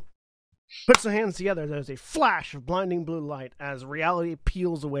 So, puts the hands together. There's a flash of blinding blue light as reality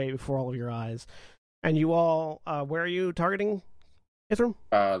peels away before all of your eyes. And you all, where are you targeting, Ithram?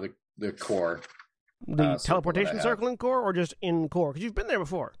 The core. The circle that I teleportation have. circle in core, or just in core? Because you've been there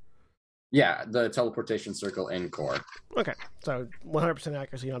before. Yeah, the teleportation circle in core. Okay, so 100%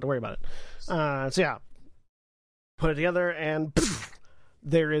 accuracy. You don't have to worry about it. So yeah, put it together, and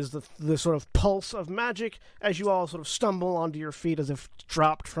there is the sort of pulse of magic as you all sort of stumble onto your feet as if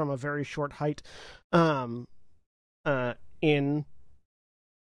dropped from a very short height in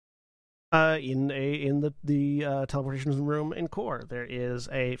In the teleportation room in Core, there is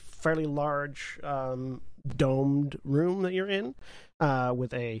a fairly large domed room that you're in,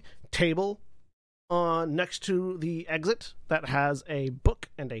 with a table next to the exit that has a book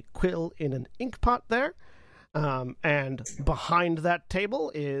and a quill in an ink pot there, and behind that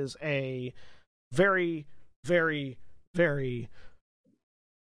table is a very, very, very,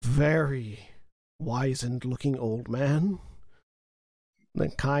 very wizened-looking old man. The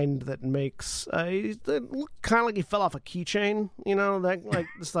kind that makes that look kind of like he fell off a keychain, you know, that like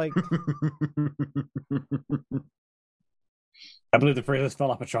it's like I believe the phrase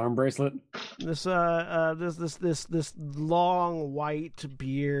fell off a charm bracelet. this long white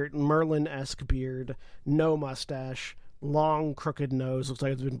beard, Merlin-esque beard, no mustache, long crooked nose, looks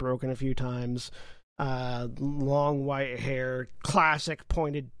like it's been broken a few times, long white hair, classic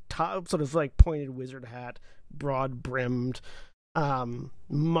pointed top, sort of like pointed wizard hat, broad brimmed.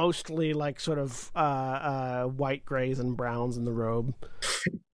 Mostly like sort of white grays and browns in the robe.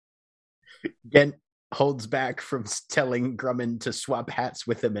 Gent holds back from telling Grumman to swap hats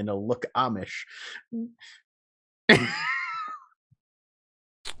with him and he'll look Amish.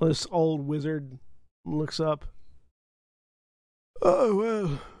 This old wizard looks up. Oh,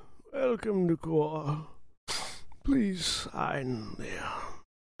 well, welcome to Core. Please sign the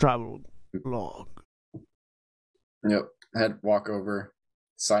travel log. Yep. Walk over,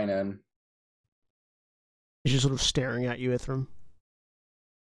 sign in. He's just sort of staring at you, Ithram.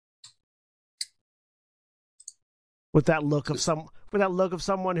 With that look of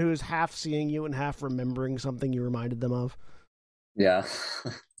someone who is half seeing you and half remembering something you reminded them of. Yeah.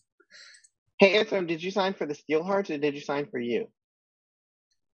 Hey, Ithram, did you sign for the Steel Hearts or did you sign for you?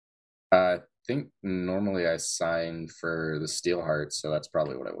 I think normally I sign for the Steel Hearts, so that's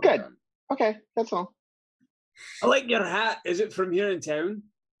probably what I would have done. Okay, that's all. I like your hat. Is it from here in town?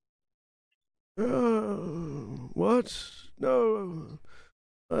 What? No,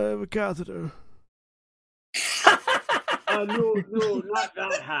 I have a catheter. No, not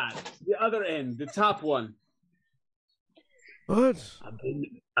that hat. The other end, the top one. What?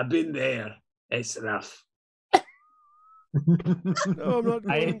 I've been there. It's rough. No,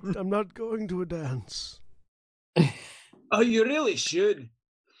 I'm not going to a dance. Oh, you really should.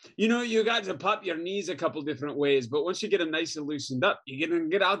 You know, you got to pop your knees a couple different ways, but once you get them nice and loosened up, you can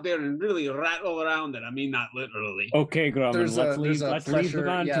get out there and really rattle around it. I mean, not literally. Okay, Grumman, let's leave the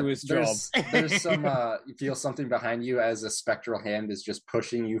man to his job. There's some, you feel something behind you as a spectral hand is just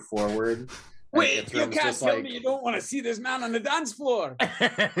pushing you forward. Wait, you can't tell me you don't want to see this man on the dance floor.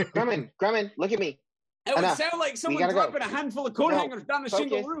 Grumman, look at me. It would sound like someone dropping a handful of coat hangers down a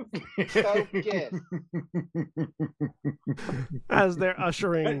shingle roof. Focus. As they're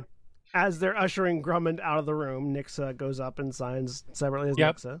ushering Grumman out of the room, Nixa goes up and signs separately as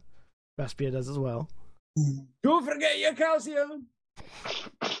Nixa. Vespia does as well. Don't forget your calcium.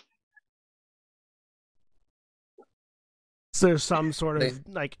 So there's some sort of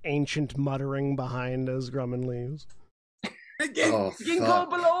like ancient muttering behind as Grumman leaves. Ginkgo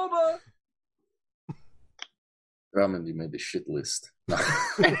biloba. Grumman, you made the shit list.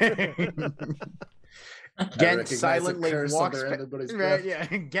 Gent silently walks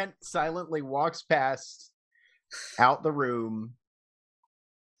Gent silently walks past out the room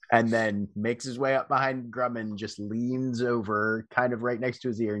and then makes his way up behind Grumman, just leans over kind of right next to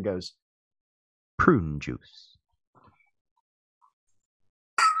his ear and goes, "Prune juice."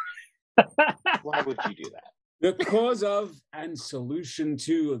 Why would you do that? The cause of and solution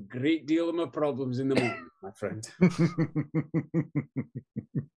to a great deal of my problems in the moment, my friend.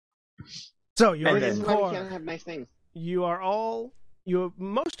 So you're this in is why we Core. can't have nice things. You are all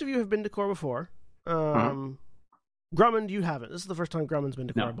most of you have been to Core before. Grumman, you haven't. This is the first time Grumman's been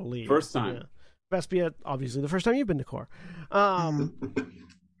to Core, I believe. First time. Yeah. Vespia, obviously, the first time you've been to Core.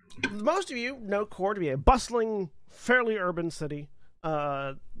 Most of you know Core to be a bustling, fairly urban city.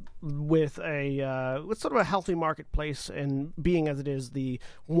 With sort of a healthy marketplace, and being as it is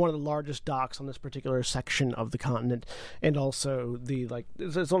one of the largest docks on this particular section of the continent, and also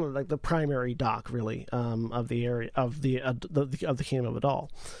it's sort of like the primary dock really of the area of the Kingdom of Adal.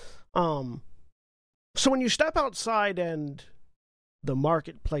 So when you step outside and the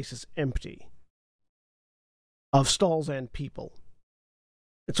marketplace is empty of stalls and people,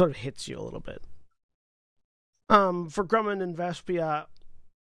 it sort of hits you a little bit. For Grumman and Vespia,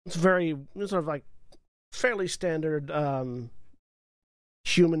 it's sort of like fairly standard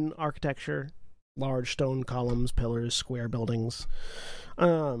human architecture, large stone columns, pillars, square buildings.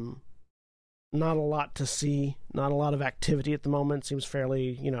 Not a lot to see, not a lot of activity at the moment. Seems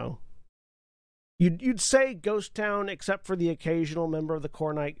fairly, You'd say ghost town, except for the occasional member of the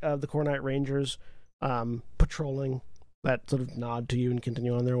Core Knight Rangers patrolling that sort of nod to you and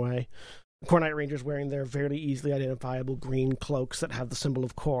continue on their way. The Core Knight Rangers wearing their very easily identifiable green cloaks that have the symbol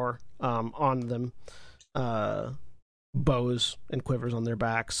of Core on them, bows and quivers on their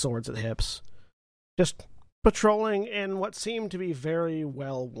backs, swords at hips, just patrolling in what seem to be very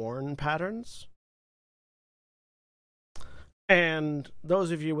well-worn patterns. And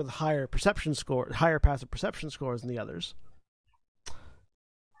those of you with higher passive perception scores than the others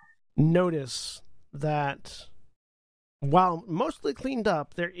notice that while mostly cleaned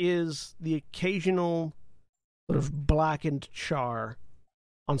up, there is the occasional sort of blackened char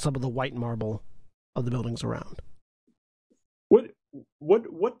on some of the white marble of the buildings around.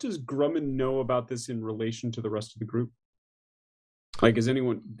 What does Grumman know about this in relation to the rest of the group? Like, does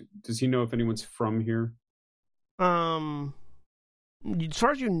he know if anyone's from here? As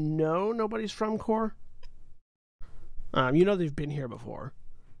far as you know, nobody's from Core. You know they've been here before.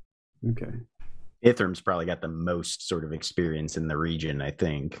 Okay. Itherm's probably got the most sort of experience in the region, I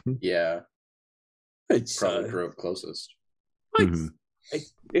think. Yeah. It's Probably grew up closest.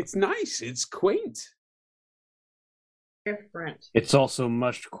 It's nice. It's quaint. Different. It's also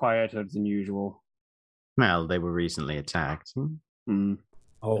much quieter than usual. Well, they were recently attacked.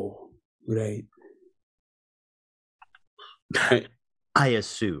 Oh, right. I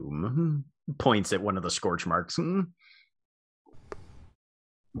assume. Points at one of the scorch marks.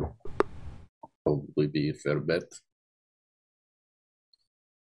 Probably be a fair bet.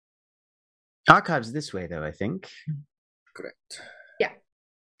 Archives this way, though, I think. Correct. Yeah.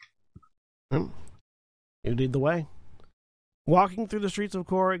 You lead the way. Walking through the streets of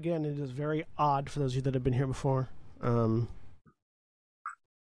Core, again, it is very odd for those of you that have been here before.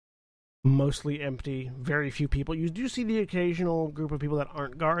 Mostly empty, very few people. You do see the occasional group of people that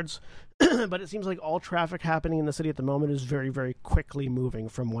aren't guards, but it seems like all traffic happening in the city at the moment is very, very quickly moving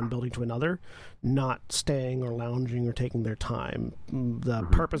from one building to another, not staying or lounging or taking their time. The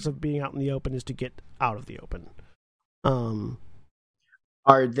purpose of being out in the open is to get out of the open.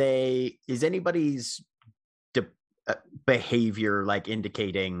 Is anybody's behavior like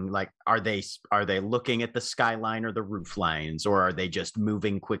indicating, like, are they looking at the skyline or the roof lines, or are they just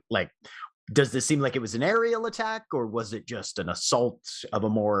moving quick? Like, does this seem like it was an aerial attack, or was it just an assault of a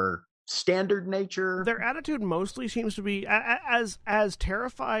more standard nature? Their attitude mostly seems to be as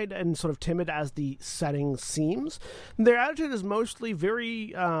terrified and sort of timid as the setting seems. Their attitude is mostly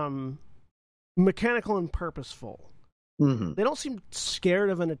very mechanical and purposeful. They don't seem scared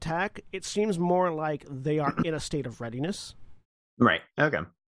of an attack. It seems more like they are in a state of readiness. Right. Okay.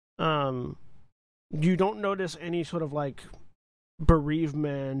 You don't notice any sort of like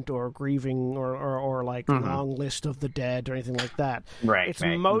bereavement or grieving or like long list of the dead or anything like that. Right. It's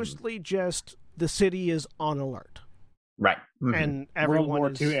mostly just the city is on alert. Right. And everyone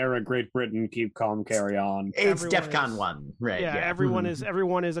World War II era Great Britain, keep calm, carry on. It's DEFCON 1, right? Yeah, everyone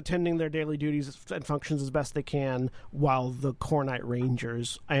is attending their daily duties and functions as best they can, while the Core Knight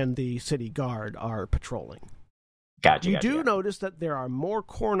Rangers and the city guard are patrolling. Gotcha. You do notice that there are more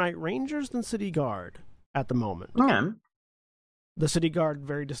Core Knight Rangers than city guard at the moment. Yeah. The city guard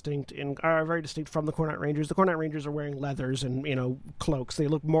very distinct from the Core Knight Rangers. The Core Knight Rangers are wearing leathers and cloaks. They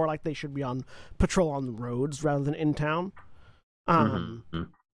look more like they should be on patrol on the roads rather than in town. And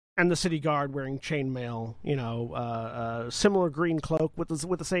the city guard wearing chainmail, similar green cloak with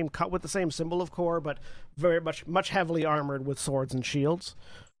the same symbol of Core, but very much heavily armored with swords and shields.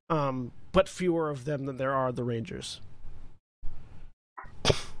 But fewer of them than there are the Rangers.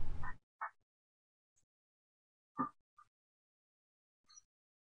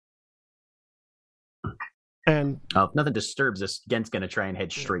 And if nothing disturbs us, Gent's going to try and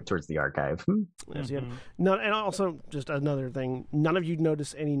head straight towards the archive. Yes, no, and also just another thing: none of you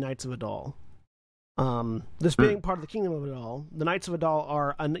notice any Knights of Adal. This being part of the Kingdom of Adal, the Knights of Adal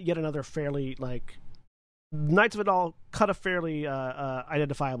are yet another fairly Knights of Adal cut a fairly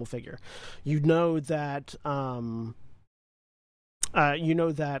identifiable figure. You know that. Jeremy,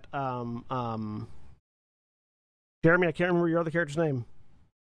 I can't remember your other character's name.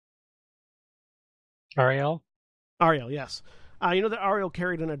 Ariel, yes. You know that Ariel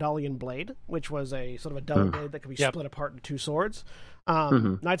carried an Adalian blade, which was a sort of a double blade that could be split apart into two swords.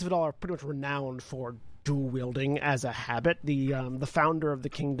 Knights of Adal are pretty much renowned for dual wielding as a habit. The founder of the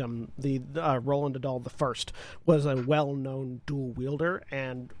kingdom, the Roland Adal I, was a well-known dual wielder,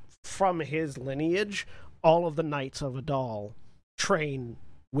 and from his lineage, all of the Knights of Adal train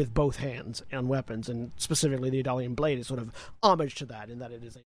with both hands and weapons, and specifically the Adalian blade is sort of homage to that, in that it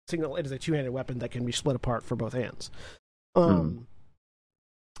is a two-handed weapon that can be split apart for both hands. The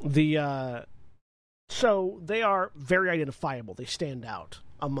So they are very identifiable. They stand out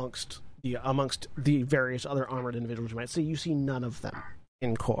amongst the various other armored individuals you might see. You see none of them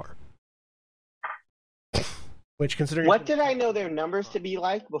in core. Which, considering what did I know their numbers to be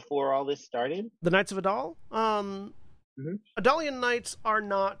like before all this started? the Knights of Adal, Adalian Knights are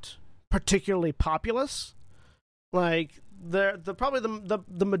not particularly populous. Like probably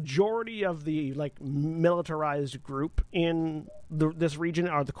the majority of the like militarized group in this region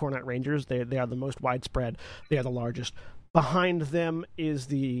are the Cornet Rangers. They are the most widespread. They are the largest. Behind them is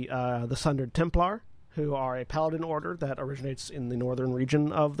the Sundered Templar, who are a paladin order that originates in the northern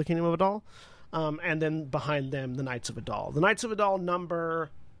region of the Kingdom of Adal. And then behind them, the Knights of Adal. The Knights of Adal number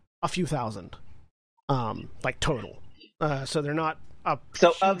a few thousand, like total. So they're not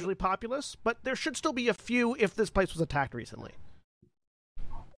hugely populous, but there should still be a few if this place was attacked recently.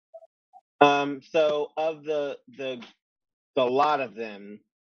 So of the lot of them,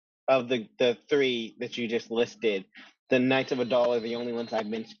 of the three that you just listed, the Knights of Adal are the only ones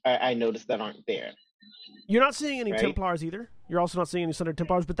I noticed that aren't there. You're not seeing any Right? Templars either. You're also not seeing any Sundered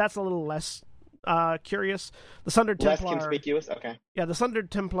Templars, but that's a little less curious. The Sundered Templar, Less conspicuous. Okay. yeah, the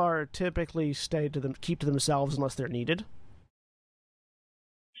Sundered Templar typically keep to themselves unless they're needed.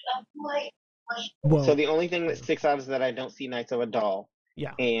 Well, So the only thing that sticks out is that I don't see Knights of Adal.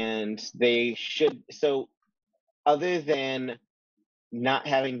 yeah. And they should. So, other than not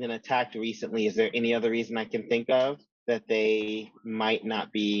having been attacked recently, is there any other reason I can think of that they might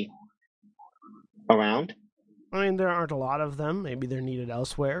not be around? I mean, there aren't a lot of them. Maybe they're needed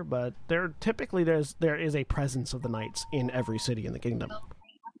elsewhere, but there is a presence of the knights in every city in the kingdom.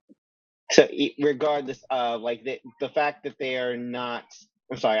 So, regardless of like the fact that they are not.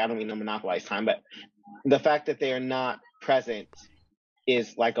 I'm sorry, I don't mean to monopolize time, but the fact that they are not present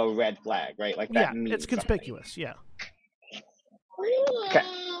is like a red flag, right? Like that means it's conspicuous. something. Yeah. Okay.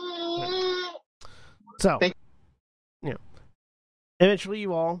 So, eventually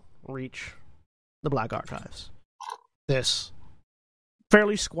you all reach the Black Archives. This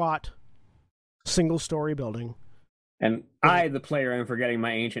fairly squat, single-story building. And I, the player, am forgetting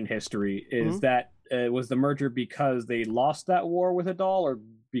my ancient history. Is that was the merger because they lost that war with Adal, or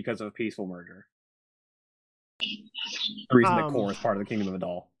because of a peaceful merger? The reason that Core is part of the Kingdom of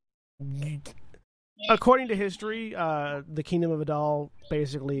Adal. According to history, the Kingdom of Adal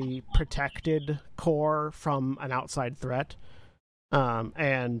basically protected Core from an outside threat,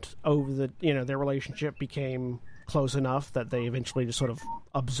 and over their relationship became close enough that they eventually just sort of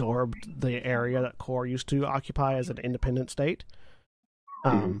absorbed the area that Core used to occupy as an independent state.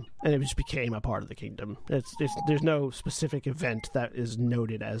 And it just became a part of the kingdom. There's no specific event that is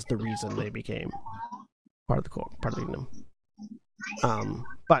noted as the reason they became part of the kingdom.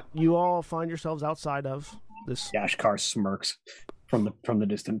 But you all find yourselves outside of this. Yashkar smirks from the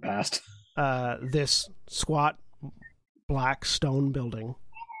distant past. This squat black stone building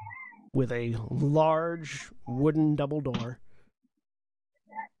with a large wooden double door.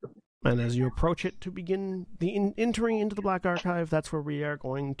 And as you approach it to begin entering into the Black Archive, that's where we are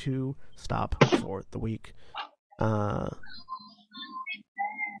going to stop for the week. I'm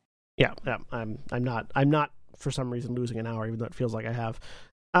not for some reason losing an hour, even though it feels like I have.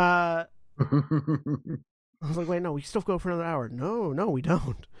 I was like, wait, no, we still go for another hour. No, we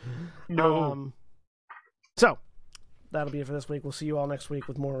don't. No. So that'll be it for this week. We'll see you all next week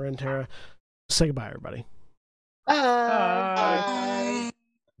with more Terra. Say goodbye, everybody. Bye.